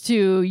goes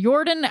to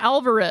Yordan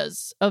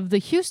Alvarez of the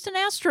Houston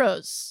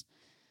Astros.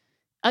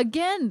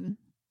 Again,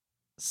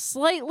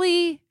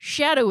 slightly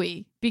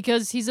shadowy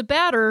because he's a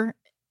batter.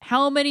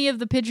 How many of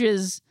the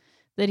pitches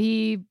that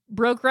he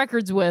broke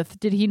records with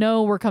did he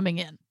know were coming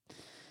in?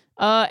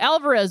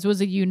 Alvarez was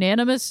a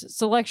unanimous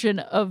selection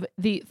of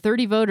the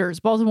 30 voters.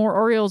 Baltimore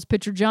Orioles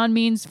pitcher John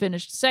Means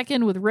finished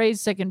second with Rays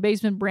second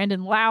baseman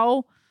Brandon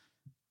Lowe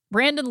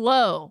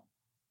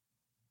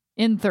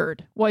in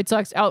third. White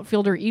Sox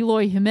outfielder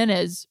Eloy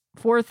Jimenez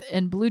fourth,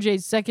 and Blue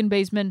Jays second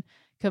baseman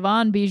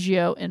Cavan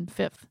Biggio in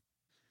fifth.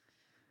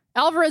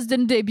 Alvarez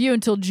didn't debut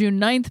until June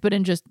 9th, but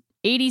in just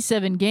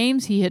 87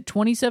 games, he hit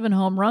 27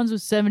 home runs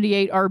with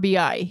 78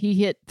 RBI. He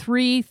hit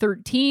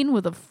 .313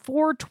 with a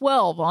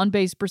 .412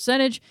 on-base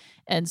percentage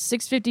and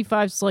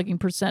 .655 slugging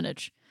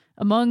percentage.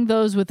 Among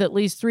those with at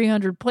least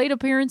 300 plate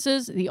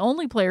appearances, the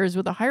only players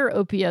with a higher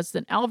OPS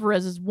than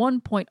Alvarez's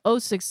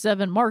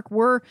 1.067 mark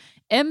were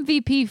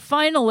MVP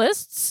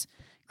finalists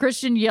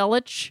Christian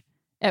Yelich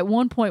at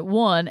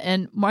 1.1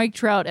 and Mike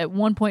Trout at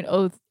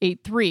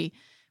 1.083.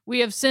 We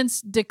have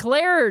since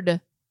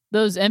declared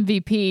those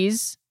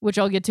MVPs, which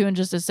I'll get to in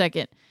just a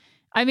second.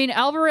 I mean,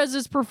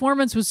 Alvarez's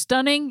performance was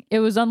stunning. It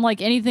was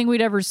unlike anything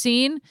we'd ever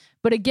seen.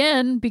 But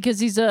again, because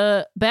he's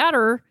a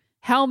batter,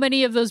 how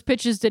many of those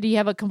pitches did he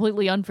have a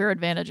completely unfair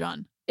advantage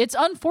on? It's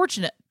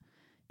unfortunate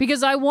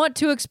because I want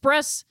to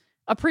express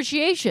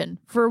appreciation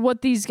for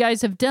what these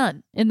guys have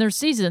done in their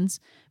seasons.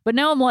 But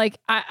now I'm like,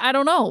 I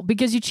don't know,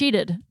 because you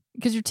cheated.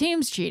 Because your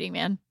team's cheating,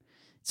 man.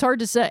 It's hard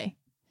to say.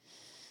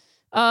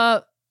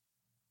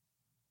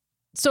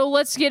 So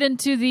let's get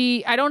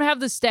into I don't have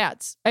the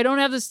stats. I don't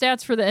have the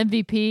stats for the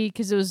MVP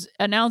because it was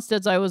announced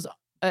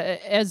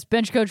as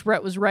bench coach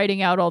Brett was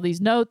writing out all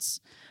these notes.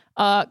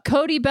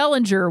 Cody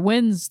Bellinger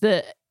wins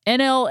the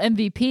NL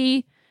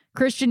MVP.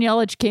 Christian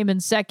Yelich came in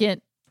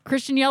second.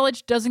 Christian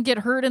Yelich doesn't get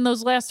hurt in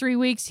those last 3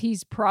 weeks.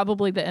 He's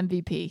probably the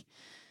MVP.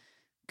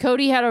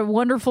 Cody had a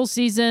wonderful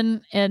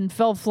season and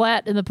fell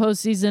flat in the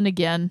postseason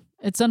again.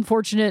 It's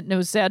unfortunate and it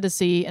was sad to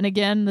see. And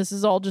again, this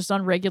is all just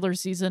on regular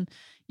season.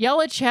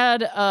 Yelich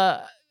had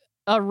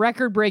a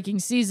record-breaking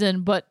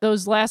season, but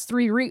those last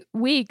 3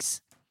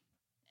 weeks,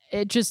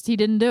 he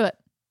didn't do it.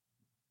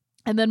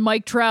 And then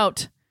Mike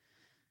Trout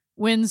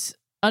wins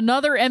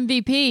another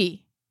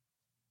MVP.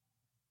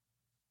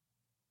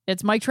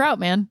 It's Mike Trout,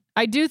 man.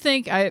 I do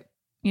think I'm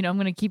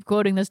going to keep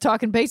quoting this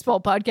Talking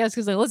Baseball podcast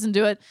because I listen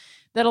to it,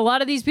 that a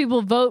lot of these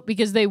people vote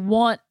because they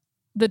want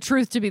the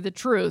truth to be the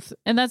truth.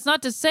 And that's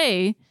not to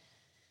say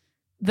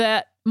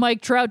that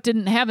Mike Trout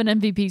didn't have an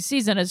MVP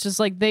season. It's just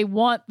like they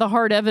want the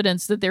hard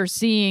evidence that they're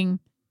seeing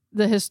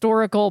the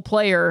historical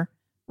player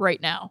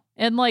right now.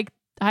 And like,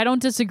 I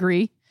don't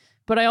disagree,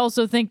 but I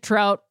also think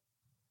Trout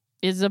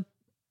is a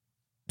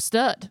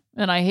stud.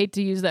 And I hate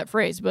to use that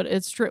phrase, but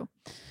it's true.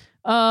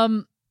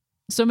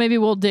 So maybe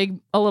we'll dig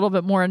a little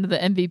bit more into the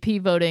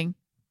MVP voting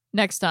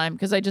next time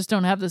because I just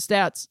don't have the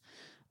stats.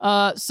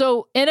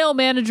 So NL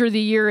Manager of the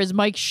Year is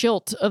Mike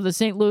Shildt of the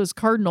St. Louis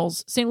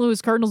Cardinals. St.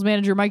 Louis Cardinals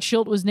manager Mike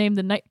Shildt was named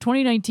the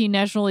 2019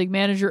 National League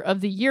Manager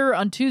of the Year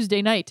on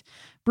Tuesday night.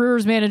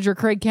 Brewers manager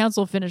Craig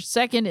Counsell finished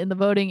second in the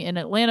voting, and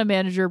Atlanta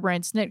manager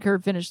Brian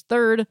Snitker finished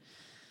third.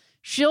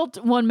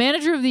 Shildt won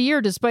Manager of the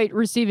Year despite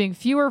receiving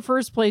fewer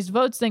first-place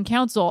votes than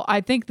Counsell. I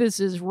think this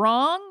is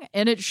wrong,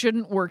 and it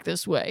shouldn't work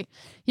this way.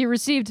 He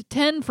received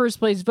 10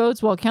 first-place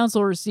votes, while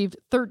Counsell received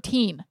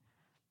 13.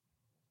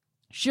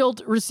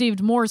 Shildt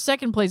received more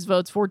second-place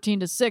votes,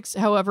 14-6,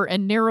 however,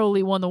 and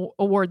narrowly won the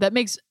award. That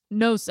makes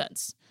no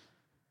sense.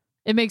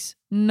 It makes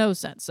no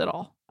sense at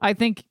all. I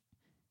think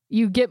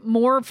you get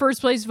more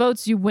first-place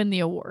votes, you win the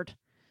award.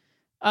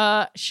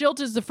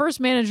 Shildt is the first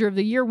Manager of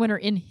the Year winner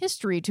in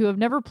history to have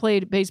never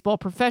played baseball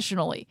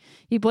professionally.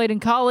 He played in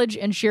college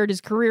and shared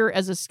his career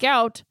as a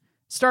scout.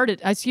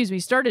 Started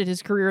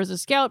his career as a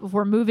scout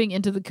before moving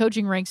into the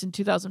coaching ranks in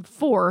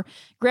 2004,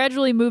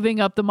 gradually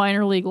moving up the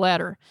minor league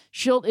ladder.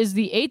 Shildt is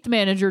the 8th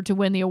manager to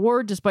win the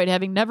award despite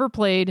having never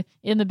played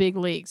in the big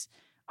leagues.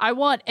 I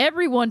want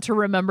everyone to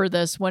remember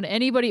this when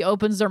anybody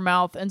opens their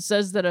mouth and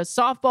says that a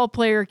softball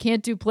player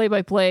can't do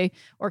play-by-play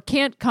or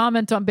can't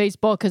comment on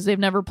baseball because they've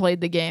never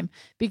played the game,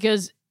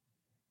 because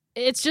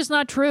it's just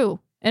not true,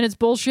 and it's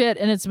bullshit,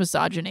 and it's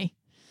misogyny.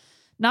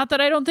 Not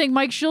that I don't think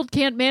Mike Shildt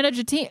can't manage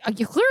a team.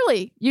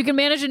 Clearly, you can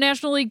manage a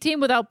National League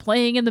team without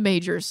playing in the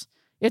majors.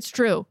 It's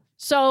true.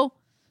 So,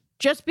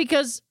 just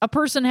because a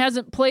person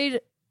hasn't played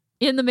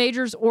in the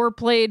majors or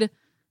played.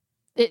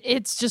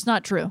 It's just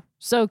not true.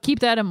 So keep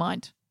that in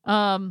mind.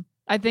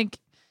 I think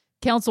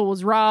Counsell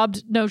was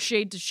robbed. No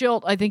shade to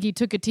Shildt. I think he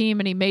took a team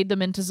and he made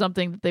them into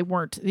something that they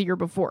weren't the year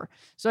before.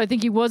 So I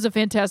think he was a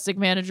fantastic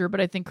manager,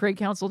 but I think Craig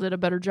Counsell did a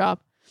better job.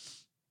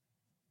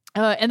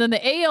 And then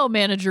the AL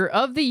manager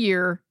of the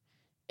year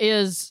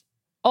is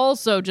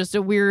also just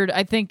a weird,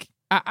 I think,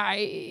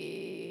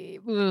 I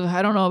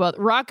don't know about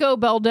Rocco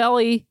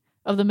Baldelli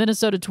of the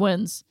Minnesota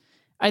Twins.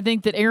 I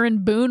think that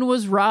Aaron Boone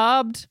was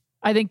robbed.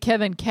 I think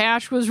Kevin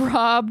Cash was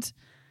robbed.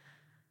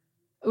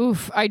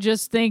 Oof. I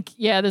just think,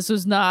 this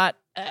was not,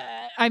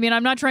 I mean,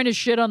 I'm not trying to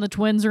shit on the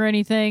Twins or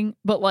anything,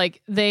 but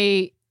like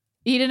he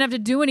didn't have to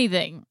do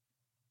anything.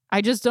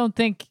 I just don't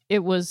think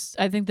it was,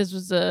 I think this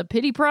was a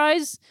pity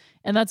prize,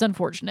 and that's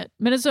unfortunate.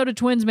 Minnesota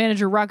Twins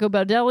manager Rocco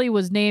Baldelli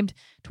was named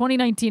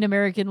 2019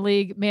 American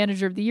League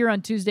Manager of the Year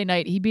on Tuesday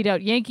night. He beat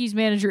out Yankees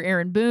manager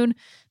Aaron Boone,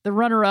 the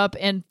runner-up,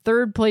 and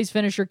third place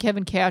finisher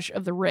Kevin Cash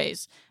of the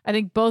Rays. I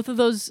think both of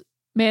those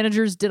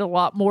managers did a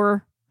lot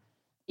more.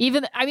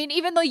 Even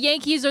the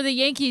Yankees are the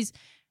Yankees,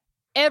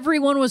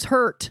 everyone was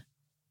hurt,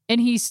 and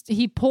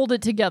he pulled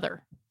it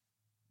together.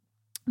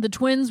 The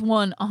Twins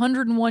won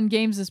 101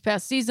 games this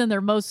past season,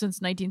 their most since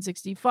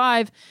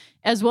 1965,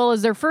 as well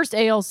as their first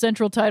AL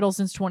Central title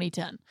since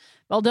 2010.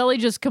 Baldelli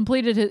just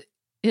completed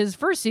his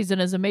first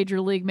season as a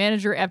major league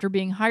manager after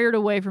being hired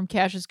away from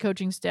Cash's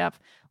coaching staff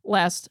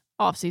last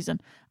offseason.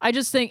 I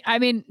just think,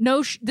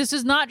 this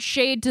is not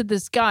shade to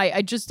this guy.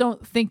 I just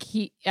don't think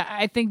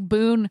I think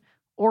Boone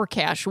or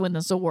Cash win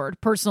this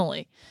award,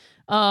 personally.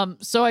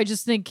 So I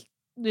just think,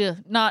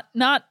 not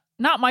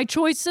my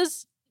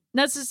choices,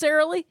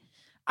 necessarily.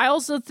 I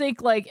also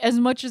think, like, as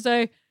much as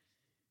I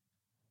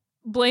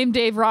blame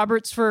Dave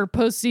Roberts for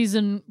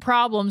postseason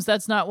problems,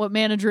 that's not what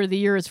Manager of the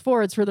Year is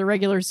for. It's for the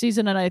regular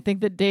season, and I think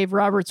that Dave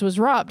Roberts was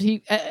robbed.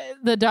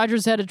 The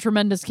Dodgers had a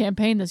tremendous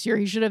campaign this year.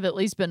 He should have at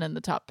least been in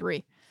the top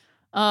 3.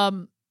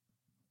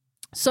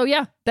 So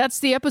yeah, that's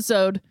the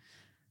episode.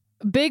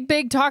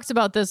 Big talks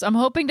about this. I'm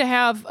hoping to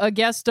have a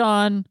guest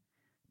on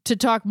to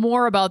talk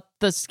more about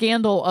the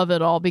scandal of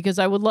it all, because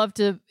I would love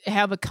to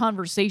have a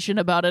conversation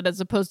about it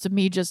as opposed to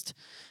me just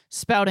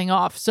spouting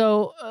off.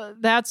 So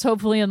that's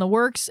hopefully in the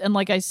works. And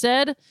like I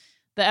said,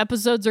 the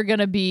episodes are going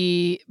to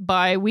be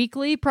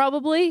bi-weekly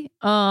probably.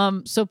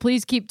 So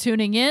please keep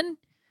tuning in.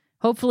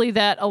 Hopefully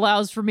that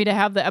allows for me to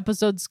have the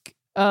episodes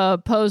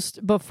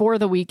post before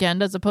the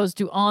weekend as opposed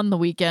to on the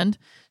weekend.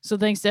 So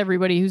thanks to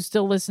everybody who's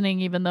still listening,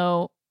 even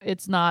though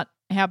it's not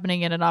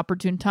happening at an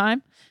opportune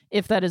time.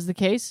 If that is the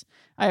case,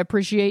 I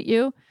appreciate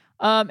you.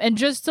 And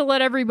just to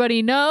let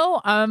everybody know,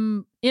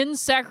 I'm in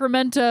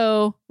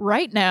Sacramento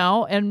right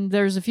now, and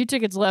there's a few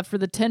tickets left for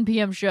the 10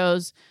 p.m.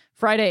 shows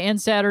Friday and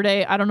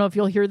Saturday. I don't know if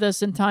you'll hear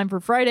this in time for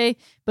Friday,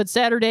 but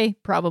Saturday,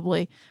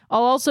 probably.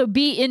 I'll also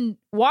be in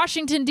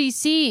Washington,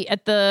 D.C.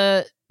 at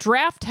the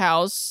Draft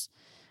House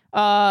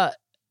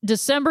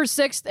December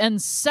 6th and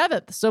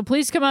 7th. So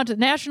please come out to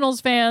Nationals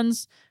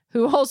fans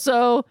who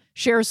also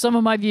share some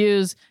of my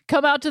views.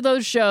 Come out to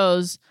those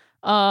shows.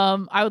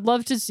 I would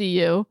love to see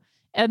you.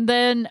 And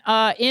then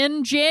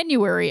in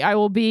January, I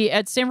will be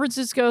at San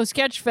Francisco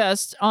Sketch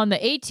Fest on the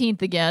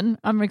 18th again.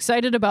 I'm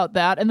excited about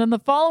that. And then the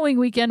following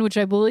weekend, which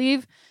I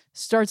believe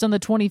starts on the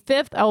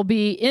 25th, I'll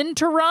be in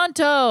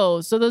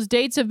Toronto. So those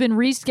dates have been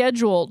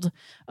rescheduled.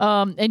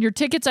 And your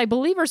tickets, I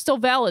believe, are still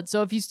valid.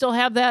 So if you still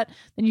have that,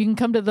 then you can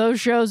come to those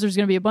shows. There's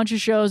going to be a bunch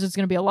of shows. It's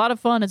going to be a lot of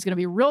fun. It's going to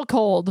be real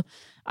cold.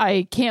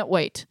 I can't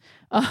wait.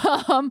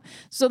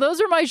 So those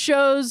are my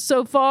shows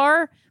so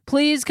far.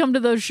 Please come to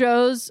those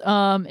shows.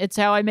 It's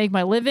how I make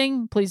my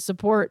living. Please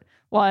support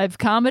live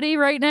comedy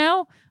right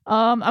now.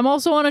 I'm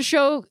also on a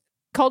show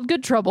called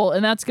Good Trouble,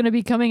 and that's going to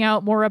be coming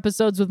out, more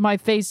episodes with my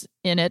face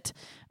in it.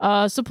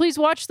 So please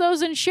watch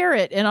those and share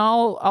it, and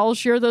I'll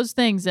share those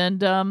things. And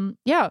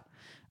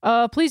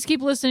please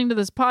keep listening to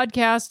this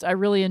podcast. I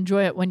really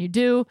enjoy it when you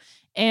do.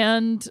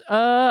 And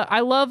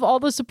I love all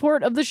the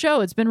support of the show.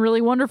 It's been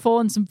really wonderful,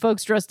 and some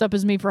folks dressed up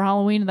as me for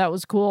Halloween, and that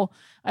was cool.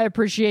 I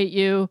appreciate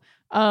you.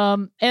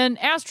 And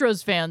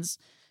Astros fans,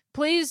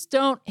 please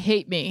don't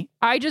hate me.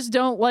 I just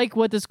don't like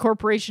what this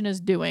corporation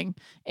is doing.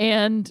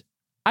 And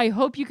I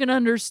hope you can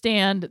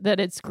understand that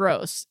it's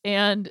gross,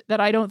 and that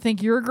I don't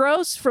think you're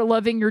gross for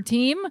loving your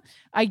team.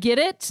 I get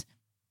it.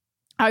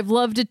 I've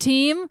loved a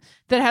team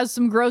that has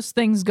some gross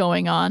things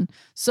going on.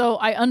 So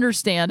I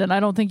understand, and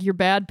I don't think you're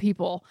bad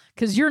people,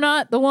 because you're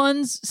not the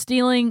ones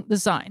stealing the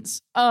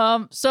signs.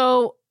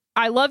 So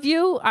I love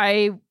you.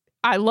 I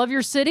love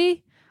your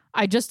city.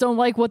 I just don't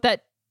like what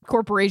that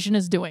corporation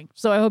is doing.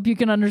 So I hope you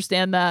can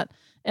understand that,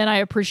 and I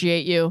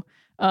appreciate you.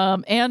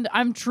 And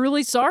I'm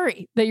truly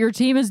sorry that your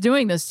team is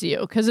doing this to you,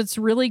 because it's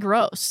really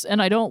gross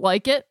and I don't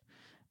like it.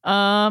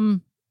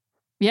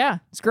 Yeah,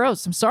 it's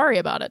gross. I'm sorry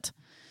about it.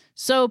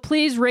 So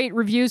please rate,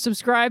 review,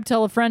 subscribe,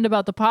 tell a friend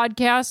about the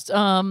podcast.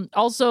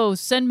 Also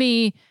send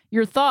me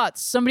your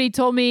thoughts. Somebody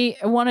told me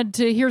I wanted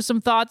to hear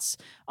some thoughts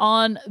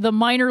on the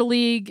minor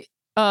league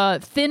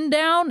thin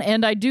down,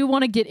 and I do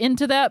want to get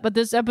into that, but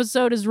this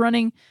episode is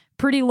running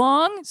pretty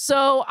long,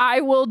 so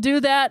I will do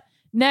that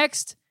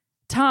next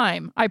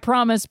time, I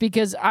promise,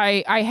 because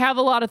I have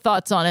a lot of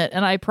thoughts on it,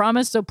 and I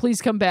promise, so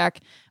please come back.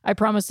 I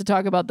promise to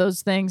talk about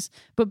those things.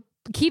 But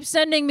keep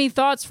sending me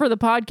thoughts for the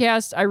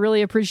podcast. I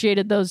really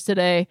appreciated those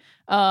today.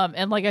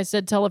 And like I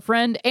said, tell a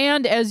friend.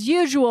 And as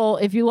usual,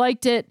 if you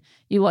liked it,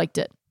 you liked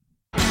it.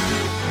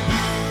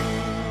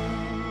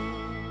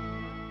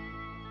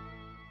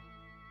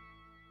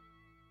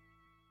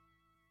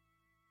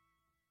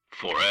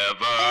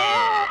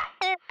 Forever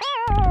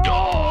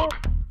Dog.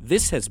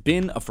 This has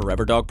been a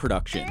Forever Dog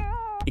production.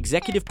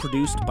 Executive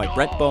produced by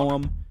Brett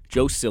Boehm,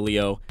 Joe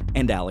Cilio,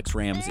 and Alex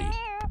Ramsey.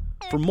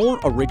 For more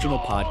original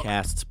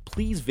podcasts,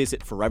 please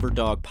visit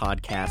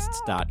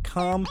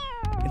foreverdogpodcasts.com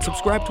and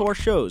subscribe to our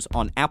shows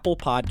on Apple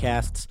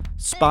Podcasts,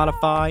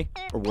 Spotify,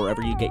 or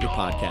wherever you get your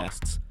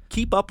podcasts.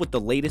 Keep up with the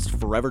latest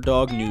Forever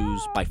Dog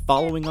news by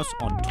following us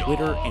on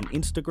Twitter and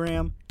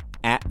Instagram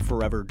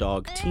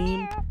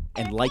 @ForeverDogTeam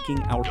and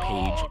liking our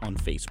page on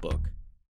Facebook.